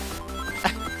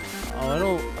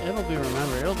 Oh, it'll be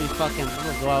remembered. It'll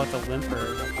go out with a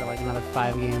whimper after like another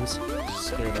 5 games. Just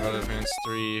scared about Advance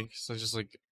 3 because I just like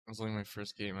it was only my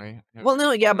first game. well,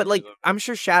 no, yeah, but like, I'm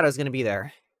sure Shadow's gonna be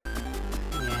there.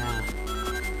 Yeah.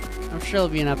 I'm sure it'll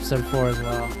be in episode 4 as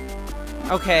well.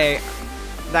 Okay,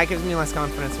 that gives me less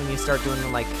confidence when you start doing the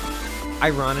like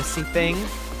ironicy thing.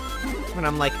 When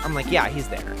I'm like, yeah, he's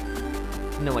there.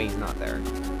 No way he's not there.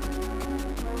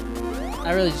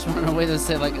 I really just want a way to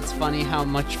say like it's funny how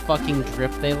much fucking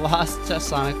drip they lost to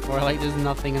Sonic 4. Like there's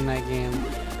nothing in that game.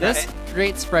 This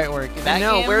great sprite work. That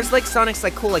No, game, where's like Sonic's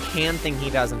like cool like hand thing he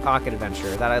does in Pocket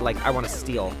Adventure that I want to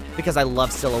steal because I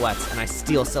love silhouettes and I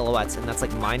steal silhouettes and that's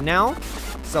like mine now.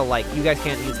 So like you guys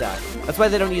can't use that. That's why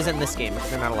they don't use it in this game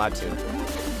because they're not allowed to.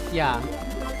 Yeah.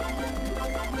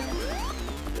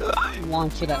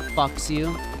 Launcher that fucks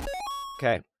you.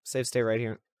 Okay, save stay right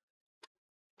here.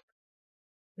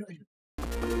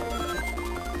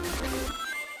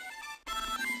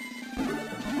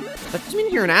 That doesn't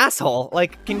mean you're an asshole.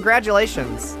 Like,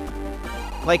 congratulations.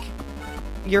 Like,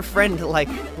 your friend, like,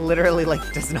 literally, like,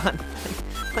 does not...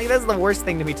 Like, that's the worst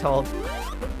thing to be told.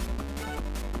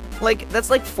 Like, that's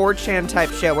like 4chan type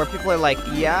shit where people are like,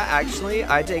 yeah, actually,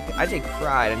 I take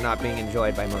pride in not being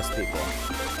enjoyed by most people.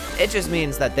 It just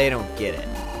means that they don't get it.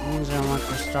 Means I don't like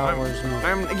the Star Wars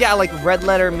movie. Yeah, like red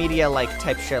letter media, like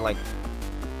type shit. Like,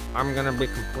 I'm gonna be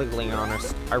completely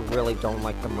honest. I really don't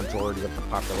like the majority of the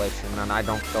population, and I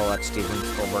don't feel that Steven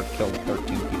Spielberg killed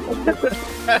 13 people.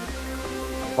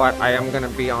 But I am gonna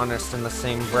be honest in the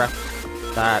same breath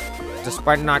that,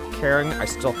 despite not caring, I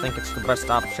still think it's the best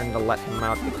option to let him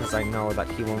out because I know that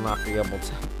he will not be able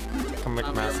to commit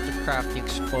mass. To craft the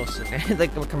explosive. They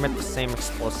will commit the same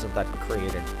explosive that he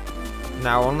created.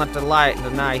 Now, I'll not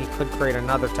deny he could create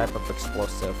another type of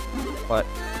explosive, but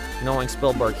knowing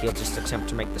Spielberg, he'll just attempt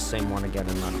to make the same one again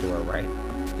and not do it right.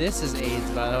 This is AIDS,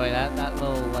 by the way. That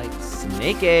little like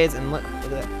Snake AIDS and look at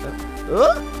that.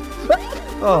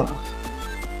 Oh.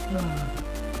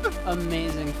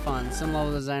 amazing fun. Some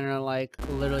level designer like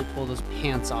literally pulled his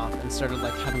pants off and started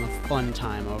like having a fun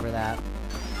time over that.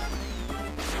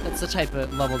 That's the type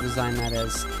of level design that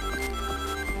is.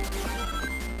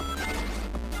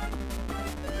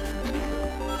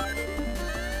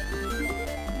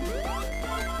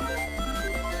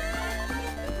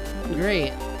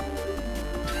 Great.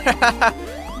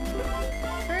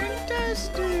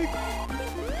 Fantastic.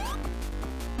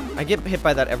 I get hit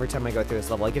by that every time I go through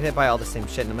this level. I get hit by all the same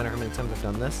shit no matter how many times I've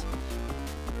done this.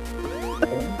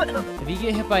 If you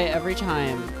get hit by it every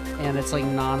time and it's like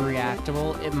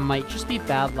non-reactable, it might just be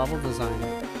bad level design.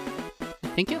 I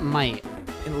think it might.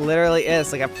 It literally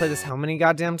is. Like, I've played this how many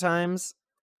goddamn times?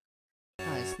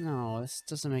 Guys, no, this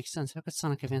doesn't make sense. How could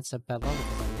Sonic Advance have bad level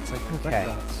design? It's like Okay.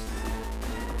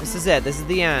 Breakdance. This is it. This is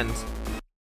the end.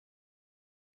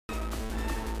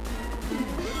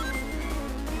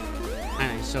 I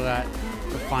know, still got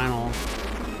the final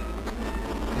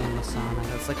thing with Sonic,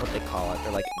 That's like what they call it.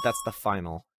 They're like, that's the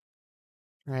final.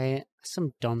 right?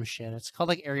 Some dumb shit. It's called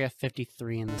like Area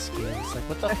 53 in this game. It's like,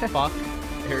 what the fuck?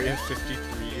 Area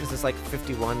 53. Is this like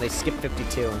 51? They skip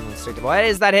 52 and went straight to. What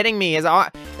is that hitting me?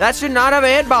 That should not have a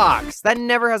hitbox. That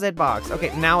never has a hitbox.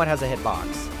 Okay, now it has a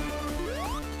hitbox.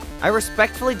 I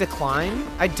respectfully decline.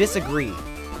 I disagree.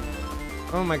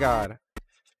 Oh my god.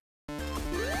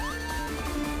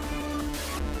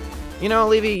 You know,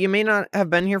 Levy, you may not have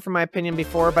been here for my opinion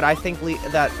before, but I think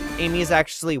that Amy is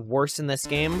actually worse in this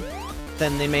game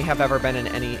than they may have ever been in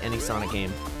any Sonic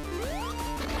game.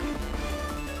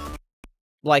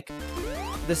 Like,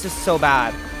 this is so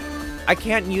bad. I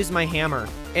can't use my hammer.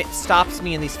 It stops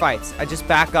me in these fights. I just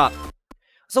back up.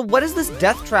 So what is this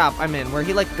death trap I'm in, where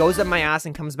he like goes up my ass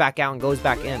and comes back out and goes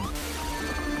back in?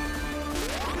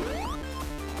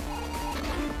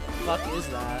 Fuck is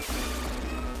that?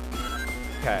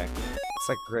 Okay. It's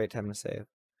like a great time to save.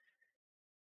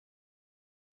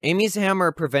 Amy's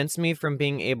hammer prevents me from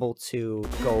being able to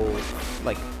go,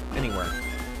 like, anywhere.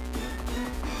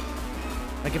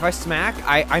 Like, if I smack,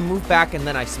 I move back and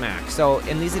then I smack. So,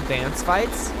 in these advanced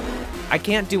fights, I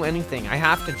can't do anything. I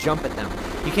have to jump at them.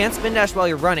 You can't spin dash while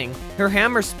you're running. Her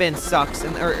hammer spin sucks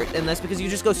in this because you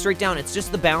just go straight down. It's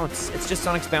just the bounce. It's just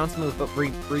Sonic's bounce move, but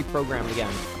reprogrammed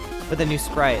again with a new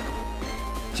sprite.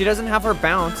 She doesn't have her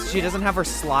bounce. She doesn't have her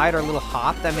slide or little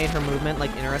hop that made her movement,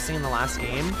 like, interesting in the last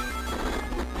game.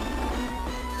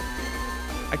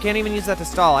 I can't even use that to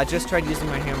stall. I just tried using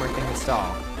my hammer thing to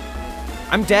stall.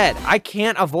 I'm dead. I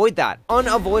can't avoid that.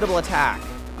 Unavoidable attack.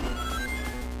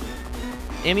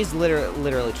 Amy's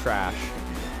literally trash.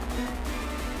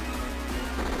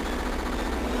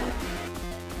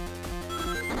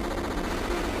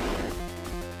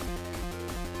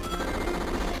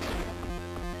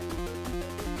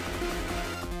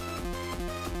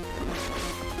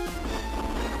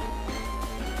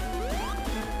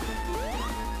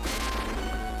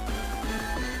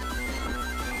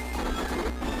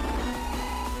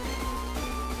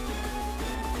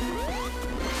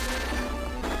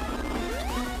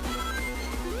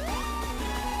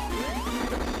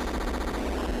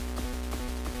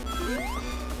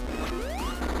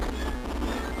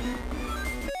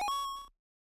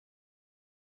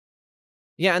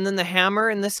 Yeah, and then the hammer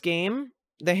in this game,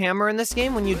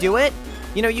 when you do it,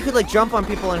 you know, you could, like, jump on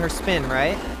people in her spin,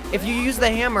 right? If you use the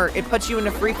hammer, it puts you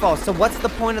into free fall, so what's the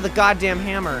point of the goddamn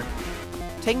hammer?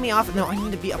 Take me off. No, I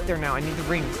need to be up there now. I need the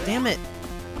rings. Damn it.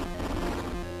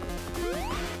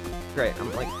 Great,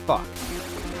 I'm like, fuck.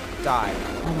 Die.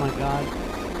 Oh my god.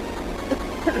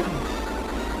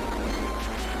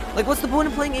 Like, what's the point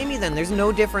of playing Amy then? There's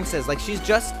no differences. Like, she's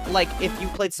just, like, if you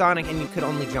played Sonic and you could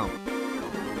only jump.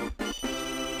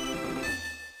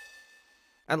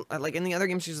 Like, in the other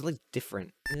games, she's, like,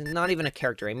 different. Not even a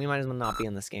character. Amy might as well not be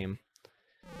in this game.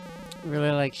 Really,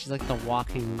 like, she's like the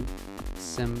walking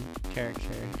sim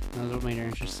character. That's what made her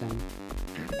interesting.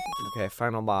 Okay,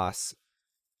 final boss.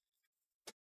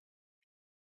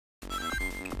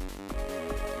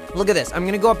 Look at this. I'm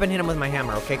gonna go up and hit him with my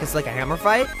hammer, okay? Because it's like a hammer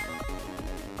fight.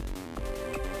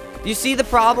 You see the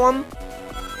problem?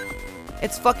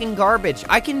 It's fucking garbage.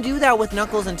 I can do that with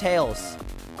Knuckles and Tails.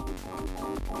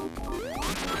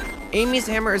 Amy's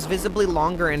hammer is visibly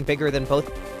longer and bigger than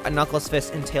both a Knuckles'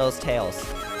 fist and Tails' tails.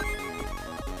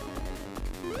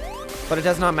 But it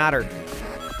does not matter.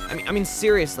 I mean,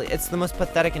 seriously, it's the most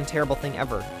pathetic and terrible thing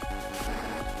ever.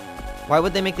 Why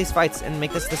would they make these fights and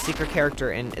make this the secret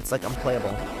character and it's, like,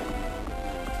 unplayable?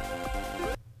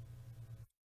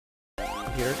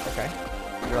 Computer, okay.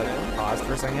 You're like, pause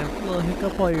for a second. A little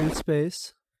hiccup while you're in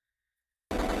space.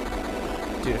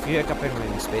 Dude, if you hiccup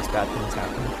in space, bad things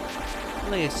happen.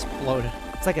 Really exploded.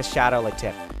 It's like a shadow, like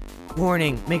tip.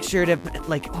 Warning, make sure to,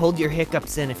 like, hold your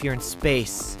hiccups in if you're in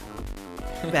space.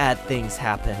 Bad things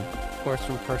happen. Of course,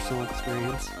 from personal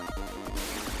experience.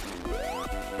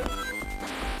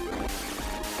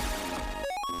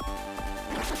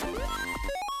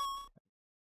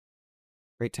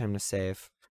 Great time to save.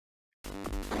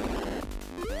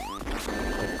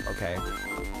 Okay.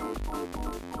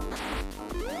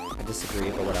 I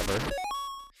disagree, but whatever.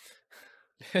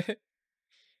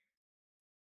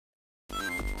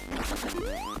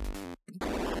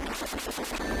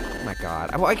 Oh my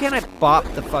god. Why can't I bop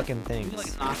the fucking things?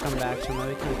 Like knock them back to them,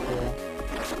 that'd be kind of cool.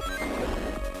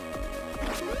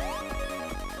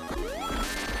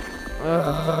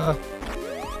 Ugh.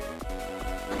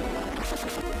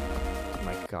 Oh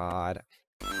my god.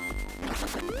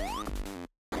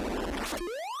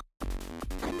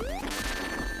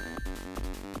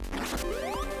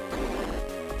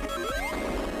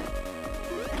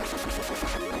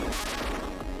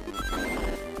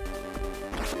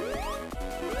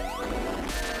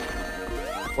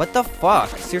 What the fuck?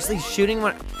 Seriously, shooting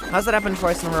one? How's that happen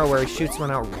twice in a row where he shoots one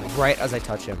out right as I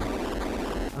touch him?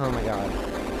 Oh my god.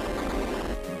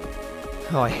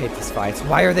 Oh, I hate these fights.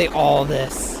 Why are they all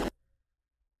this?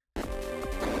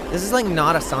 This is like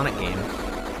not a Sonic game.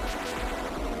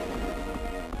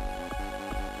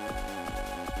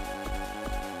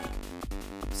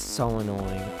 So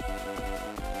annoying.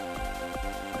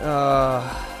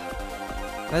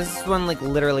 This one like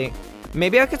literally.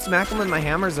 Maybe I could smack him with my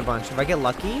hammers a bunch if I get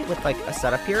lucky with like a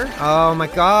setup here. Oh my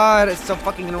god, it's so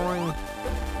fucking annoying.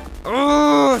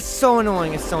 Oh, it's so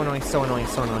annoying. It's so annoying. So annoying.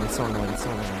 So annoying. So annoying. So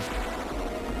annoying.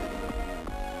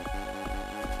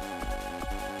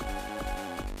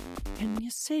 In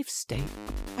your safe state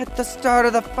at the start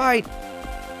of the fight.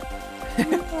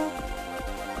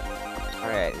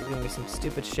 Alright, there's gonna be some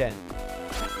stupid shit.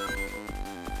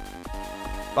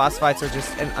 Boss fights are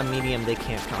just a medium they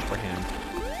can't comprehend.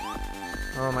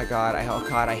 Oh my god,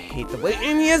 I hate the way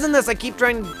he is in this. I keep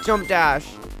trying to jump dash.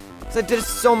 Cause I did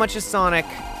so much of Sonic.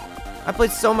 I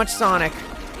played so much Sonic.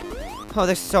 Oh,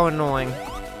 they're so annoying.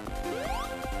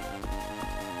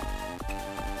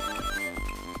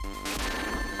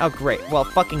 Oh, great. Well,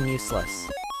 fucking useless.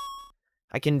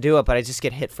 I can do it, but I just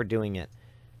get hit for doing it.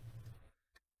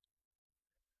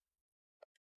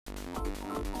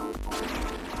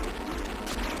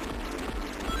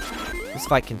 This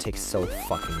fight can take so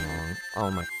fucking long. Oh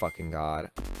my fucking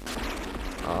god.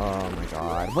 Oh my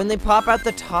god. When they pop out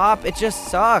the top, it just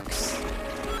sucks.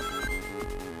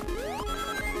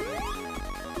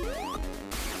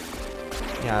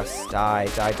 Yes, die,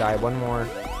 die, die. One more.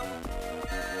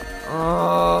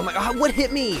 Oh my god, what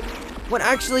hit me? What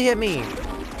actually hit me?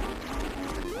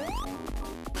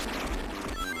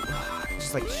 It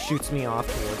just like shoots me off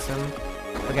towards him.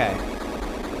 Okay.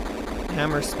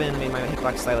 Hammer spin made my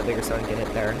hitbox slightly bigger so I didn't get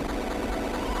hit there.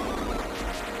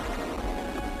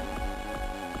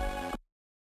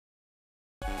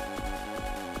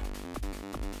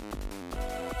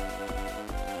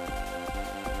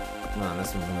 Come on,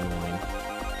 this one's annoying.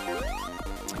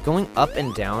 Going up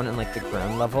and down in like the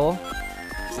ground level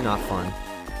is not fun.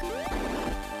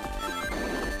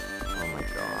 Oh my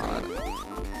god.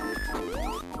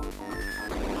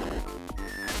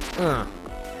 Ugh.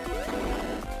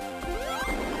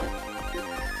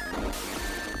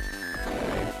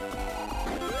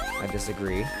 I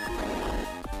disagree.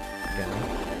 Again.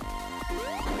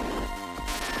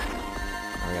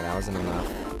 Okay, that wasn't enough.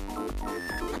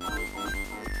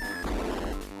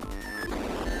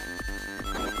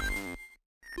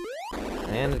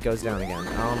 And it goes down again.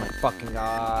 Oh my fucking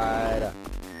god.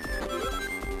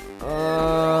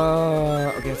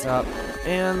 Okay, it's up.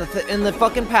 And the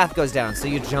fucking path goes down, so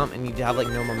you jump and you have like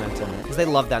no momentum. Because they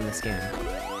love that in this game. I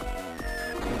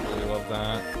really love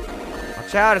that.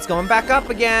 Watch out, it's going back up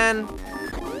again.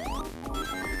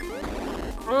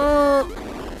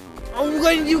 Oh,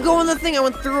 why did you go on the thing? I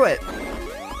went through it.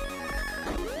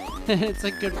 It's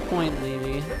a good point,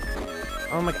 Levy.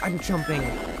 Oh my god, I'm jumping.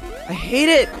 I hate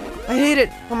it. I hate it.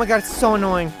 Oh my god, it's so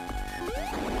annoying.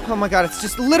 Oh my god, it's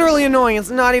just literally annoying. It's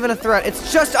not even a threat.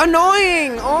 It's just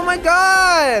annoying. Oh my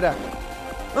god.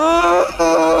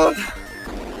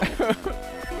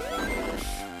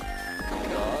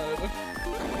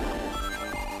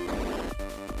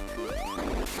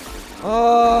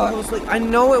 Oh, I was like, I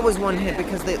know it was one hit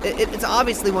because it's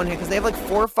obviously one hit because they have like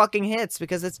 4 fucking hits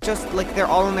because it's just like they're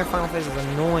all in their final phases.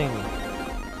 Annoying.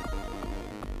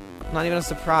 Not even a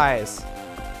surprise.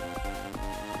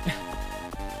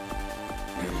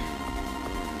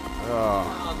 Oh,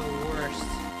 the worst.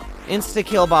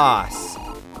 Insta-kill boss.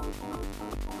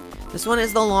 This one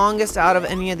is the longest out of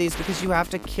any of these because you have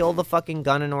to kill the fucking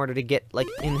gun in order to get, like,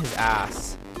 in his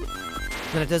ass.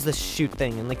 Then it does this shoot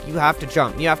thing, and, like, you have to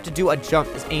jump. You have to do a jump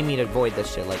as Amy to avoid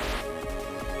this shit, like...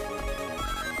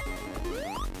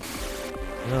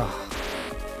 Ugh.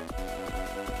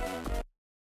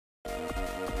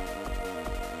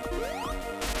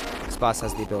 This boss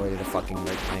has the ability to fucking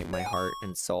break my heart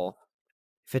and soul.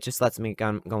 If it just lets me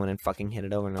go in and fucking hit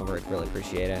it over and over, I'd really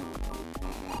appreciate it.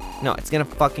 No, it's gonna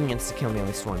fucking insta-kill me at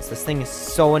least once. This thing is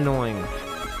so annoying.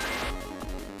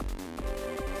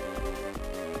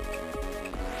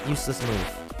 Useless move.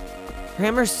 Her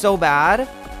hammer's so bad.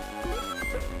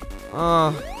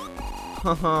 Oh.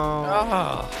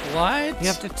 Ah, what? You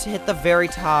have to hit the very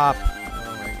top.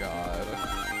 Oh my god.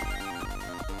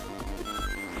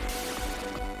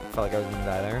 I felt like I was gonna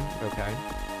die there. Okay.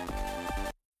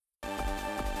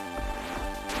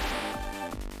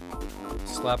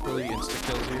 Slap really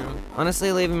insta-kills you.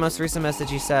 Honestly, leaving most recent message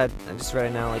he said, I just read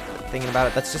it now, like, thinking about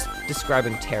it, that's just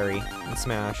describing Terry in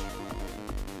Smash.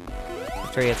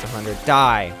 After he hits 100.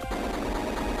 Die!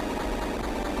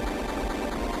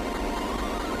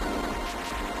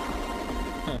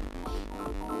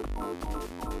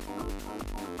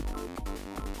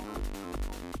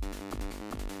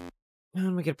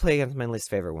 And we could play against my least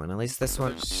favorite one. At least this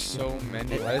one. There's so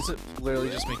many. Why does it literally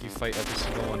just make you fight every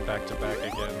single one back to back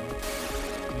again?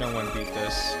 No one beat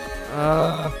this.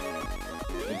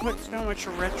 You put so much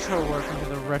retro work into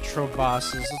the retro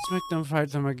bosses. Let's make them fight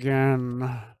them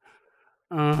again.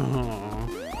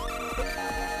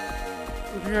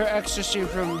 Pure ecstasy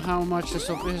from how much this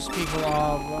will piss people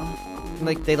off.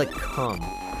 Like, they, like, come.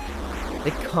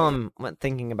 They come when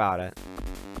thinking about it.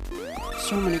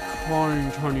 So many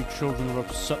crying tiny children are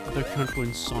upset that they can't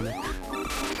win Sonic.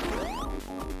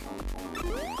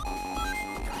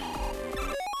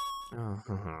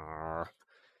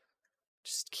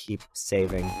 Just keep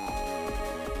saving.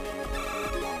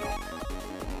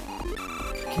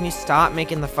 Can you stop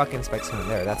making the fucking spikes come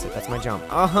there? That's it. That's my jump.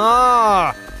 Oh my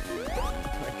god.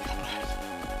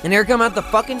 And here come out the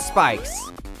fucking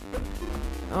spikes.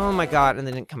 Oh my god, and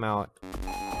they didn't come out.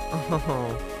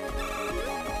 Oh.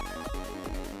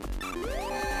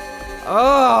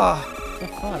 Oh! The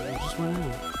fuck? I just went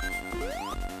out.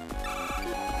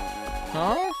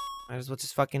 Huh? I just will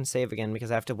just fucking save again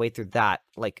because I have to wait through that,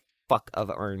 like, fuck of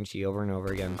RNG over and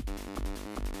over again.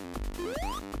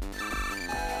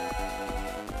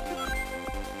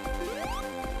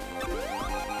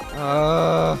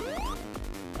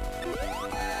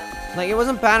 Like, it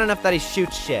wasn't bad enough that he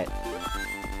shoots shit.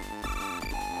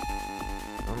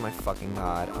 Oh my fucking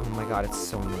god. Oh my god, it's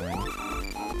so annoying.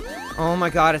 Oh my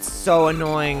god, it's so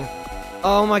annoying.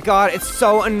 Oh my god, it's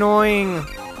so annoying.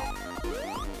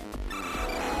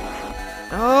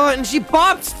 Oh, and she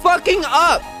bops fucking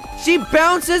up. She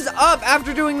bounces up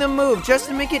after doing the move just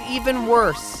to make it even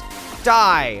worse.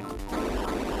 Die.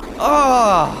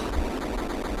 Oh.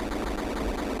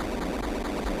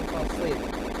 Fall asleep.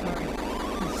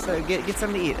 So get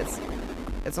something to eat.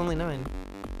 It's only 9.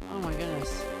 Oh my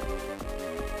goodness.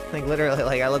 Like literally,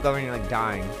 like I look over and you're like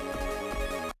dying.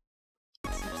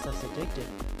 Some stuff's addictive.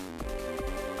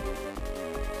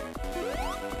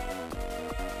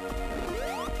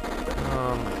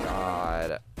 Oh my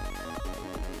god.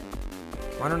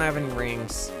 Why don't I have any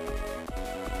rings?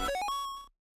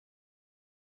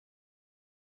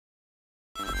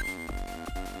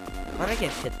 Why'd I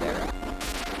get hit there?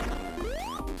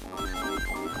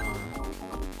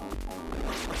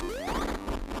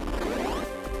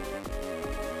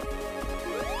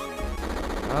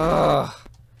 Ugh.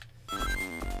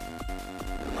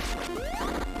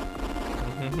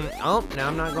 Oh, now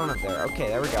I'm not going up there. Okay,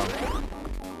 there we go.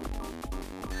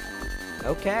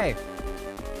 Okay.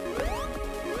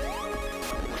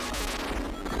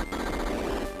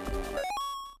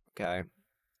 Okay.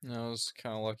 I was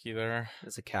kind of lucky there.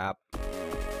 There's a cap. I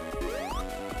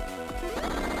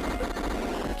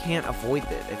can't avoid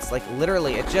it. It's like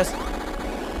literally, it just...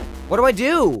 What do I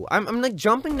do? I'm like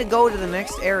jumping to go to the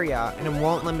next area and it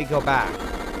won't let me go back.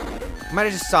 I might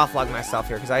have just soft logged myself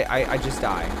here because I just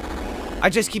die. I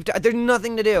just keep... There's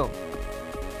nothing to do.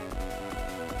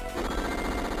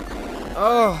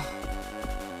 Oh.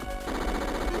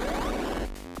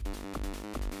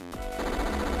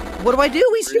 What do I do?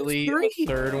 He's Really, shoots 3.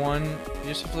 the third one, you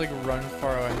just have to like run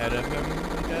far ahead of him,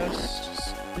 I guess.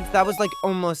 Just... That was like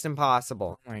almost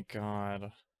impossible. Oh my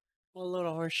god. What a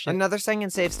little horseshit. Another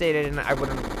second save stated and I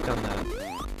wouldn't have done that.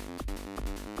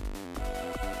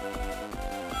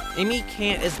 Amy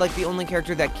is like the only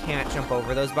character that can't jump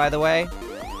over those, by the way.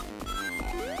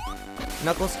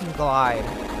 Knuckles can glide.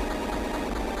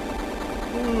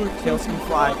 Tails can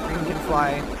fly, Green can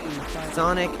fly.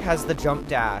 Sonic has the jump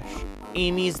dash.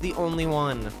 Amy's the only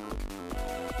one.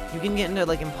 You can get into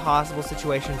like impossible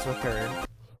situations with her.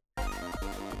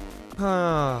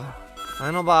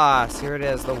 Final boss. Here it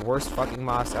is, the worst fucking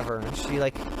boss ever. And she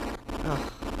like,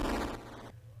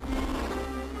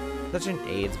 such an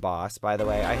AIDS boss, by the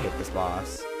way. I hate this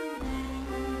boss.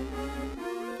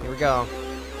 Here we go.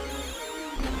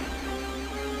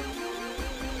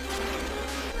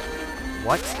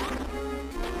 What?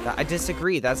 I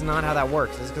disagree. That's not how that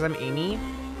works. Is it because I'm Amy?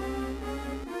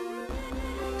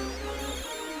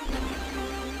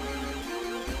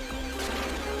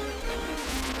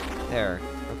 There.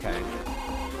 Okay.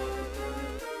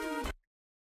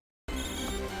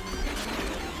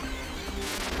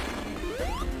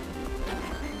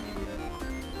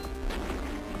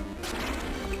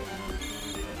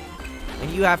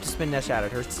 And you have to spin dash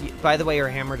at her. By the way, her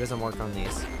hammer doesn't work on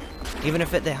these. Even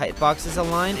if the hitbox is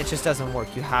aligned, it just doesn't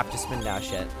work. You have to spin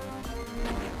dash it.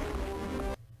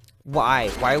 Why?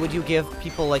 Why would you give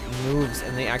people, like, moves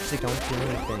and they actually don't do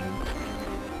anything?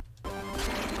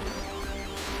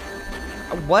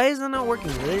 Why is that not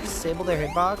working? Did they disable their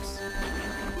hitbox?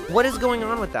 What is going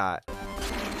on with that?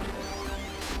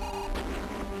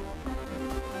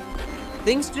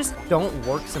 Things just don't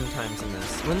work sometimes in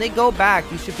this. When they go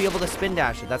back, you should be able to spin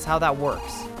dash it. That's how that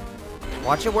works.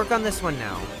 Watch it work on this one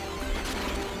now.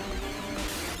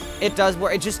 It does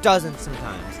work. It just doesn't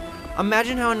sometimes.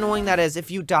 Imagine how annoying that is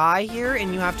if you die here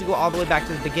and you have to go all the way back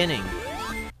to the beginning.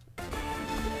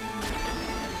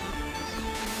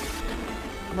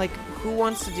 Like, who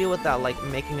wants to deal with that, like,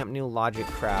 making up new logic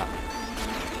crap?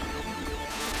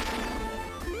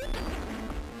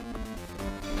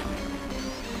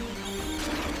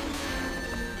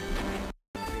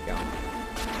 There you go.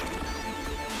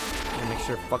 And make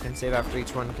sure to fucking save after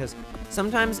each one, because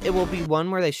sometimes it will be one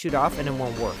where they shoot off and it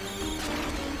won't work.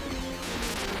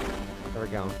 There we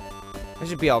go. I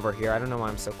should be over here. I don't know why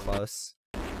I'm so close.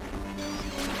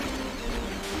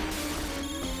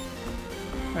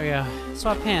 Oh yeah,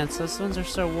 sweatpants. Those ones are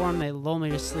so warm they lull me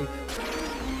to sleep.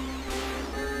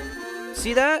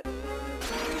 See that?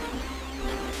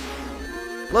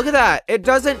 Look at that. It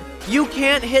doesn't... You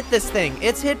can't hit this thing.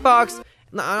 Its hitbox...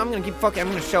 I'm gonna keep fucking... I'm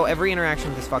gonna show every interaction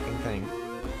with this fucking thing.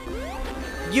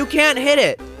 You can't hit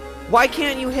it. Why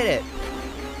can't you hit it?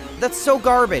 That's so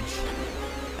garbage.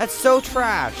 That's so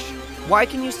trash. Why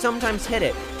can you sometimes hit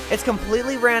it? It's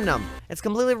completely random. It's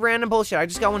completely random bullshit. I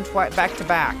just got one back to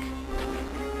back.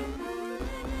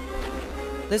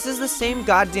 This is the same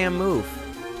goddamn move.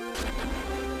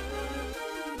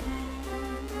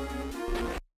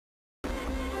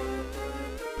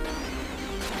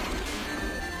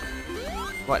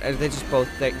 What, are they just both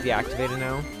deactivated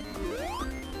now?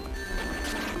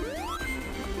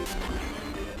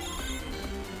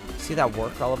 See that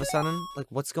work all of a sudden? Like,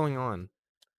 what's going on?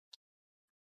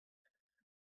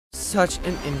 Such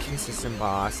an inconsistent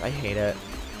boss. I hate it.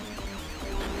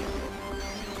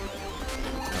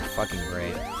 Oh, fucking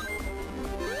great.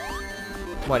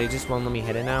 What, he just won't let me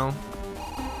hit it now?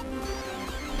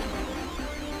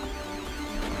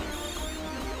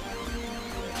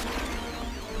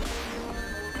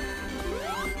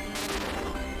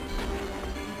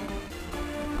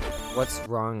 What's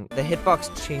wrong? The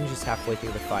hitbox changes halfway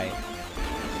through the fight.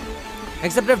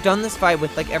 Except I've done this fight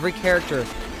with, like, every character,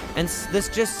 and this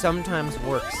just sometimes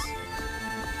works.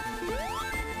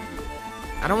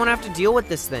 I don't want to have to deal with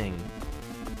this thing.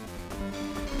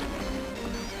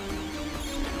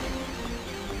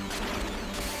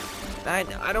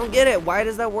 I don't get it. Why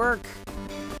does that work?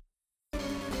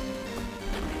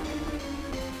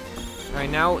 Alright,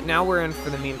 now we're in for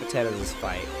the meat and potatoes of this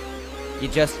fight. You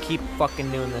just keep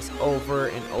fucking doing this over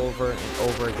and over and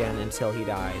over again until he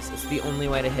dies. It's the only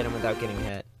way to hit him without getting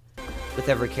hit. With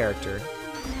every character.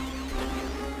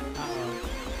 Uh-oh.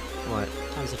 What?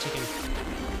 Time's a ticking.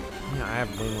 Yeah, I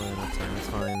have way more than enough time. It's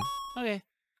fine. Okay.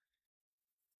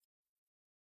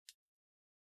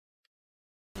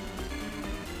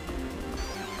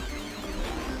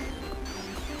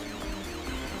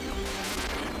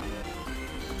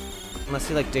 Unless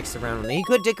he, like, dicks around with me. He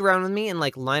could dick around with me and,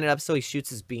 like, line it up so he shoots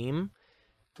his beam.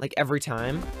 Like, every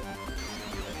time.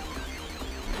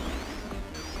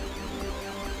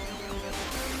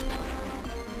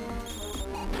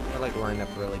 I like, lined up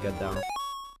really good, though.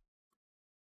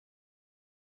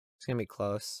 It's gonna be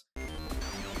close. And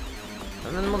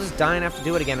then we'll just die and have to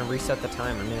do it again and reset the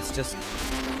time. I mean, it's just,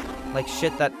 like,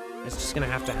 shit that is just gonna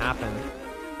have to happen.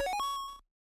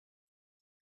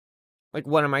 Like,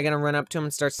 what, am I gonna run up to him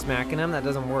and start smacking him? That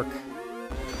doesn't work.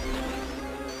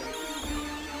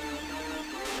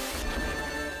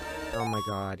 Oh my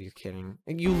god, you're kidding.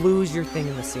 You lose your thing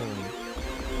in the ceiling.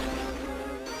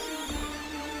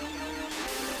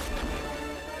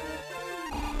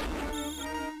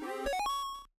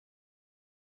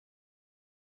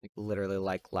 Like, literally,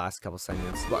 like, last couple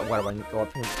seconds. What do I go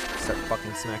up here and start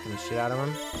fucking smacking the shit out of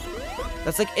him?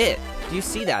 That's like it. Do you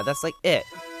see that? That's like it.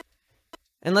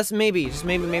 Unless maybe, just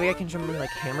maybe I can jump in, like,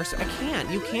 hammer. I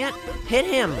can't. You can't hit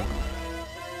him.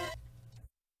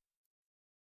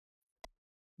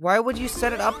 Why would you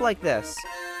set it up like this?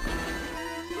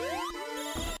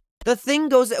 The thing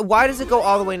goes, why does it go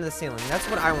all the way into the ceiling? That's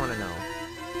what I want to know.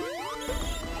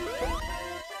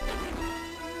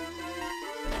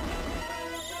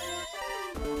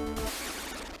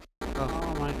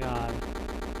 Oh my god.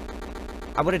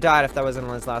 I would have died if that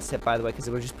wasn't his last hit, by the way, because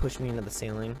it would just push me into the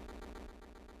ceiling.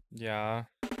 Yeah.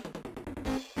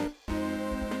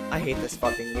 I hate this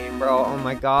fucking game, bro. Oh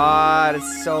my god,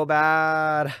 it's so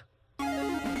bad.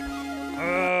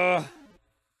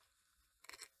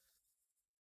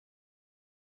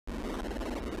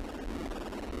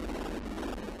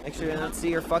 Make sure you don't see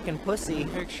your fucking pussy.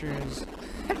 Pictures.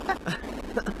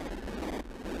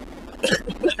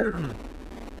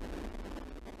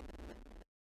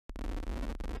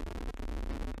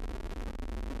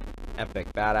 Epic,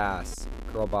 badass,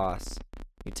 girl boss.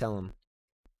 You tell him.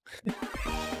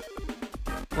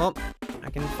 Well, I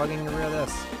can fucking get rid of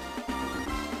this.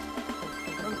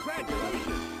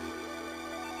 Congratulations.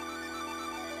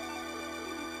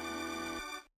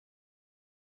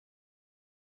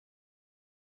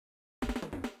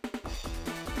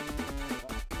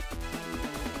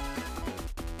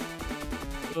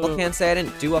 People can't say I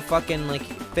didn't do a fucking, like,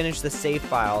 finish the save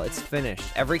file. It's finished.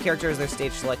 Every character has their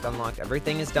stage select unlocked.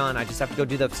 Everything is done. I just have to go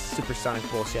do the supersonic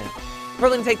bullshit.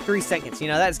 Probably gonna take 3 seconds, you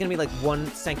know? That's gonna be like 1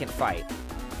 second fight.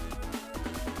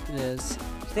 It is.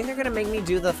 You think they're gonna make me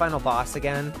do the final boss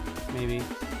again? Maybe.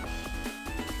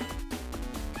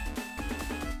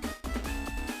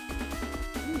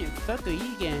 Fuck are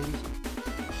you games?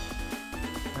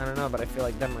 I don't know, but I feel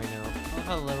like them right now. I love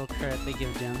how little credit they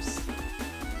give Dimps.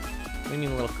 We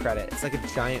need a little credit. It's like a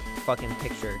giant fucking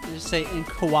picture. They just say in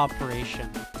cooperation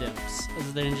with Dimps. As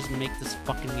if they didn't just make this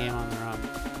fucking game on their own.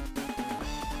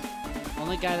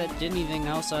 Only guy that did anything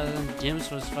else other than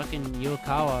Dimps was fucking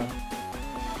Yuakawa.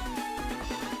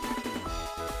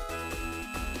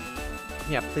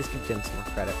 Yeah, please give them some more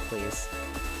credit, please.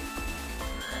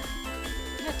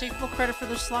 Yeah, take full credit for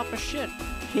their slop of shit.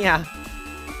 Yeah.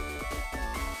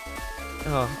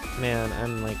 Oh, man,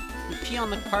 I'm like... You pee on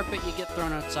the carpet, you get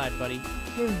thrown outside, buddy.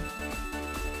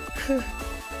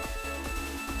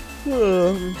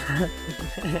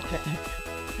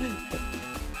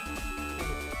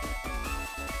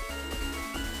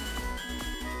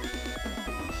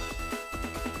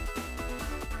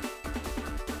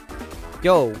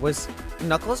 Yo, was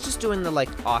Knuckles just doing the, like,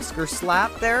 Oscar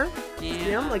slap there? Yeah.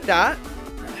 Him like that?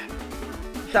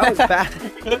 That was bad.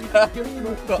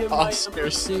 The Oscar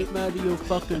seat out of your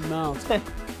fucking mouth.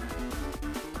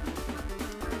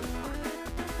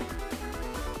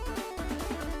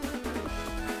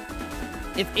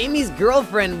 If Amy's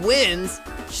girlfriend wins,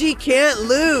 she can't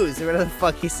lose, or whatever the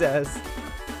fuck he says.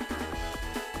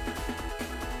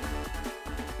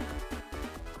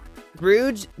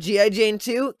 Rouge, G.I. Jane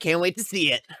 2, can't wait to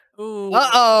see it. Ooh.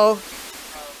 Uh-oh.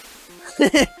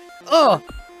 Oh.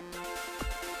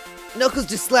 Knuckles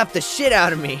just slapped the shit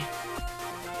out of me.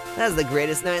 That's the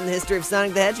greatest night in the history of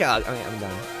Sonic the Hedgehog. Okay, I'm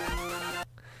done.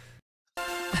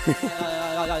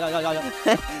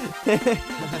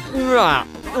 Rah,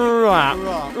 rah,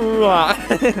 rah.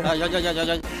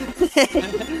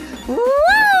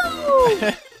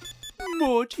 Woo!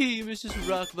 More tea, Mrs.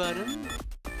 Rock Bottom.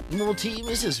 More tea,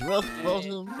 Mrs. Rough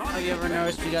Bottom. Have you ever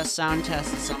noticed we got sound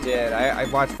tests? Something? Did I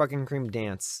watched fucking Cream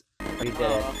dance. We did it.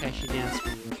 Oh, okay, she danced for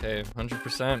you. Okay,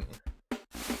 100%.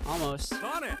 Almost.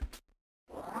 Sonic.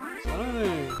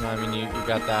 No, I mean, you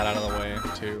got that out of the way,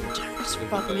 too. Just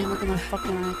fucking man, look at my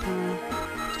fucking icon.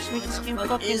 Just make this game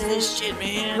fucking Is this shit,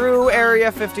 man? Through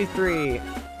Area 53.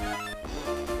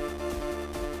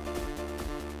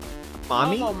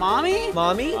 Mommy? Oh, mommy?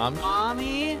 Mommy?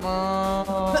 Mommy?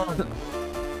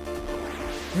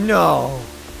 No.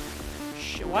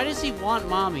 Shit, why does he want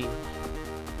mommy?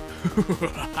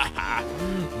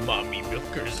 Mommy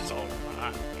Milkers is all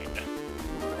mine.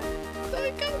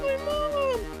 I got my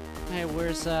mom. Hey,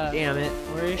 where's Damn it.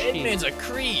 where is she? Edmund's a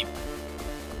creep.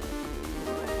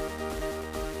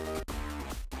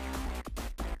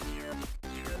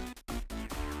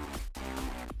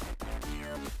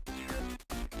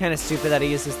 Kind of stupid that he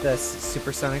uses the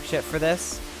supersonic shit for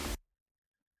this.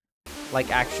 Like,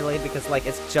 actually, because, like,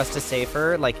 it's just a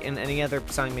safer. Like, in any other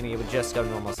Sonic Mania, it would just go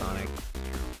normal Sonic.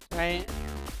 Right?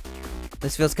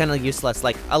 This feels kind of useless.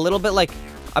 Like, a little bit like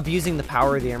abusing the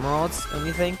power of the emeralds, don't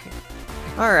you think?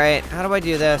 Alright, how do I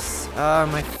do this? Oh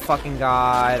my fucking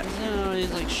god. No, you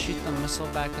like shoot the missile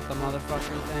back at the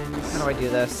motherfucker things. How do I do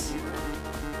this? I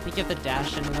think you have to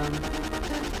dash into them.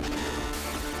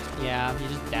 Yeah, you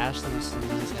just dash the missile in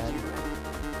his head.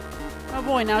 Oh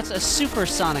boy, now it's a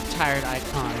supersonic tired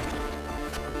icon.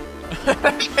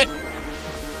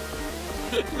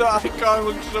 The icon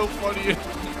looks so funny.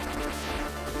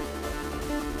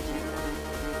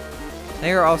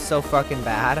 They are all so fucking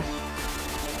bad.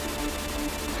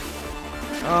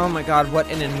 Oh my god, what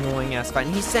an annoying ass fight.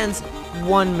 And he sends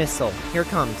one missile. Here it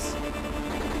comes.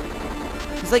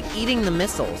 He's like eating the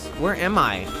missiles. Where am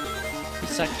I? He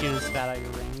sucked you and spat out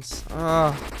your rings.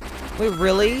 Wait,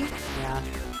 really? Yeah.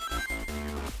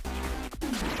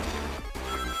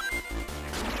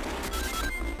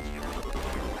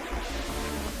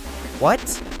 What?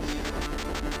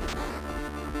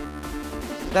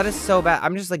 That is so bad.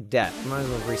 I'm just like dead. I might as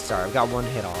well restart. I've got one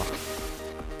hit off.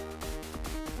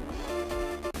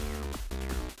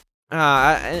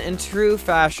 In true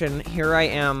fashion, here I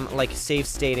am, like, save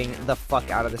stating the fuck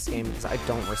out of this game because I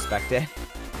don't respect it.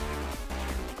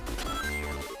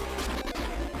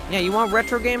 Yeah, you want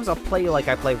retro games? I'll play you like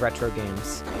I play retro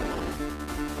games.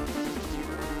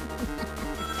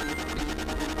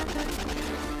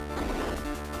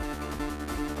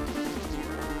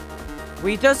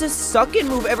 Where he does his suck-in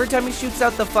move every time he shoots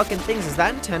out the fucking things. Is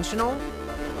that intentional?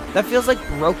 That feels like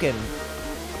broken.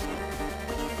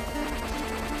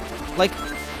 Like,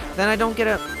 then I don't get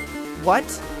a... What?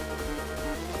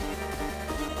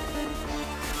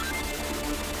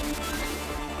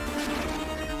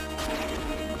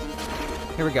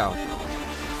 Here we go.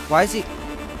 Why is he...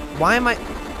 Why am I...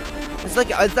 It's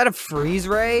like... Is that a freeze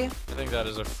ray? I think that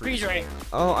is a Freeze ray.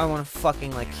 Oh, I want to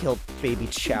fucking, like, kill Baby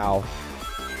Chow.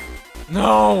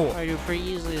 No! I do pretty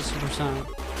easily a supersonic.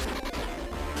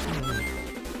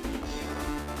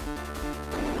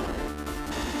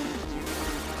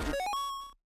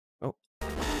 Oh.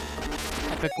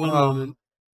 Epic win moment.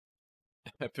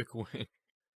 Epic win.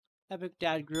 Epic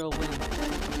Dad Grill win.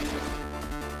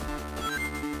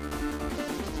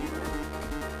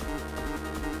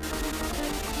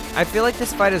 I feel like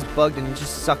this fight is bugged and he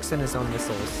just sucks in his own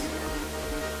missiles.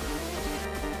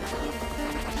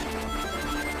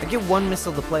 I get one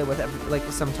missile to play with, like,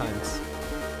 sometimes.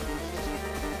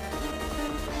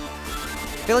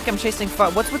 I feel like I'm chasing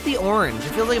what's with the orange? I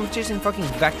feel like I'm chasing fucking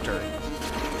Vector.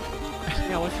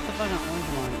 Yeah, what's with the fucking orange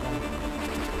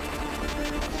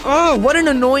one? Oh, what an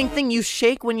annoying thing. You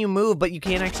shake when you move, but you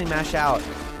can't actually mash out.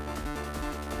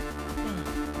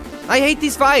 I hate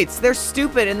these fights. They're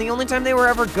stupid, and the only time they were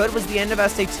ever good was the end of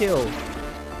SA2.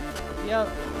 Yep.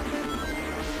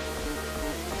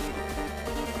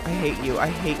 I hate you. I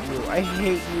hate you. I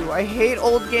hate you. I hate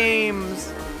old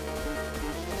games.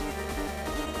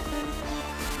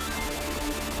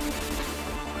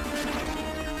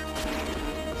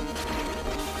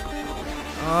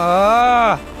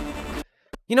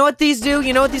 You know what these do?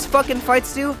 You know what these fucking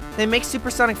fights do? They make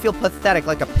Supersonic feel pathetic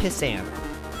like a pissant.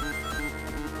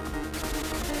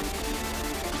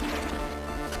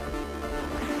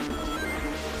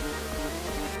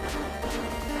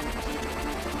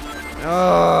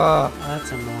 Oh,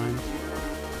 that's annoying.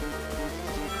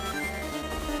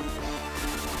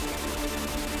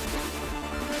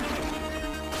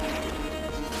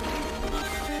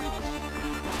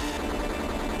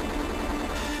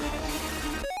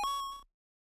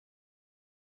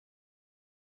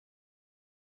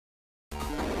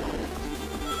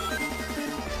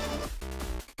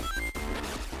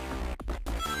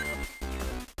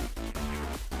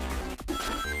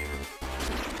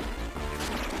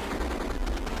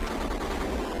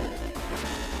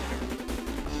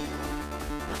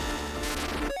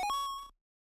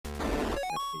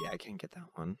 Yeah, I can't get that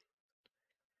one.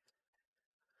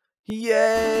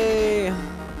 Yay!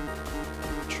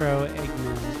 Tro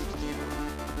Eggman.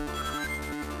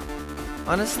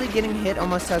 Honestly, getting hit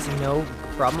almost has no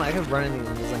problem. I could run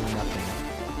into these like nothing.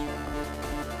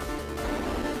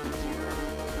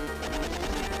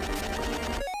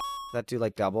 That do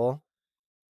like double?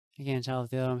 I can't tell if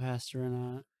the other one passed through or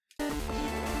not.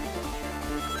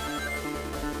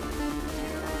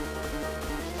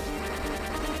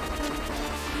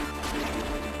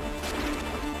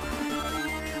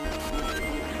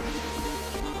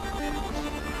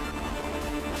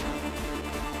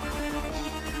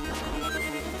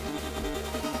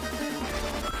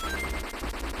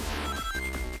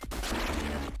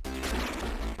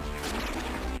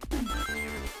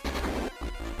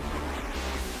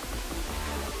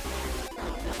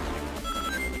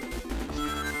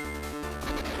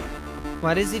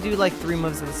 Why does he do like 3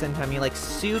 moves at the same time? He like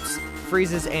shoots,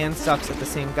 freezes, and sucks at the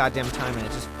same goddamn time, and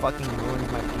it just fucking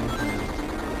ruins my game plan.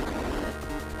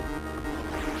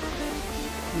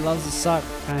 He loves to suck,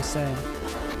 what can I say?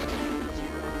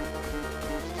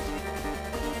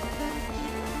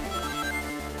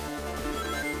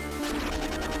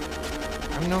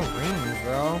 I'm no rings,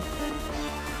 bro.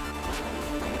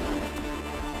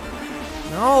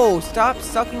 No, stop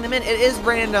sucking them in. It is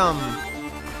random.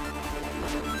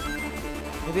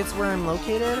 Maybe it's where I'm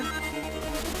located?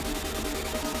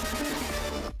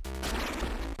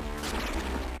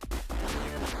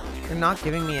 They're not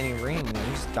giving me any rings.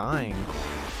 I'm just dying.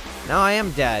 Now I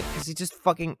am dead, because he just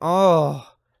fucking... Oh.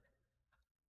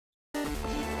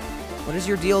 What is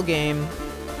your deal, game?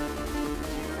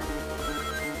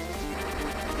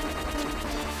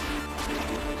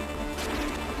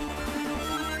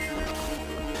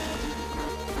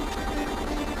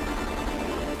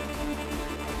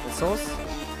 Missiles?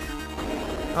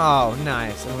 Oh,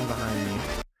 nice. Someone behind me.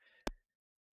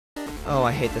 Oh,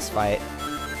 I hate this fight.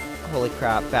 Holy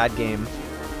crap, bad game.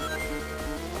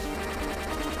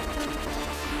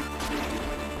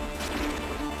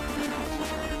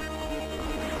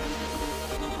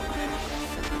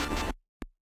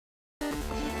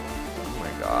 Oh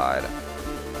my god.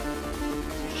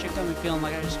 Shit got me feeling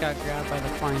like I just got grabbed by the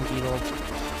flying beetle.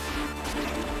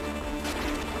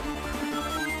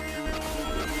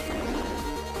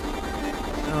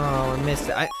 Oh, I missed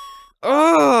it.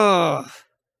 Oh!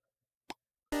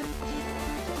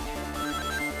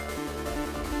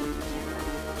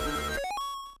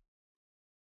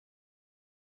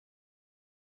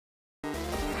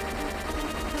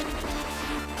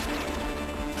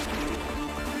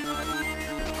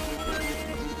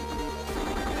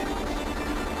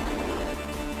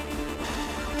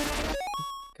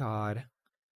 God.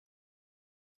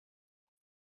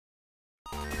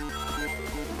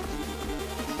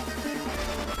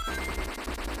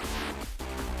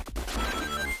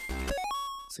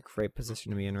 It's a great position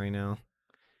to be in right now.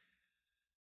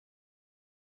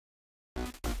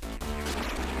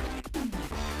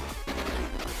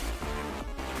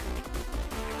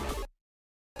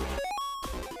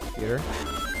 Peter?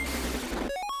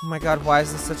 Oh my god, why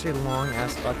is this such a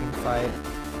long-ass fucking fight?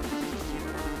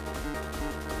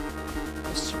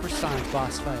 A supersonic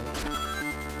boss fight.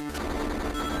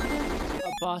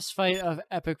 A boss fight of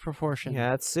epic proportion.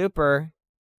 Yeah, it's super.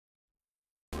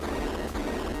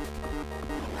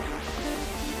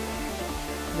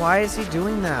 Why is he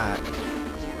doing that?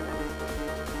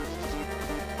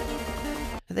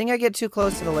 I think I get too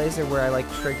close to the laser where I like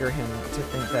trigger him to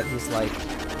think that he's like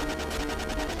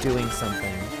doing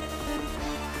something.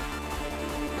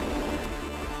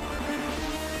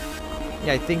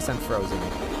 Yeah, he thinks I'm frozen.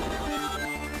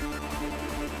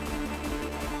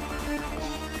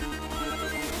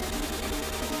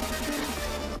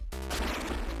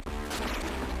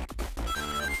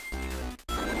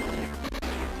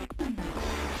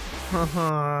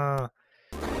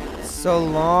 So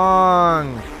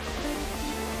long.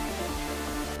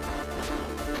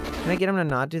 Can I get him to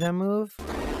not do that move? No.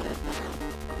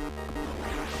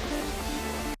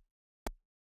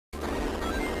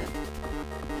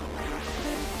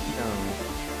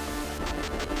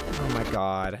 Oh my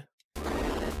god.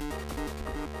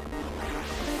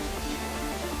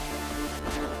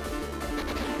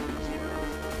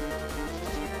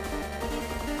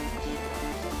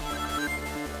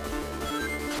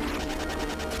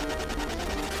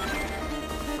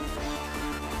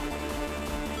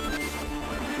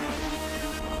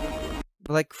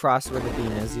 I like cross where the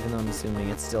beam is, even though I'm assuming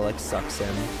it still like sucks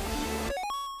in.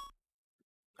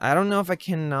 I don't know if I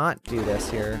cannot do this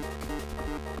here.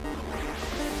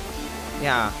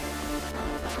 Yeah.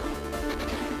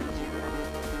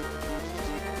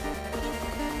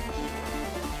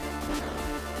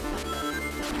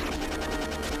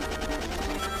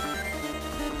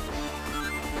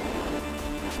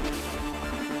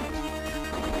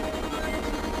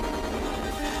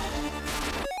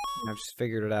 I've just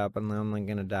figured it out, but now I'm like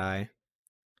gonna die.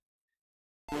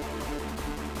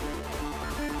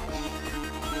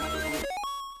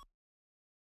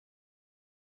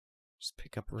 Just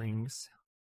pick up rings.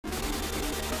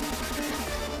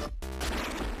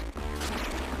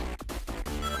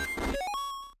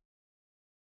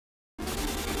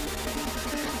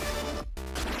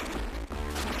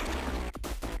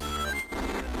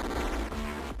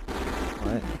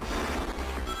 What?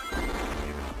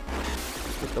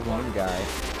 With the one guy.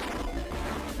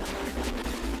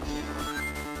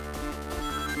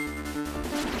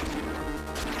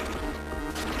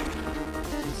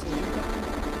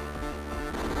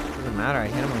 Doesn't matter, I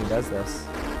hit him when he does this.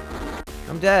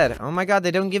 I'm dead. Oh my god,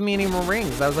 they don't give me any more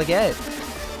rings. That was like it.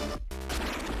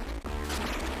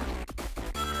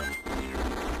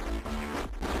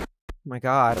 Oh my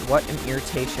god, what an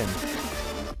irritation.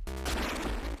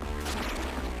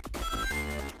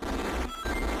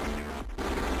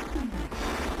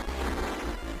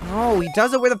 No, he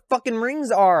does it where the fucking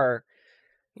rings are.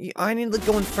 I need to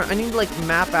go in front. I need to like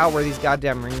map out where these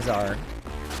goddamn rings are.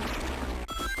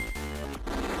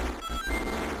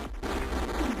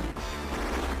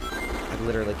 I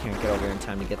literally can't get over in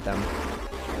time to get them.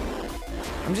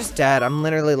 I'm just dead. I'm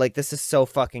literally like, this is so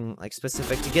fucking like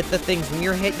specific. To get the things, when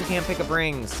you're hit, you can't pick up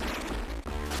rings.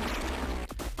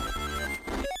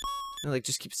 I like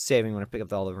just keep saving when I pick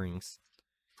up all the rings.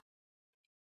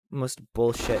 Most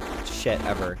bullshit shit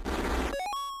ever.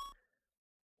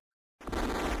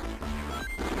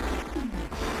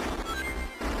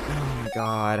 Oh my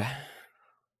god.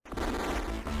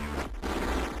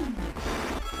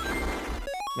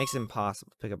 Makes it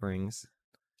impossible to pick up rings.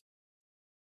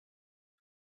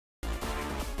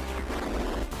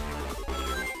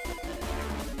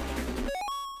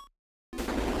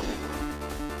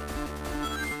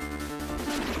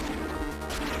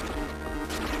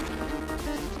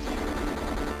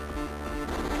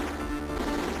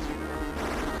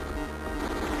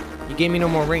 You gave me no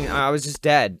more rings. I was just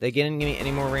dead. They didn't give me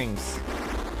any more rings.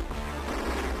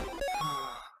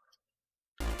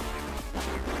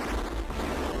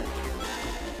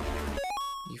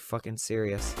 You fucking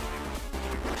serious?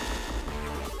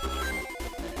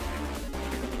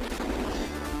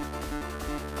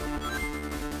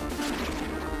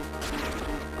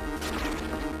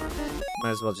 Might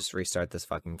as well just restart this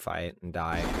fucking fight and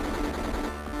die.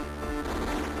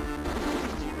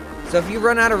 So if you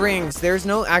run out of rings, there's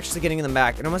no actually getting them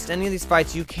back. In almost any of these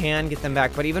fights, you can get them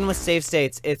back. But even with save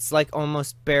states, it's like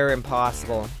almost bare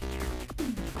impossible.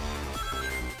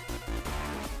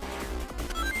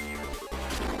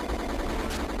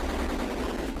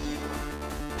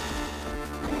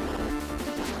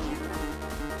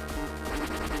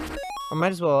 I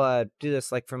might as well do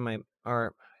this like from my...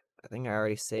 Or, I think I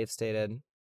already save stated.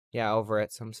 Yeah, over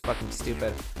it, so I'm fucking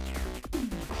stupid.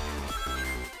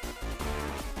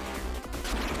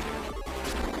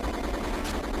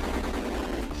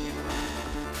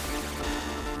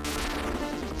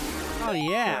 Oh,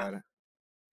 yeah.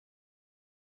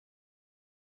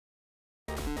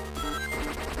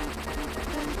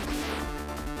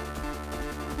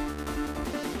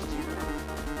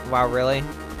 Wow, really?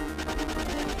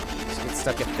 Just get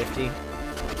stuck at 50.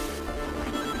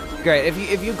 Great.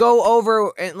 If you go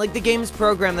over, and like the game's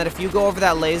programmed that if you go over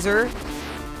that laser,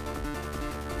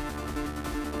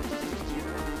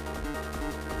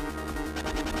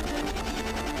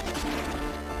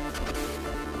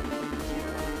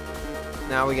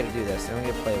 now we gotta do this, and we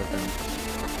gotta play with them.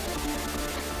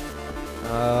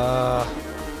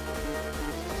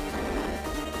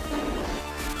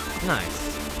 Nice.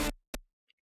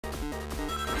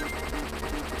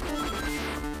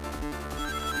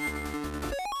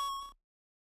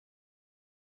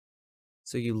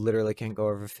 So you literally can't go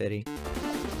over 50.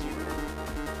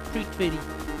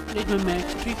 350. There's my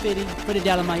max. 350 for the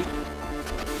Dolomite.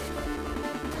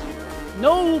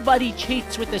 Nobody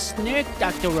cheats with the snake,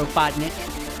 Dr. Robotnik.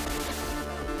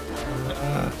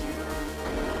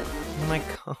 Oh my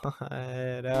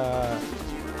god.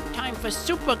 Time for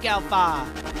Super Galfa.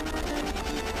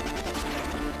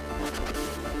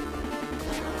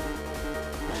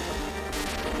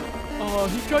 Oh,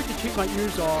 he tried to take my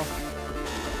ears off.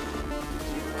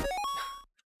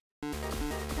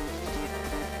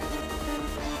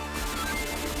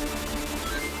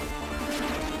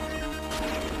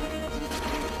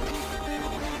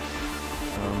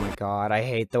 God, I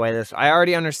hate the way this... I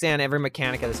already understand every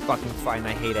mechanic of this fucking fight, and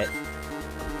I hate it.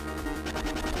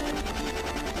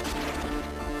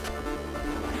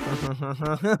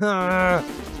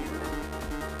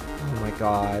 Oh my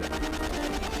god.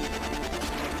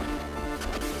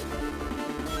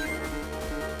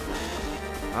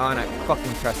 Oh, and I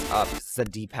fucking press up. It's a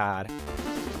D-pad.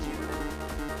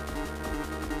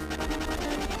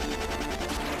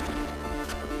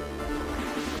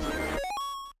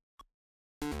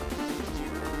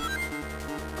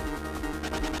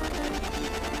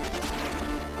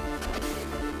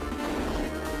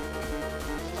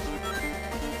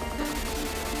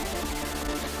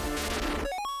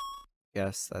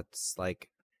 Yes, that's like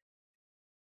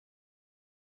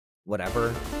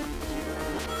whatever.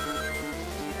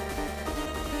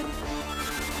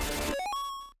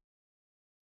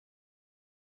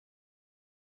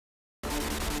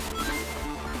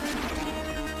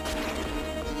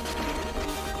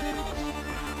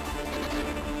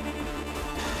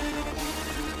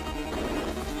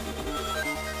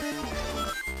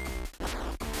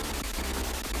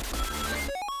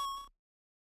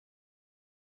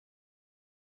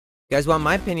 You guys want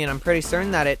my opinion? I'm pretty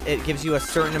certain that it gives you a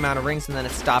certain amount of rings and then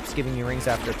it stops giving you rings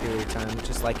after a period of time,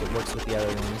 just like it works with the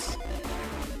other ones.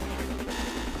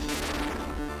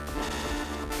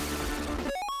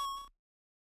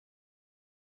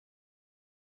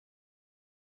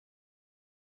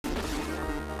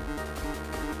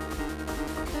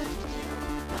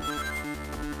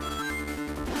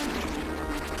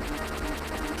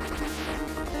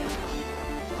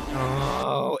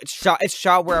 Oh, it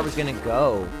shot where I was gonna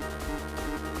go.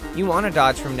 You want to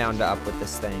dodge from down to up with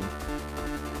this thing.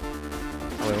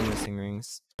 Oh, wait, we're missing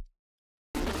rings.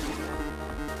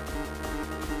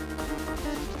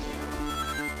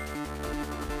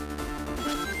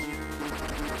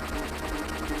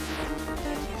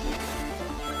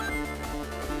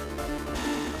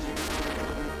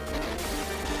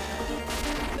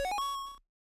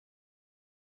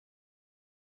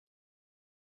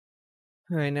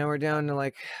 Alright, now we're down to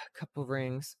like a couple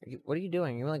rings. What are you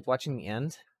doing? You're like watching the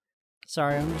end?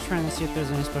 Sorry, I'm just trying to see if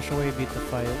there's any special way to beat the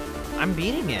fight. I'm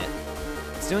beating it.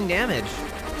 It's doing damage.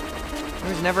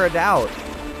 There's never a doubt.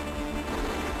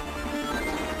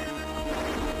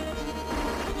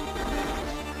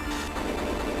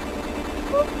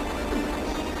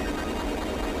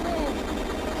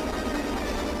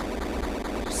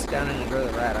 Just sit down and enjoy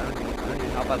the rat. I don't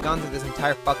need help. I've gone through this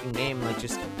entire fucking game like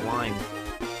just blind.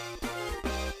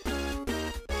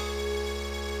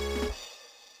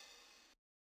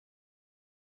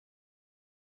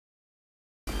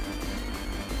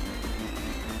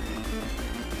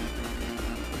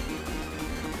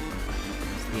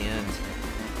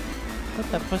 Put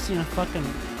that pussy in a fucking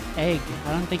egg.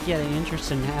 I don't think he had any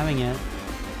interest in having it.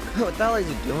 What the hell is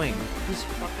he doing? He's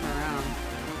fucking around.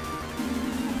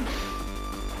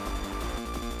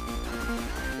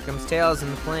 Here comes Tails in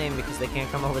the plane because they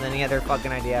can't come up with any other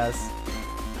fucking ideas.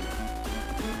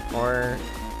 Or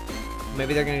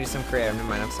maybe they're gonna do some creative. Never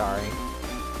mind, I'm sorry.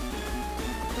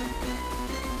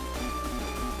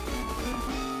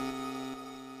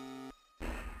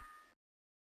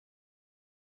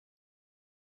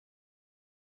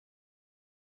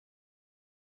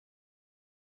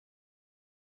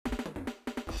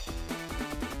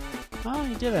 Oh,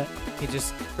 he did it. He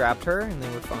just grabbed her and they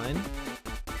were fine.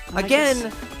 I Again,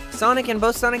 guess- Sonic in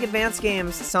both Sonic Advance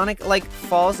games, Sonic like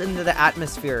falls into the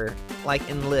atmosphere like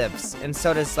and lives, and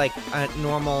so does like a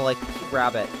normal like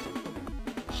rabbit.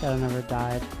 Shadow never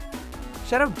died.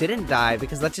 Shadow didn't die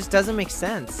because that just doesn't make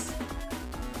sense.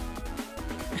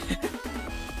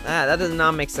 That does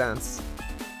not make sense.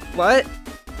 What?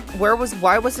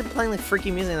 Why was it playing like freaky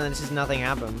music and then just nothing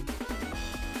happened?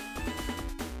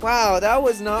 Wow, that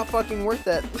was not fucking worth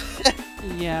it.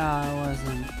 Yeah, I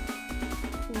wasn't.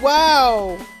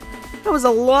 Wow! That was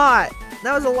a lot!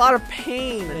 That was a lot of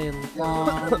pain! A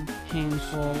long,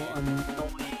 painful, annoying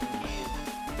game.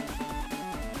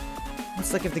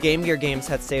 It's like if the Game Gear games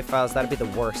had save files, that'd be the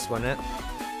worst, wouldn't it?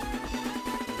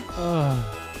 Ugh.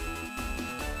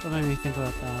 What made me think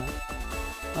about that?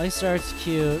 At least art's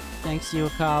cute. Thanks,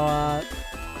 Yukawa.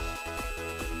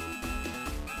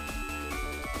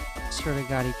 Swear to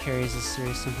God, he carries this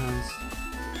series sometimes.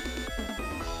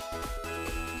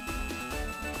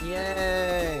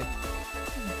 Yay!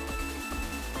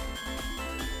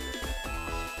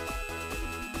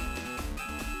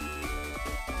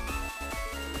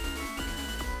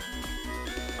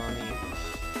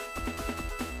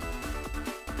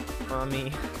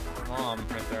 Mommy. Mom,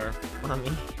 right there.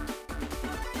 Mommy.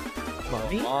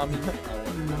 Mommy? Mommy, I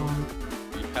want to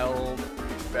be held,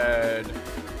 fed.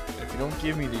 And if you don't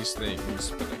give me these things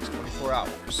for the next 24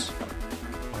 hours,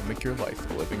 I'll make your life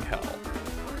a living hell.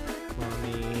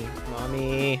 Mommy.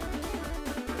 Mommy.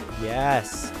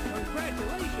 Yes.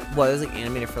 Congratulations! Well, it was like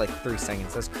animated for like 3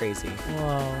 seconds. That's crazy.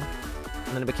 Whoa.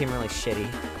 And then it became really shitty.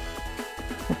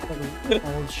 Fucking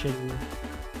old shitty.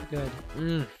 Good.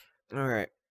 Alright.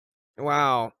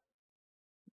 Wow.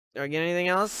 Do I get anything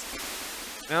else?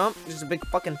 Nope. Just a big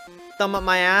fucking thumb up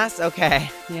my ass? Okay.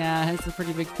 Yeah, it's a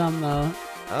pretty big thumb though.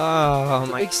 Oh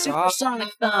my Big supersonic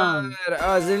thumb. god.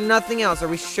 Oh, is there nothing else? Are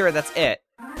we sure that's it?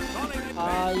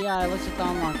 Yeah, I looked at the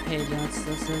unlock page and that's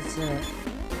it.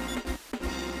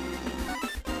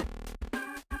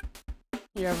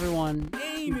 Here, everyone.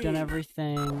 You've done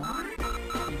everything.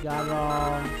 You got it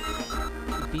all.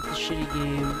 You beat the shitty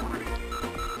game.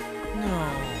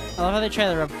 No. I love how they try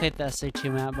to replicate the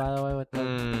SA2 map, by the way, with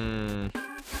the...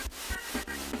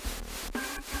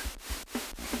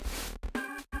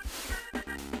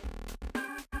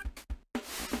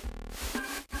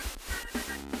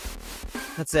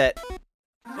 That's it.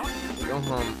 Go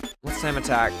home. Let's time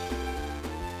attack.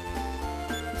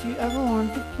 If you ever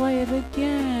want to play it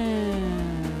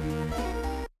again,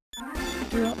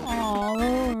 do it all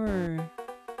over.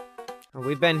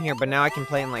 We've been here, but now I can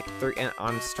play in like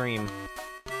on stream.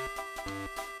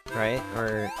 Right?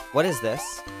 Or what is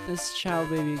this? This child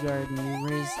baby garden. You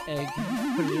raise egg,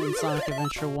 put it in Sonic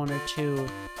Adventure 1 or 2.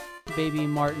 Baby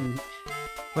Martin.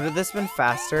 Would have this been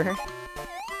faster?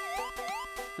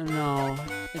 No,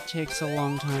 it takes a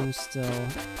long time still.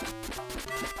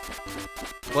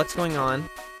 What's going on?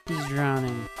 He's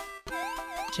drowning.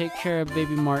 Take care of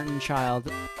Baby Martin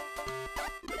child.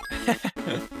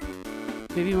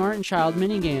 Baby Martin child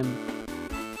minigame.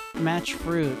 Match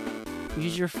fruit.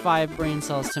 Use your 5 brain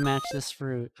cells to match this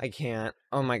fruit. I can't.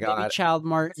 Oh my Baby god. child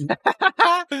Martin.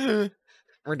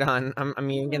 We're done.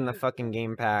 I'm even getting the fucking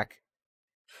game pack.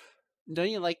 Don't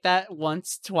you like that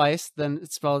once, twice, then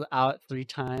it's spelled out 3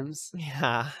 times?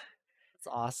 Yeah. That's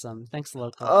awesome. Thanks,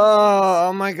 Local.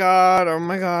 Oh my god. Oh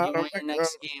my god. You Oh want my your god.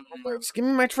 next game. Just give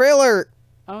me my trailer.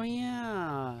 Oh,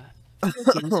 yeah.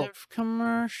 Games have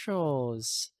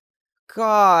commercials.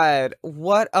 God,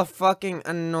 what a fucking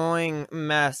annoying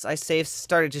mess. I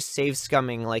started just save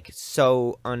scumming like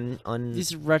so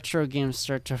These retro games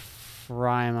start to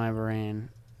fry my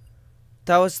brain.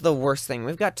 That was the worst thing.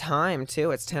 We've got time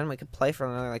too. It's 10. We could play for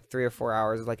another like 3 or 4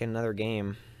 hours like another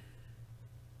game.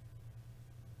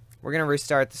 We're gonna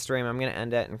restart the stream. I'm gonna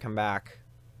end it and come back.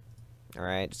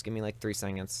 Alright, just give me like 3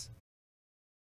 seconds.